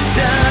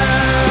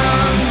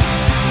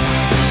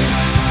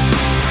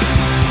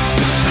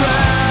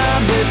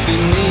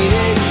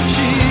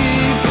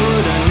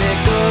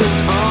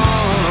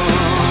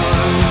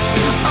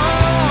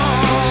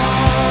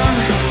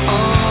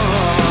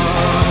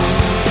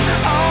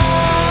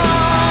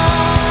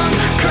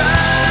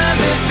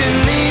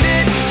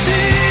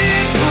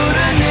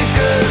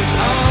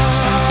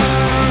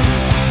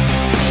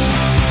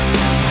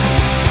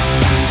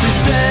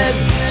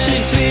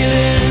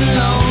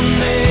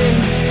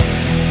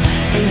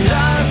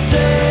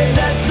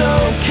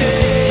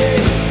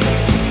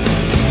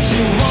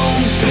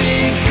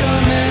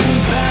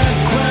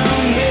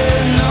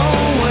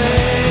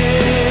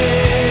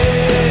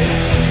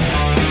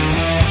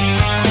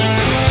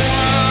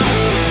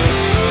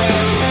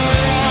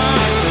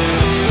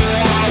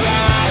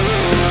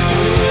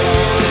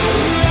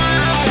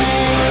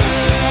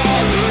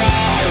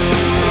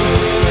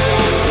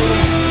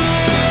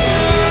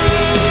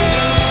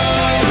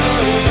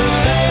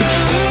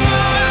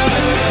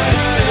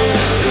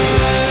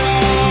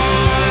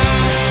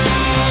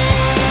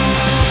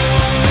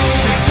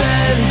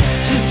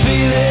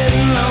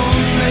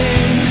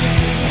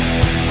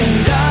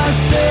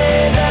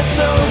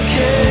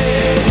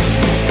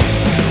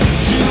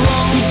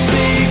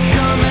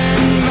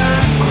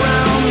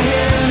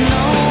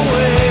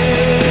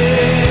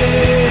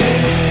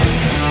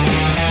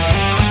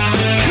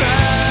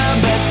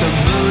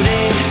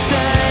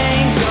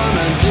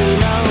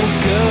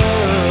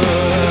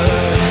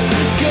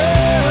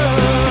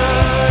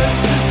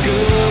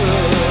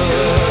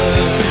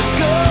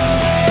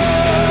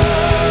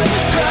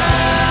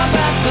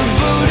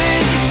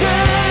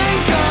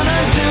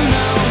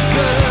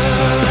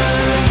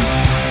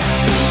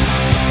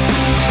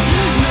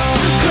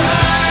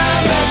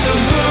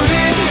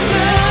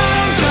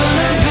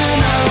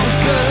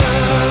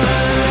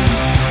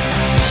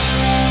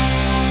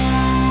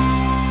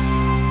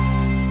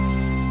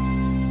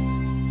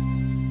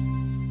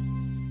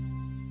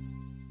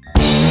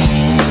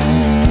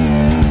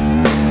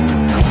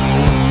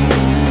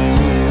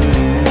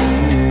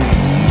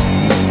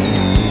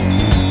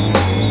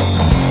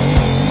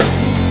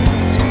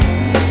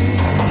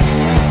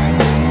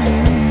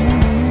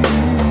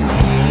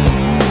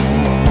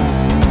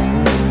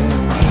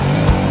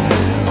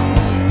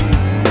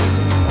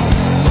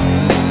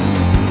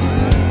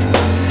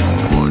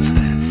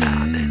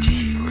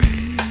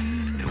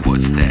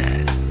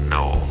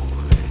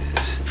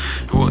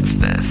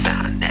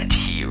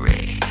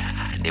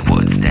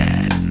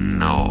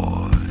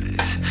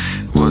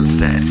 what's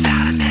that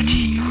sound that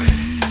you hear?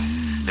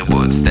 And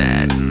what's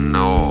that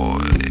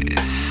noise?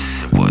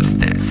 What's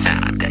that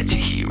sound that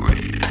you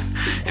hear?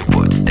 And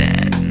what's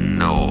that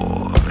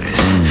noise?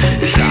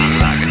 It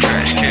sounds like a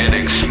trash can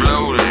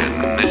exploding.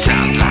 It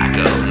sounds like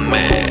a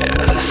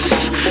mess.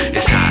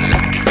 It sounds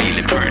like you're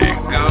feeling pretty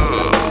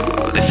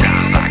good. It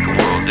sounds like a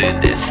world in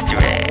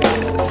distress.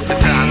 It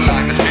sounds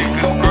like a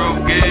speaker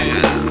broken.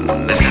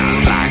 It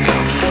sounds like a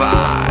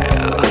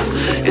fire.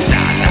 It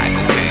sounds like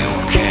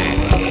okay.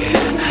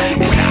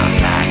 It sounds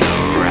like a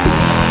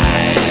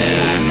ride.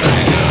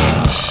 Mega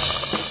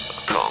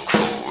Kung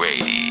Fu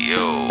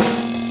Radio.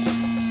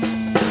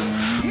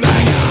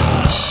 Mega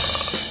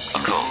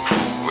Kung Fu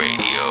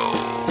Radio.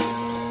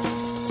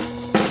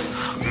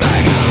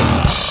 Mega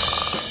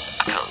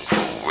Kung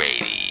Fu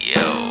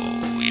Radio.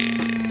 Yeah.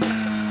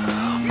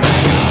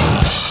 Mega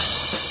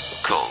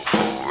Kung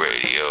Fu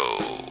Radio.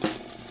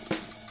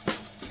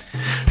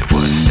 And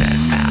what's that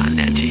sound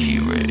that you're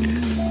hearing?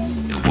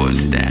 And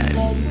what's that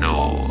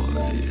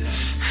noise?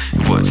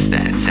 And what's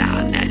that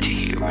sound that you're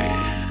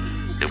hearing?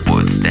 And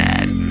what's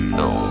that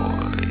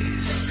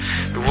noise?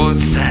 And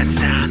what's that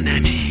sound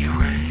that you're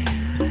hearing?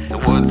 And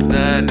what's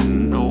that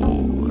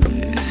noise?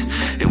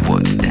 And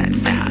what's that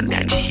sound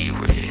that you're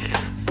hearing?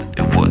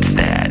 And what's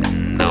that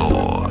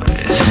noise?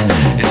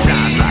 It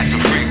sounds like a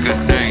freak of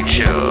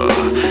nature.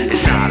 It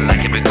sounds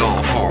like you've been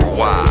gone for a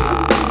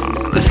while.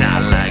 It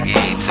sounds like you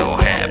ain't so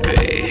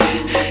happy.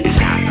 It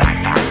sounds like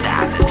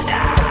 5,000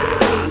 style.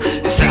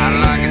 It sounds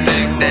like you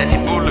think that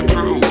you're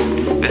bulletproof.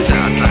 It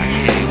sounds like,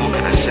 hey, what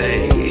can I say?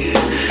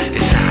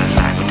 It sounds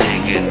like we're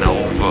taking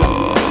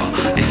over.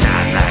 It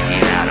sounds like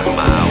get out of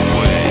my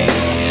way.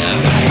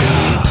 Mega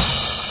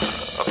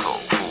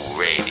Kung Fu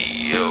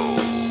Radio.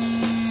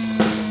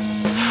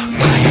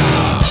 Mega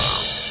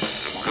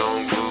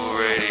Kung Fu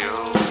Radio.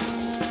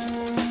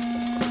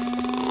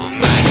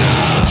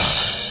 Mega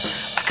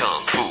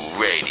Kung Fu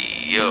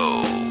Radio.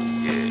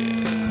 Yeah.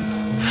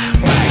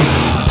 Mega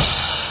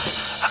Kung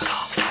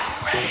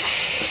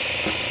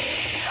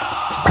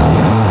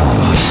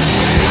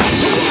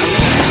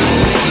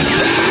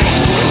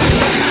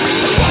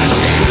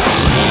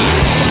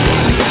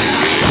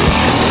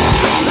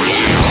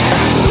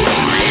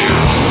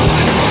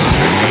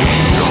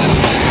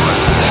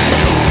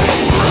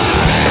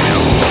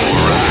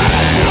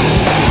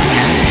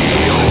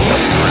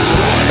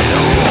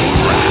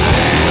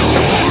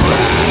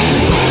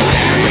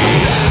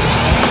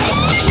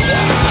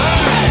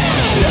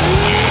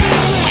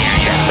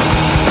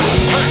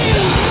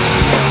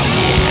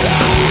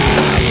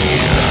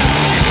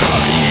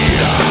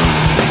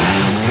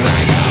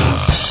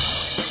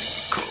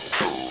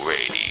Fu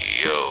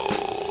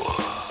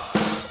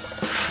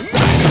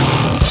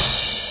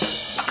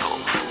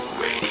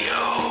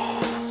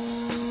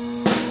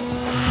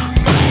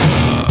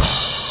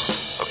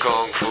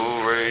Kung Fu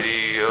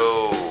Radio.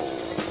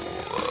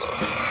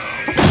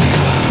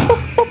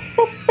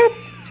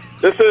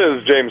 This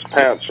is James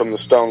Pants from the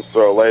Stone's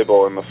Throw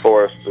label in the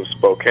forests of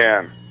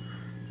Spokane.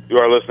 You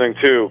are listening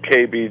to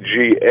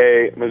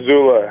KBGA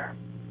Missoula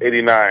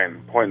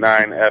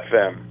 89.9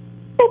 FM.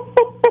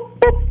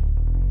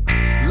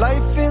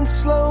 Life in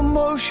slow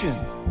motion,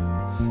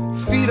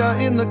 feet are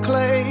in the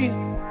clay.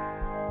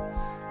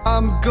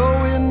 I'm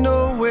going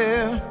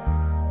nowhere,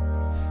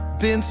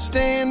 been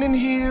standing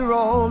here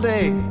all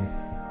day.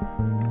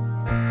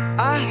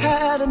 I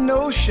had a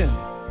notion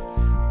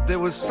there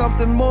was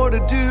something more to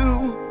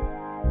do.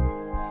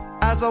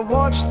 As I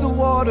watched the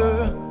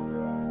water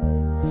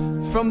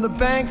from the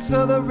banks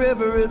of the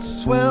river, it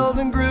swelled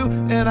and grew.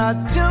 And I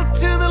tilt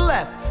to the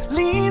left,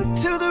 lean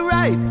to the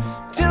right,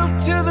 tilt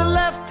to the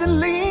left and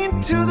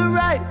lean to the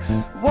right.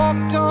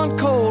 Walked on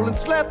coal and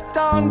slept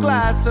on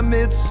glass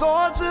amid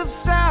swords of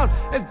sound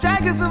and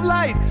daggers of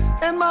light.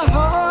 And my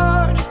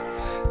heart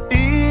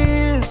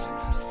is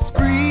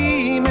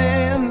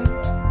screaming,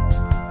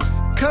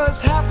 'cause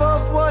half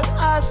of what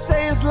I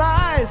say is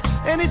lies,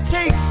 and it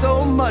takes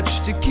so much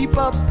to keep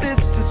up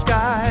this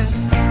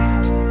disguise.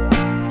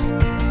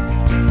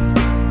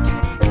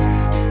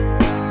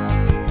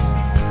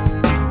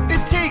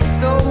 It takes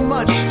so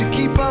much to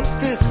keep up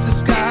this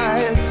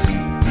disguise.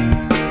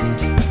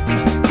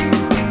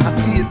 I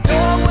see a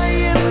doorway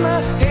in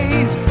the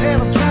haze,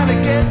 and I'm trying to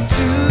get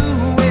to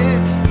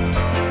it.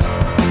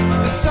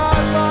 The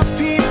stars are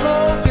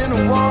peepholes in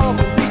a wall,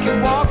 but we can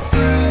walk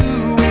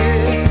through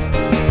it.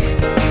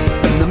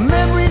 And the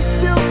memory's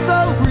still so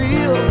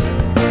real.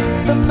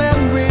 The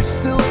memory's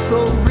still so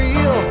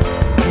real.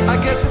 I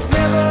guess it's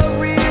never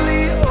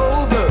really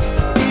over,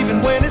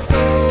 even when it's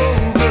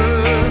over.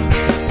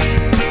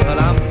 But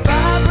I'm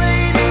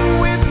vibrating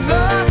with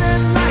love.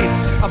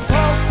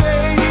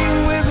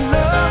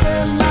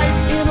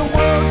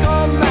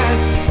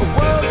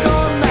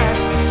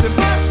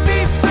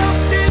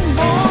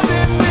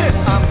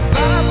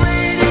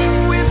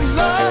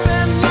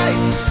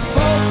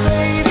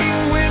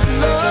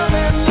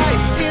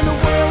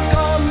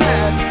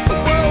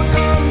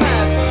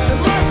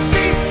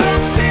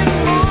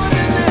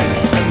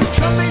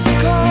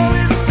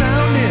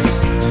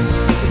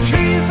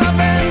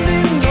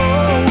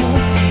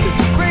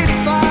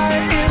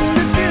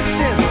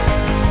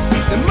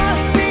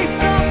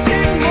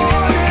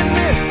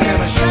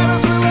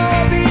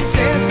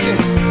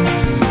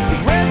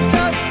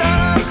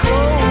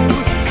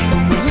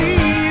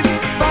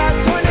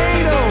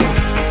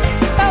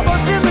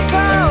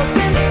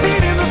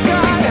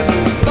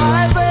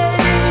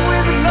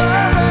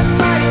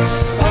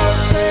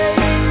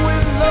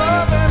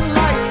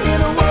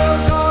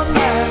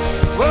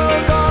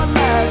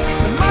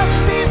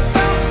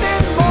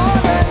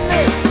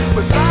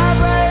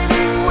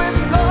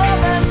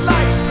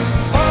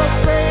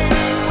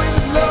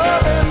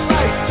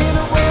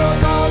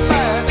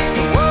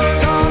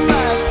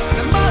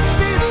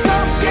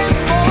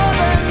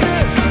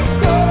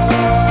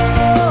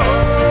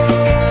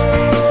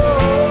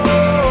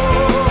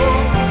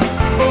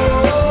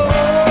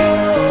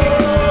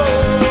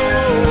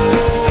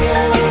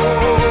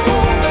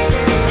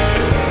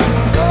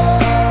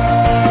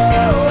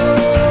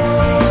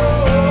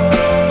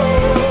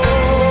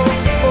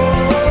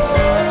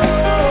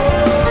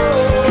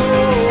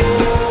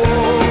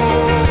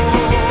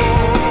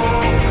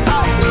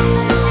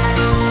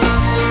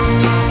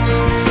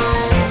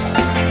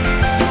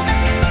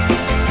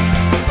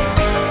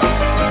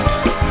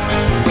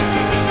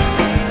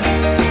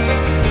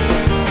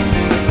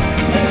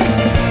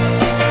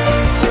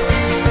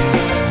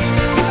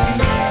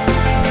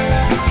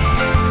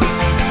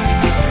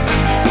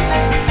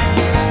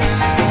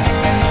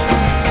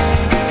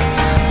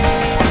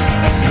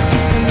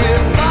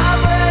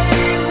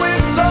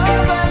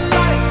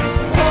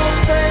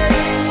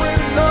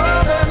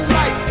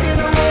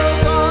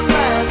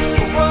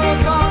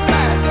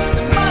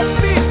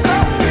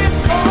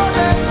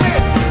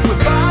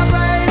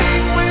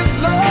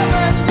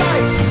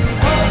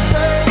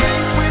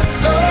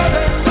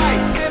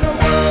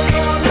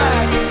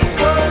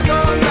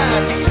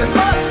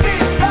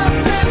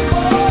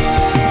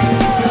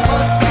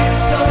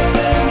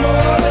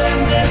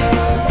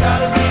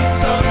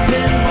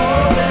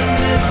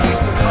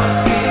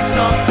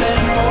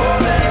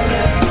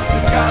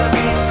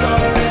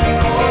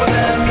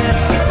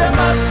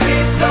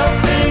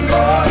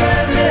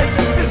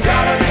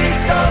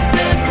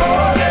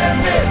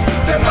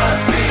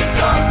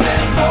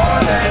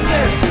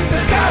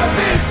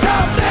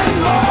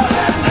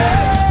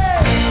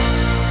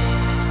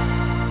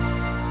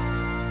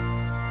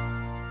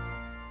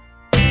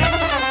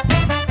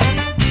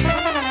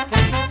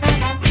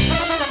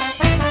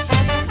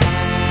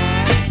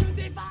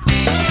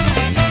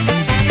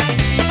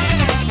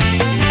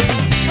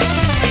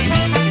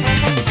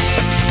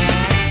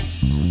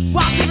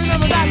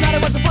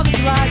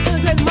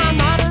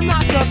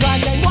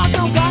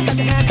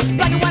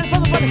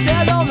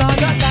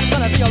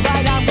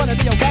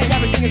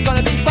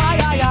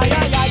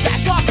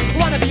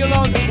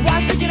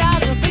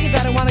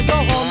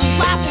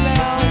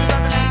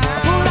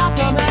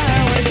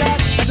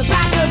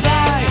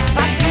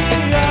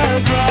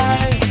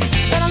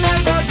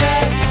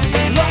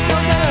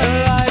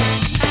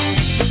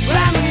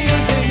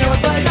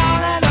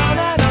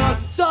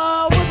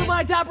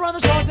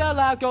 till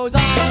life goes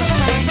on.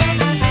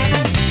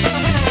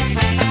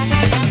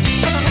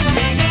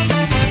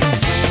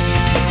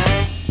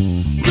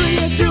 3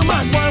 years, 2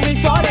 months, 1 week,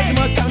 4 days, it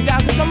must come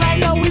down, cause I'm like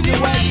no easy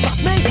way to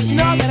trust me. You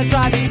know that I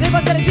tried, if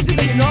I said it to you,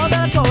 then you know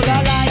that I told a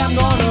lie. I'm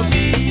gonna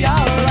be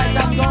alright,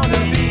 I'm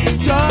gonna be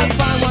just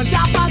fine.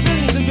 1.5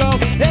 billion to go,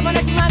 in my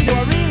next line, do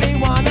I really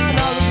wanna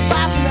know who's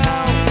laughing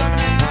now?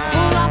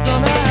 Pull off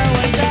some hair,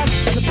 when it's dead,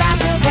 it's a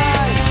passerby,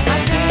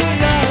 I see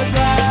you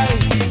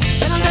cry,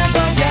 and I'll never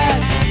forget,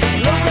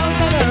 look those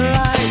in her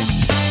eyes,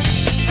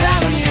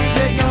 and the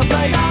music gonna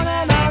play on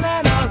and on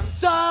and on.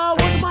 So,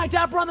 what's my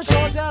tap on the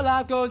shore till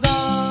life goes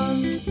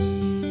on?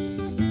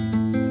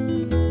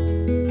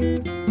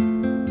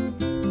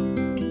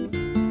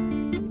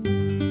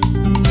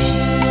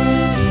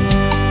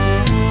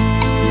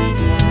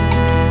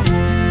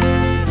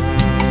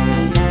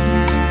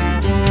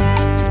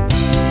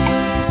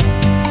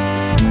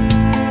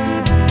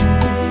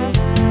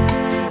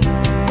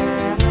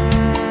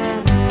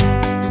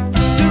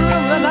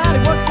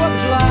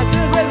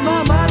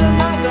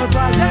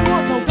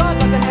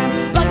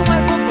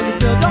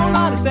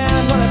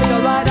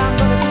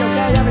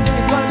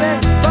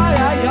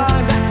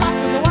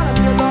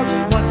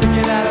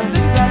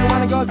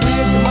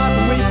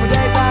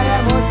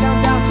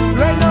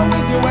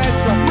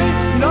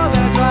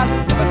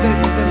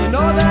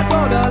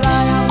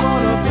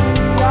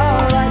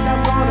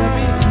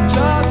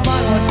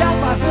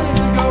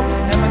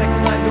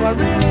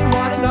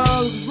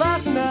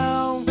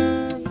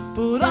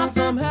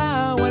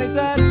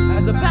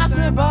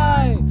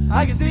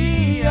 I can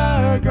see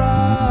her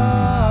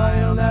cry,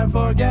 I'll never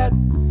forget.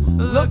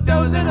 Look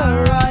those in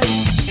her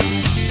eyes,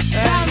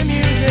 and the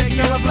music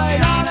never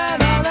played on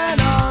and on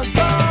and on.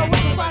 So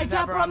with the white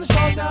tapper on the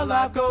shore till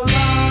life goes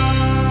on.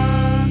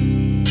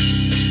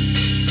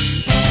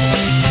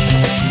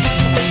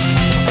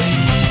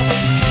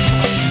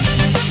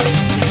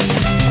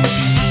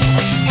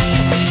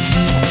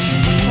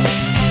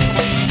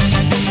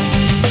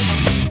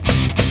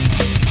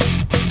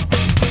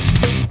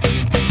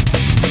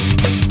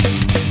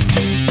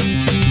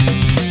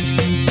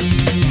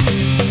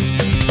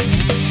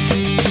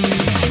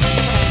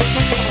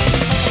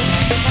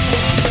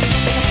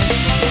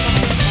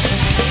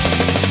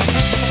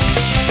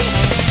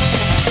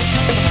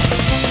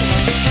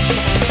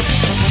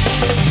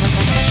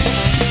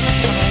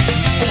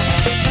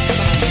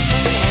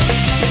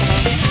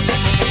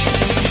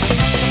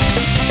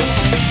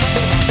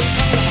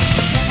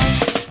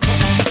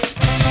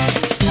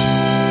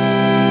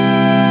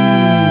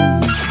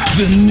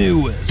 The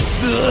newest,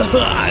 the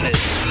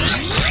hottest,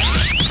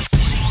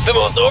 the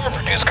most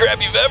overproduced crap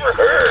you've ever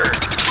heard.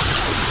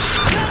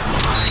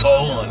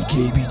 All on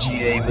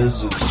KBGA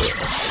Missoula.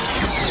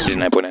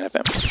 89.9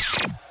 FM.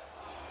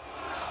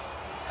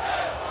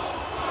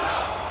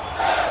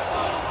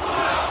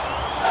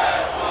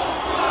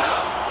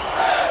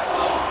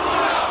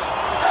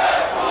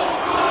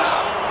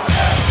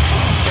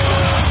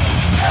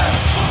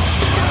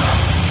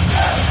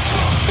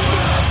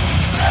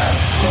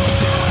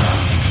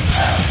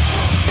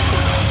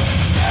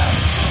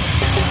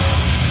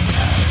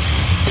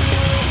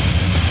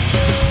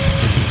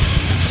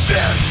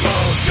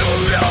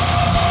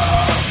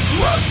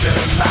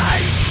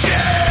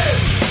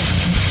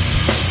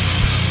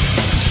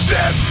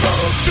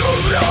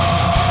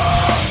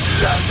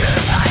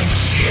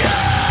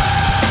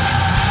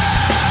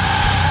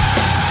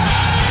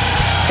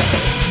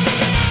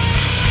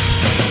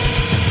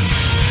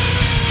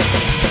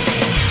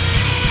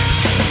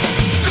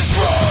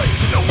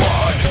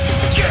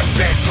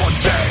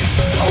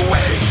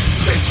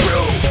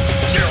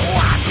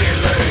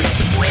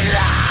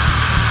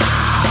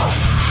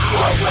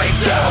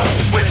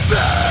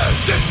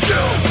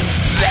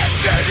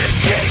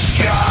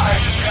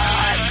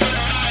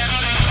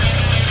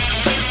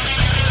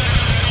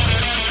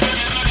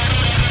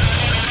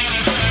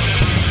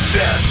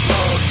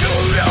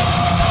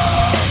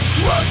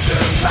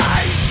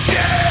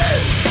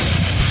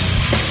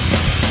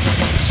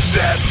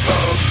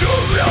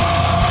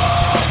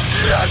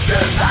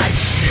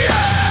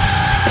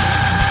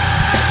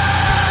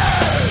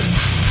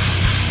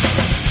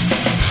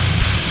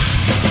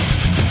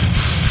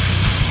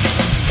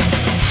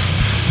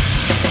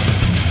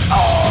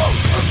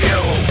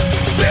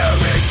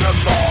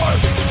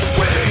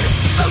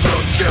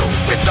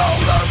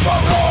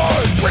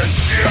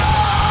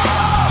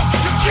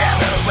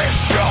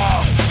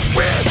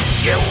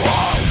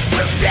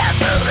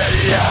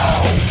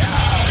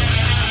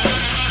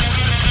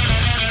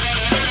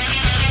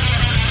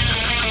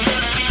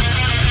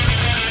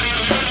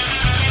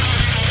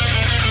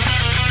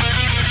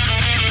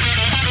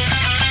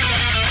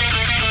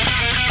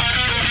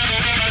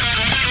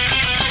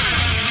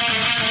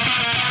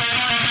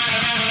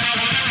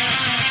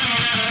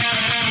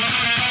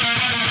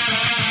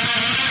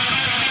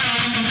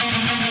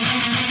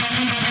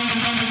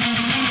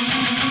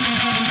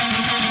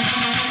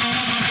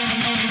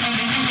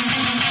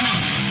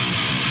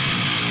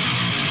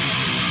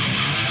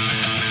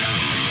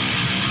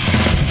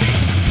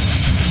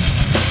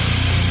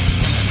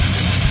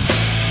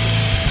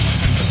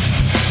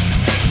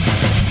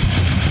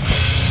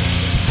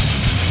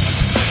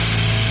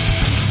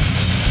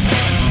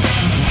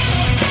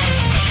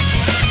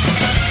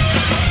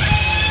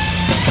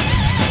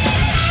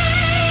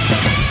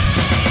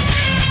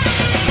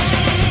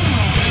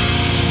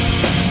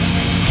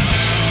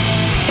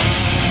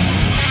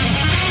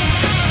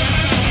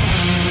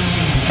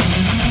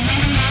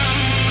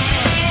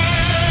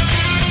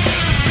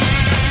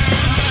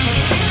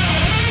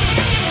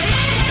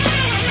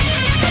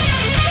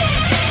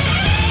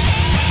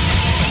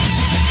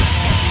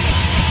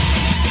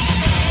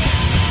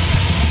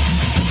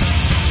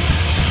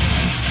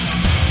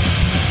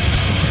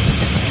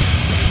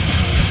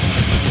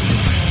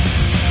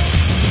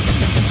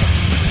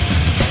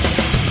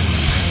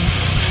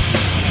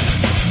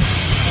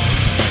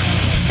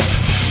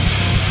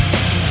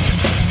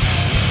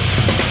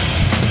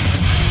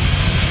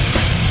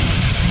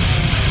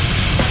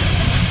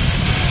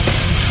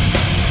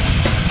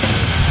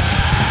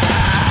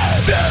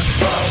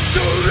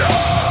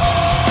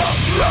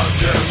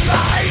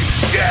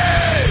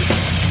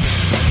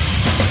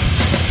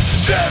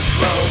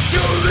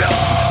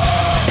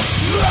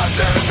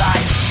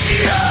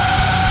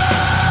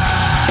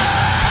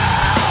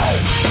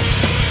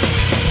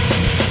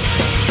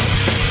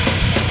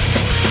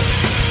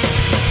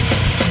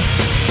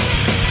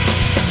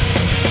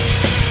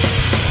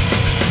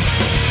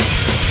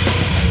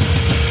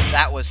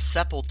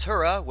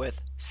 Sepultura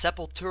with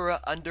Sepultura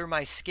Under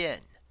My Skin,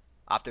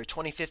 off their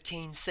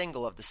 2015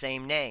 single of the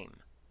same name.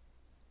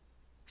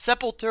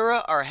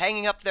 Sepultura are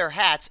hanging up their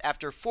hats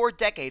after 4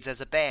 decades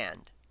as a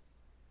band.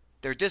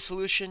 Their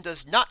dissolution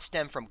does not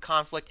stem from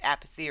conflict,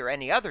 apathy, or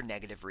any other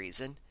negative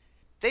reason.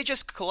 They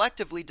just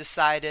collectively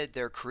decided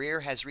their career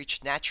has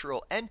reached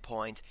natural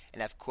endpoint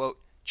and have, quote,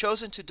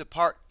 chosen to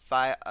depart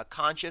via a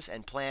conscious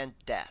and planned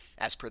death,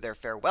 as per their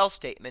farewell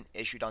statement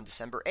issued on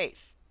December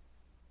 8th.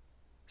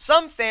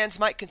 Some fans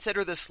might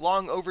consider this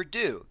long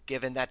overdue,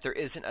 given that there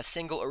isn't a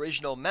single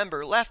original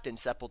member left in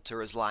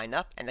Sepultura's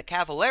lineup, and the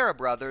Cavalera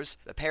brothers,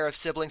 the pair of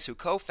siblings who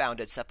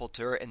co-founded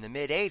Sepultura in the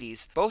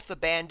mid-80s, both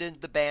abandoned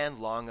the band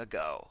long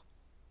ago.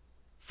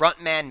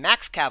 Frontman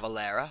Max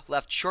Cavalera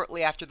left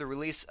shortly after the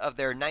release of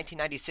their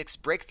 1996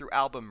 breakthrough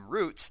album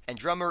Roots, and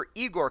drummer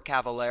Igor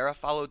Cavalera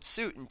followed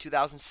suit in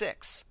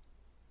 2006.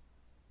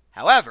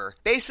 However,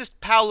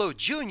 bassist Paolo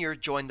Jr.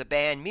 joined the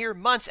band mere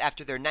months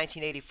after their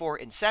 1984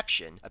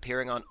 inception,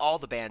 appearing on all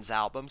the band's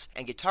albums,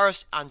 and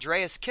guitarist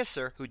Andreas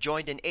Kisser, who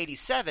joined in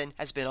 '87,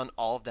 has been on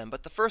all of them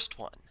but the first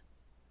one.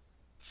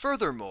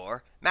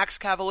 Furthermore, Max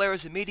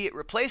Cavalera's immediate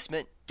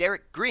replacement,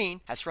 Derek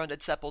Green, has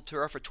fronted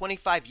Sepultura for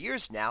 25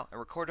 years now and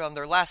recorded on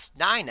their last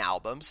 9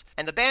 albums,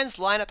 and the band's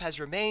lineup has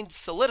remained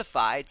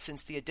solidified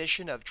since the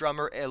addition of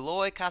drummer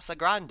Eloy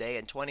Casagrande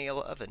in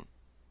 2011.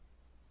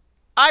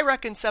 I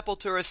reckon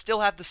Sepultura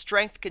still have the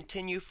strength to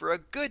continue for a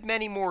good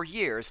many more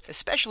years,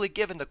 especially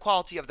given the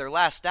quality of their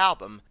last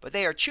album, but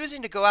they are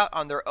choosing to go out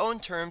on their own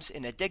terms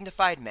in a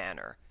dignified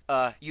manner.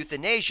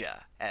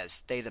 Euthanasia,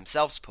 as they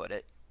themselves put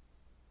it.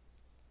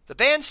 The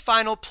band's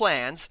final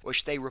plans,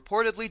 which they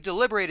reportedly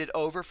deliberated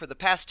over for the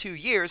past 2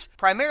 years,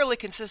 primarily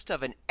consist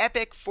of an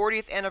epic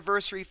 40th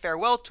anniversary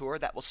farewell tour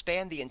that will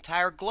span the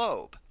entire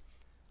globe.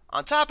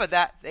 On top of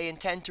that, they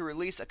intend to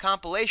release a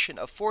compilation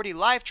of 40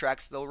 live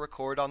tracks they'll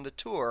record on the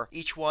tour,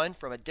 each one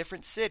from a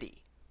different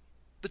city.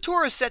 The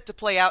tour is set to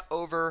play out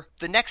over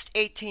the next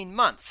 18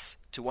 months,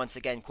 to once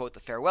again quote the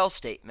farewell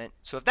statement,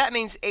 so if that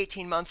means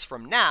 18 months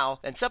from now,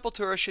 then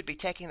Sepultura should be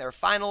taking their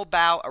final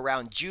bow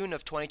around June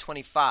of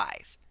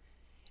 2025.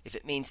 If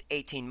it means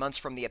 18 months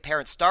from the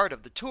apparent start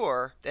of the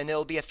tour, then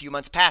it'll be a few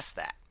months past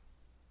that.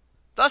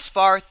 Thus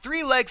far,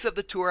 3 legs of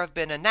the tour have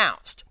been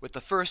announced, with the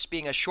first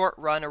being a short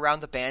run around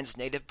the band's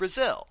native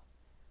Brazil.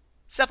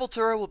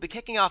 Sepultura will be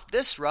kicking off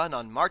this run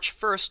on March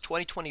 1st,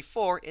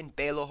 2024 in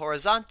Belo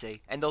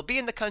Horizonte, and they'll be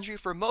in the country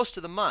for most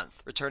of the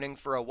month, returning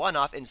for a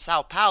one-off in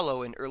Sao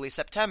Paulo in early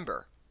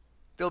September.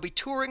 They'll be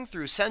touring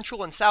through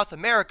Central and South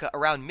America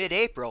around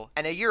mid-April,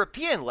 and a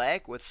European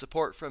leg, with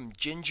support from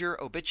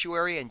Ginger,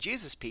 Obituary, and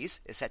Jesus Piece,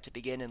 is set to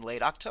begin in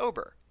late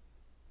October.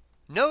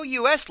 No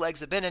US legs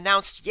have been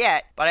announced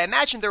yet, but I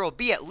imagine there will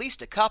be at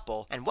least a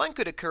couple, and one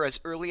could occur as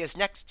early as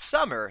next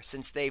summer,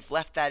 since they've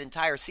left that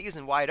entire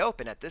season wide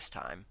open at this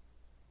time.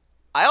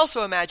 I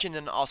also imagine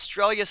an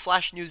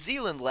Australia/New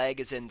Zealand leg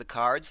is in the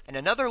cards, and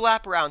another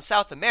lap around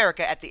South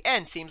America at the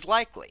end seems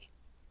likely.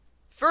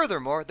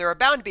 Furthermore, there are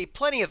bound to be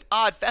plenty of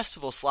odd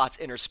festival slots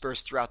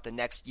interspersed throughout the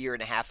next year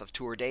and a half of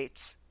tour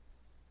dates.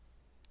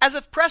 As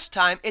of press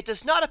time, it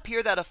does not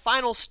appear that a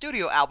final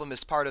studio album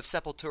is part of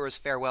Sepultura's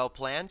farewell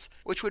plans,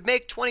 which would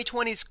make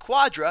 2020's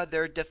Quadra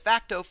their de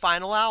facto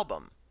final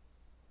album.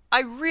 I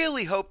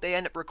really hope they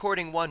end up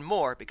recording one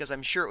more, because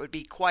I'm sure it would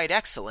be quite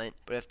excellent,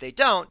 but if they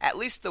don't, at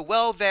least the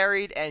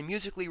well-varied and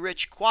musically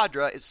rich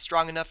Quadra is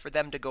strong enough for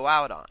them to go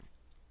out on.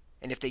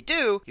 And if they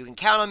do, you can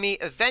count on me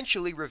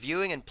eventually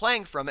reviewing and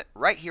playing from it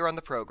right here on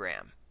the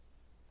program.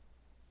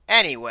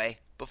 Anyway,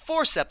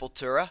 before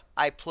Sepultura,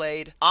 I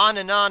played On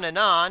and On and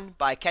On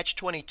by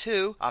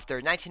Catch-22 off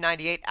their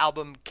 1998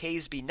 album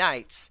Caseby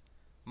Nights,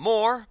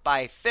 More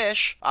by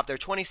Fish off their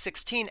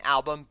 2016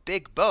 album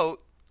Big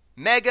Boat,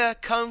 Mega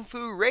Kung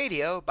Fu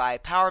Radio by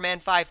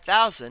Powerman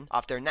 5000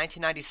 off their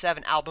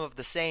 1997 album of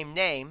the same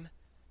name,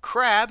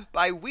 Crab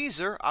by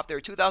Weezer off their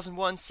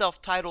 2001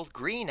 self-titled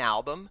Green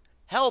album,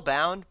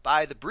 Hellbound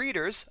by The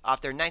Breeders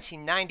off their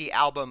 1990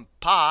 album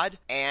Pod,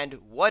 and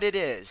What It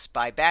Is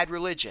by Bad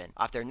Religion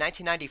off their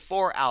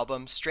 1994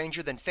 album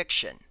Stranger Than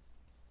Fiction.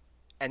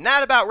 And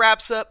that about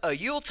wraps up a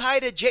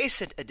Yuletide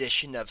adjacent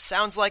edition of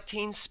Sounds Like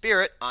Teen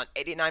Spirit on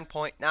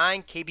 89.9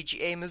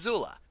 KBGA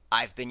Missoula.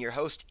 I've been your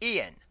host,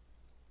 Ian.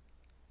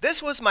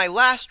 This was my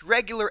last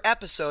regular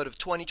episode of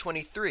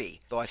 2023,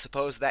 though I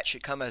suppose that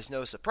should come as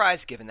no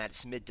surprise given that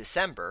it's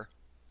mid-December.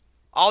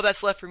 All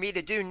that's left for me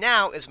to do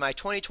now is my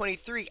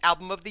 2023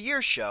 Album of the Year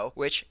show,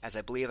 which, as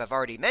I believe I've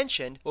already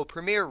mentioned, will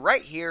premiere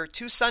right here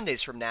 2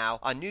 Sundays from now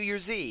on New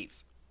Year's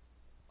Eve.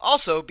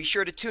 Also, be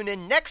sure to tune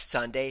in next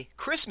Sunday,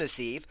 Christmas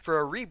Eve, for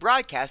a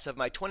rebroadcast of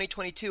my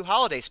 2022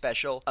 holiday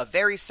special, A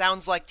Very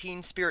Sounds Like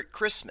Teen Spirit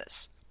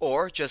Christmas.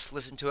 Or just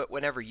listen to it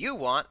whenever you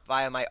want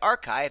via my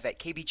archive at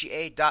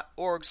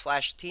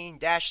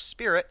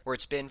kbga.org/teen-spirit, where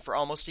it's been for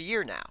almost a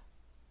year now.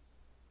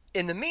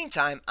 In the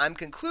meantime, I'm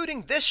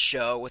concluding this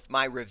show with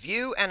my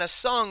review and a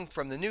song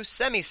from the new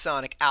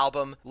Semisonic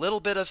album, Little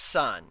Bit of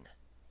Sun.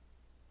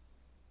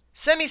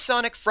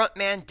 Semisonic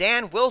frontman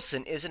Dan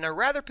Wilson is in a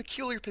rather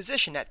peculiar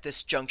position at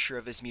this juncture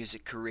of his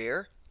music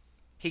career.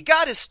 He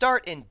got his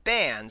start in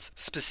bands,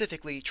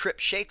 specifically Trip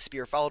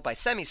Shakespeare followed by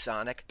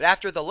Semisonic, but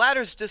after the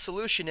latter's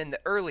dissolution in the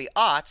early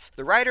aughts,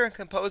 the writer and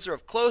composer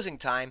of Closing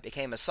Time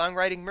became a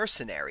songwriting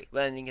mercenary,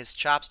 lending his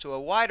chops to a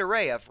wide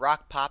array of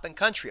rock, pop, and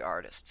country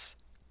artists.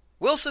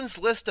 Wilson's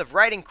list of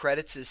writing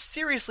credits is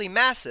seriously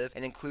massive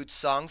and includes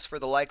songs for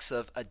the likes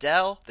of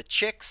Adele, The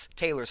Chicks,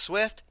 Taylor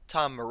Swift,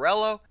 Tom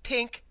Morello,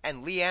 Pink,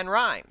 and LeAnn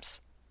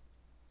Rimes.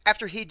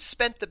 After he'd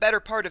spent the better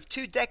part of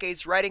 2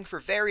 decades writing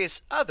for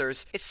various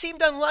others, it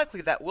seemed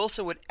unlikely that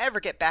Wilson would ever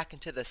get back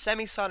into the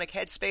Semisonic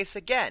headspace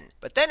again,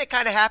 but then it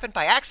kinda happened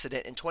by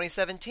accident in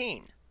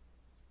 2017.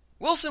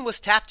 Wilson was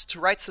tapped to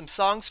write some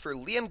songs for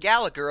Liam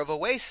Gallagher of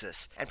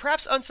Oasis, and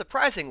perhaps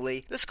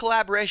unsurprisingly, this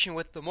collaboration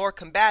with the more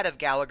combative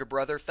Gallagher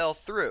brother fell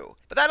through.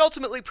 But that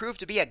ultimately proved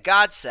to be a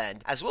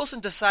godsend, as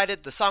Wilson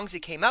decided the songs he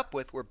came up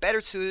with were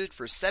better suited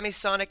for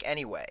Semisonic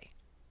anyway.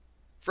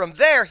 From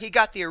there, he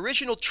got the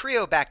original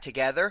trio back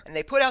together, and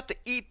they put out the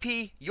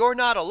EP You're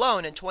Not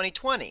Alone in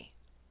 2020.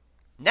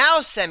 Now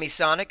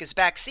Semisonic is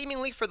back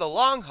seemingly for the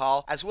long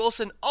haul, as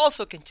Wilson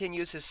also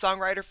continues his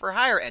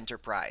songwriter-for-hire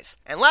enterprise,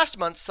 and last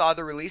month saw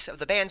the release of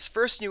the band's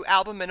first new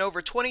album in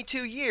over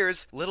 22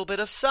 years, Little Bit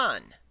of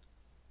Sun.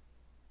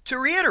 To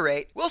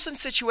reiterate,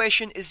 Wilson's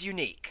situation is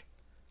unique.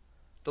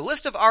 The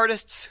list of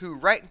artists who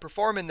write and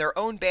perform in their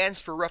own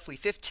bands for roughly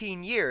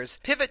 15 years,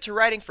 pivot to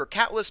writing for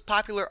countless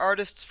popular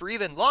artists for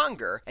even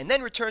longer, and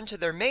then return to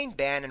their main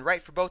band and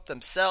write for both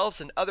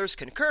themselves and others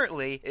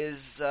concurrently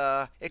is,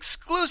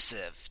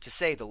 exclusive, to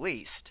say the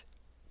least.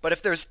 But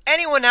if there's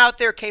anyone out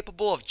there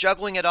capable of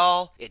juggling it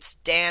all, it's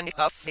Dan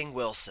Huffing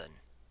Wilson.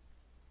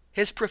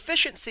 His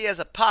proficiency as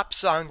a pop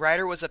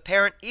songwriter was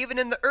apparent even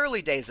in the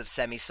early days of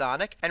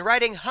Semisonic, and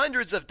writing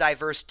hundreds of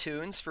diverse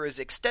tunes for his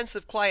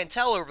extensive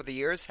clientele over the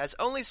years has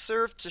only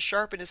served to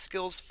sharpen his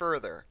skills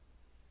further.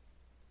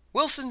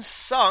 Wilson's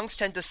songs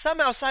tend to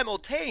somehow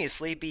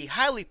simultaneously be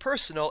highly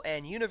personal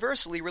and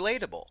universally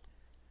relatable.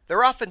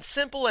 They're often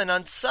simple and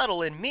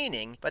unsubtle in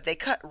meaning, but they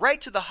cut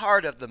right to the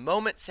heart of the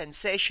moment,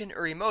 sensation,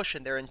 or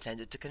emotion they're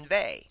intended to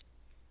convey.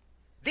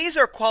 These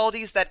are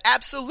qualities that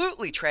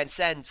absolutely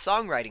transcend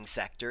songwriting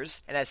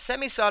sectors, and as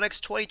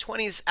Semisonic's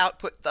 2020's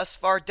output thus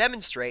far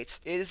demonstrates,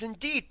 it is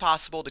indeed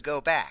possible to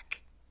go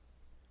back.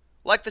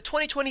 Like the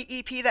 2020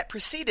 EP that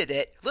preceded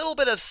it, Little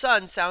Bit of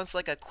Sun sounds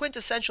like a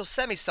quintessential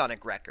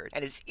Semisonic record,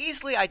 and is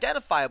easily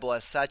identifiable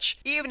as such,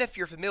 even if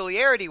your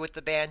familiarity with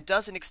the band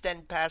doesn't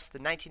extend past the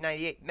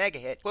 1998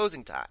 mega-hit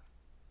Closing Time.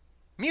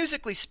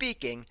 Musically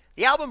speaking,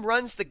 the album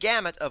runs the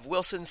gamut of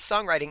Wilson's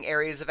songwriting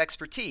areas of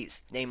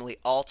expertise, namely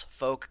alt,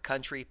 folk,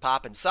 country,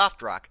 pop, and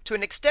soft rock, to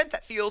an extent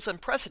that feels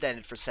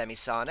unprecedented for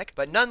Semisonic,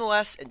 but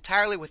nonetheless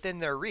entirely within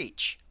their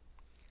reach.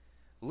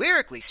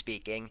 Lyrically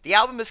speaking, the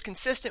album is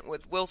consistent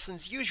with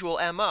Wilson's usual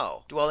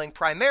MO, dwelling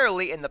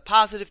primarily in the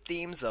positive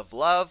themes of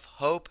love,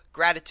 hope,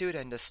 gratitude,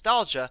 and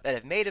nostalgia that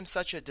have made him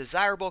such a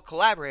desirable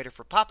collaborator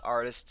for pop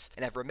artists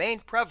and have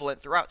remained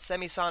prevalent throughout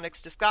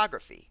Semisonic's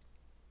discography.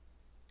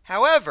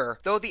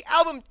 However, though the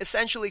album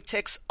essentially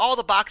ticks all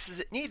the boxes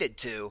it needed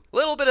to,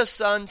 Little Bit of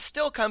Sun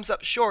still comes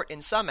up short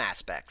in some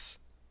aspects.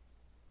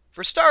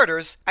 For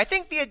starters, I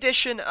think the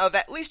addition of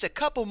at least a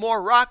couple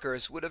more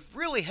rockers would have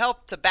really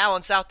helped to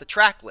balance out the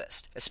track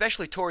list,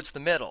 especially towards the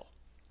middle.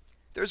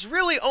 There's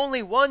really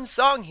only one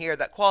song here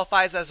that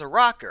qualifies as a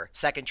rocker,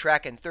 second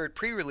track and third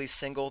pre-release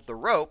single, The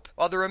Rope,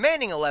 while the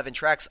remaining 11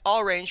 tracks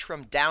all range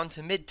from down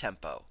to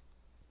mid-tempo.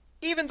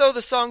 Even though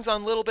the songs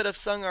on Little Bit of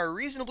Sun are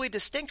reasonably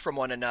distinct from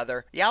one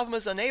another, the album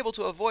is unable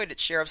to avoid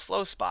its share of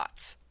slow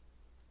spots.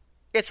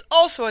 It's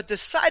also a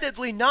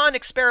decidedly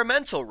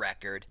non-experimental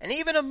record, and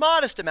even a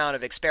modest amount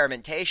of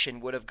experimentation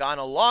would have gone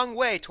a long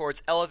way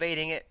towards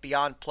elevating it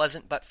beyond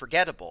pleasant but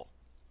forgettable.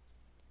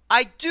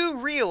 I do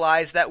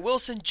realize that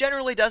Wilson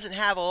generally doesn't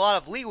have a lot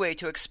of leeway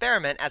to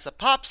experiment as a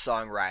pop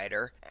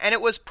songwriter, and it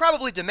was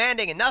probably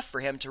demanding enough for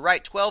him to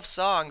write 12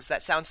 songs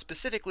that sound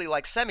specifically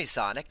like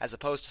Semisonic, as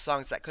opposed to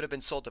songs that could have been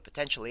sold to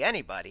potentially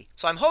anybody.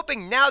 So I'm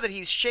hoping now that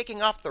he's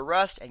shaking off the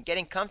rust and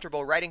getting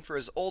comfortable writing for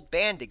his old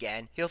band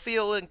again, he'll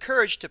feel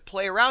encouraged to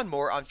play around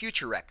more on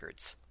future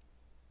records.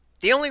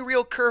 The only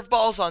real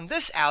curveballs on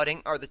this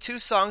outing are the 2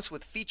 songs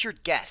with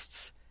featured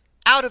guests.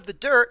 Out of the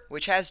Dirt,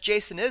 which has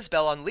Jason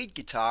Isbell on lead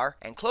guitar,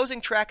 and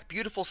closing track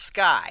Beautiful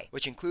Sky,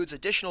 which includes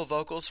additional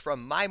vocals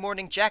from My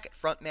Morning Jacket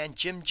frontman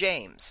Jim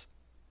James.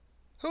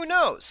 Who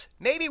knows,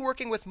 maybe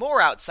working with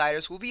more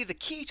outsiders will be the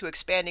key to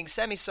expanding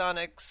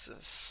Semisonic's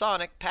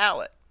sonic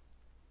palette.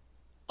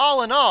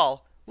 All in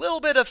all,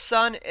 Little Bit of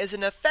Sun is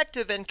an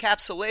effective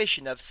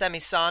encapsulation of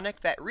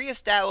Semisonic that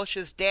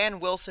reestablishes Dan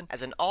Wilson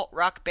as an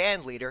alt-rock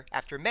bandleader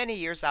after many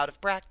years out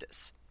of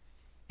practice.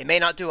 It may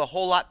not do a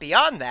whole lot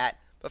beyond that,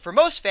 but for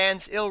most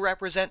fans, it'll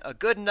represent a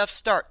good enough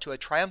start to a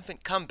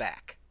triumphant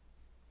comeback.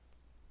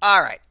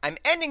 Alright, I'm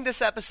ending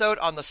this episode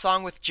on the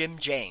song with Jim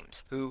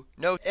James, who,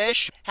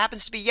 note-ish,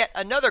 happens to be yet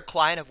another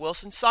client of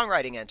Wilson's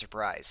songwriting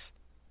enterprise.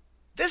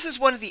 This is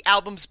one of the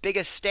album's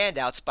biggest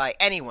standouts by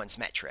anyone's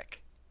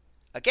metric.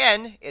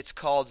 Again, it's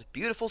called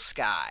Beautiful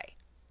Sky.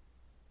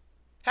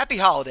 Happy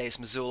holidays,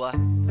 Missoula.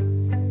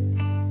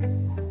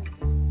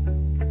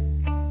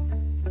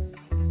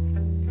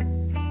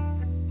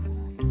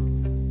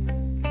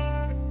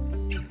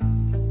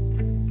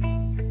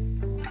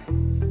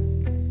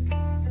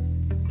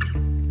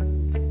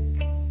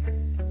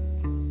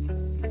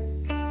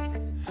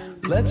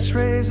 Let's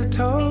raise a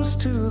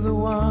toast to the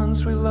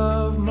ones we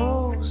love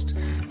most.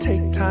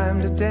 Take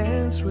time to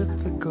dance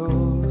with the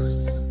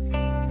ghosts.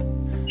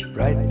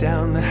 Right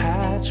down the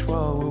hatch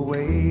while we're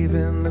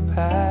waving the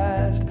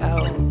past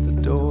out the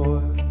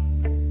door.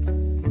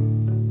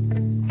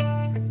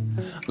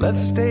 Let's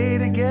stay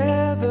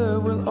together,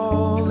 we'll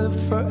all live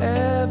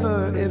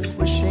forever. If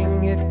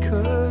wishing it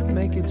could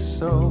make it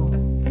so.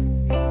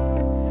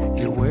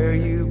 You're where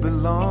you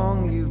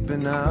belong, you've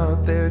been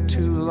out there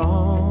too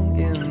long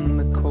in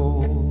the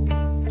cold.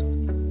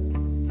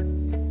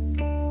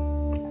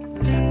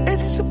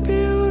 It's a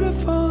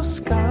beautiful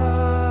sky.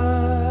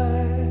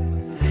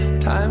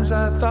 Times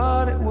I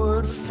thought it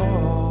would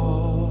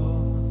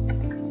fall.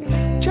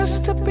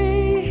 Just to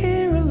be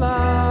here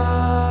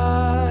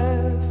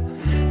alive,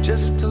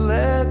 just to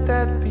let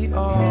that be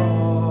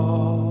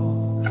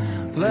all.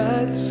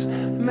 Let's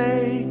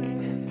make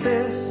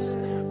this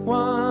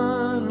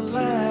one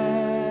last.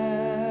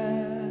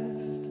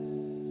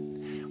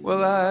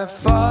 Well, I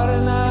fought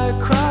and I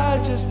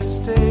cried just to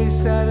stay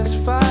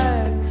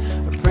satisfied.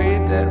 I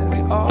prayed that we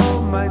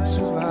all might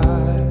survive.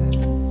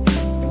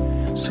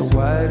 So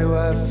why do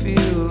I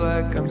feel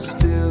like I'm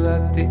still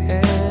at the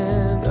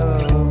end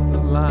of the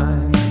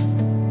line?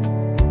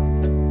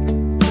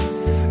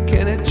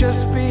 Can it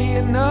just be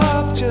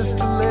enough just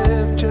to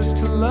live, just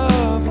to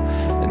love,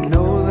 and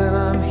know that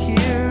I'm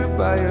here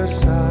by your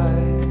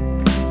side?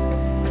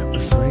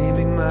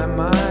 Reframing my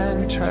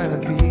mind, trying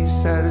to be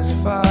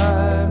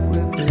satisfied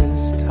with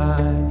this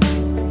time.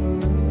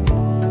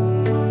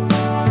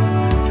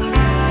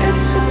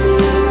 It's a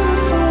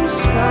beautiful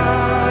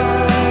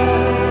sky.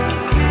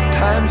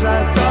 Times I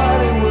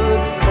thought it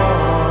would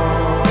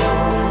fall.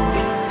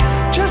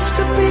 Just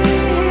to be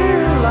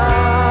here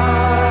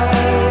alive,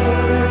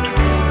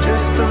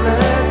 just to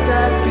let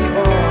that be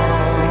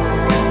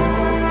all.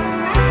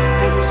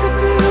 It's a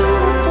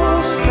beautiful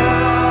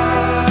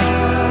sky.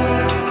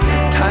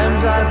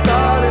 Times I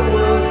thought it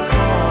would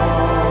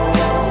fall.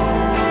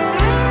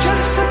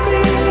 Just to be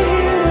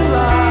here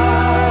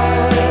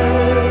alive,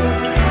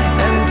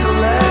 and to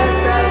let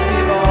that be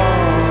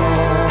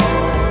all.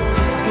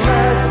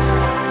 Let's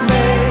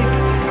make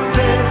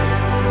this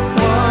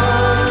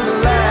one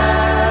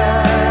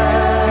last.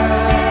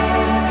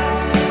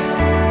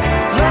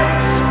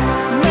 Let's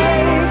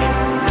make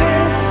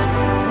this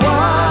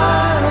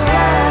one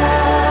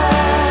last.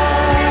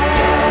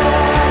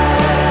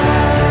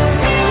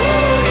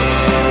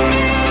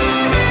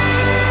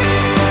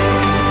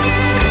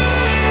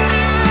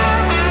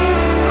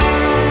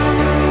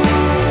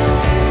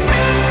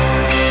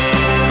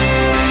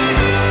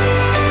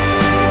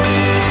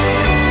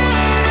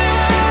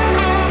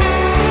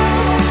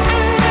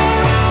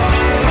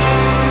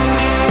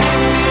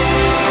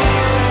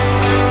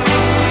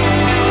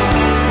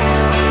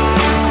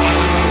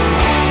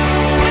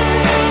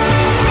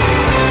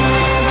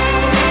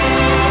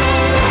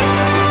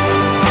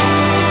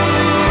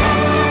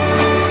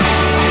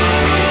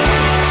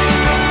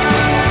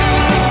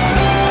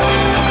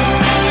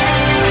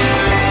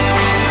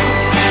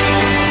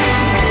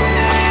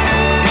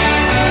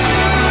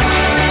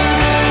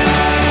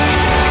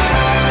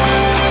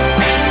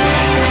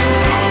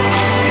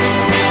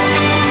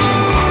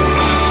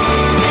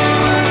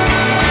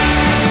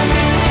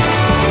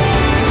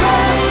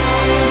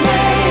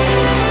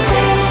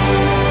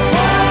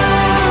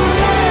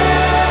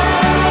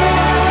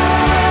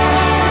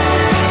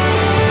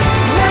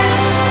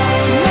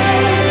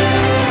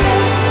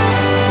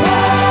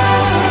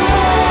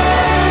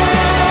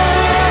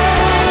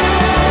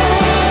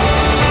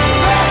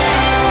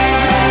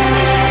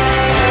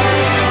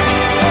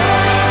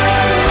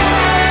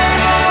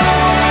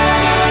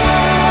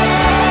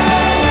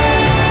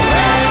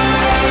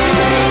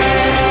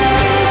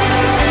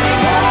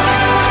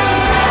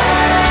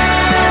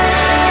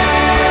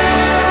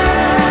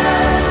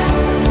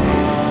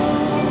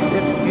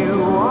 If you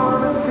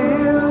wanna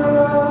feel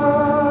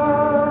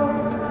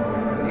loved,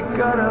 you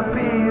gotta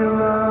be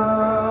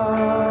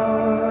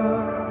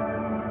loved.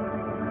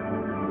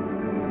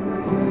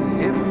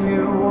 If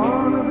you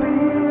wanna be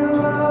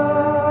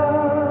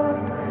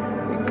loved,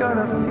 you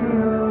gotta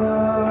feel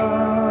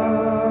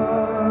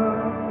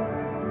loved.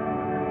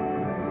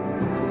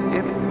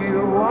 If you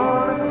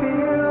wanna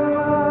feel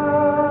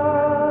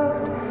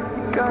loved,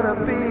 you gotta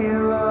be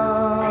loved.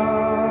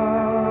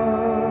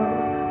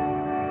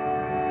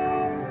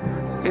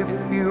 If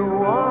you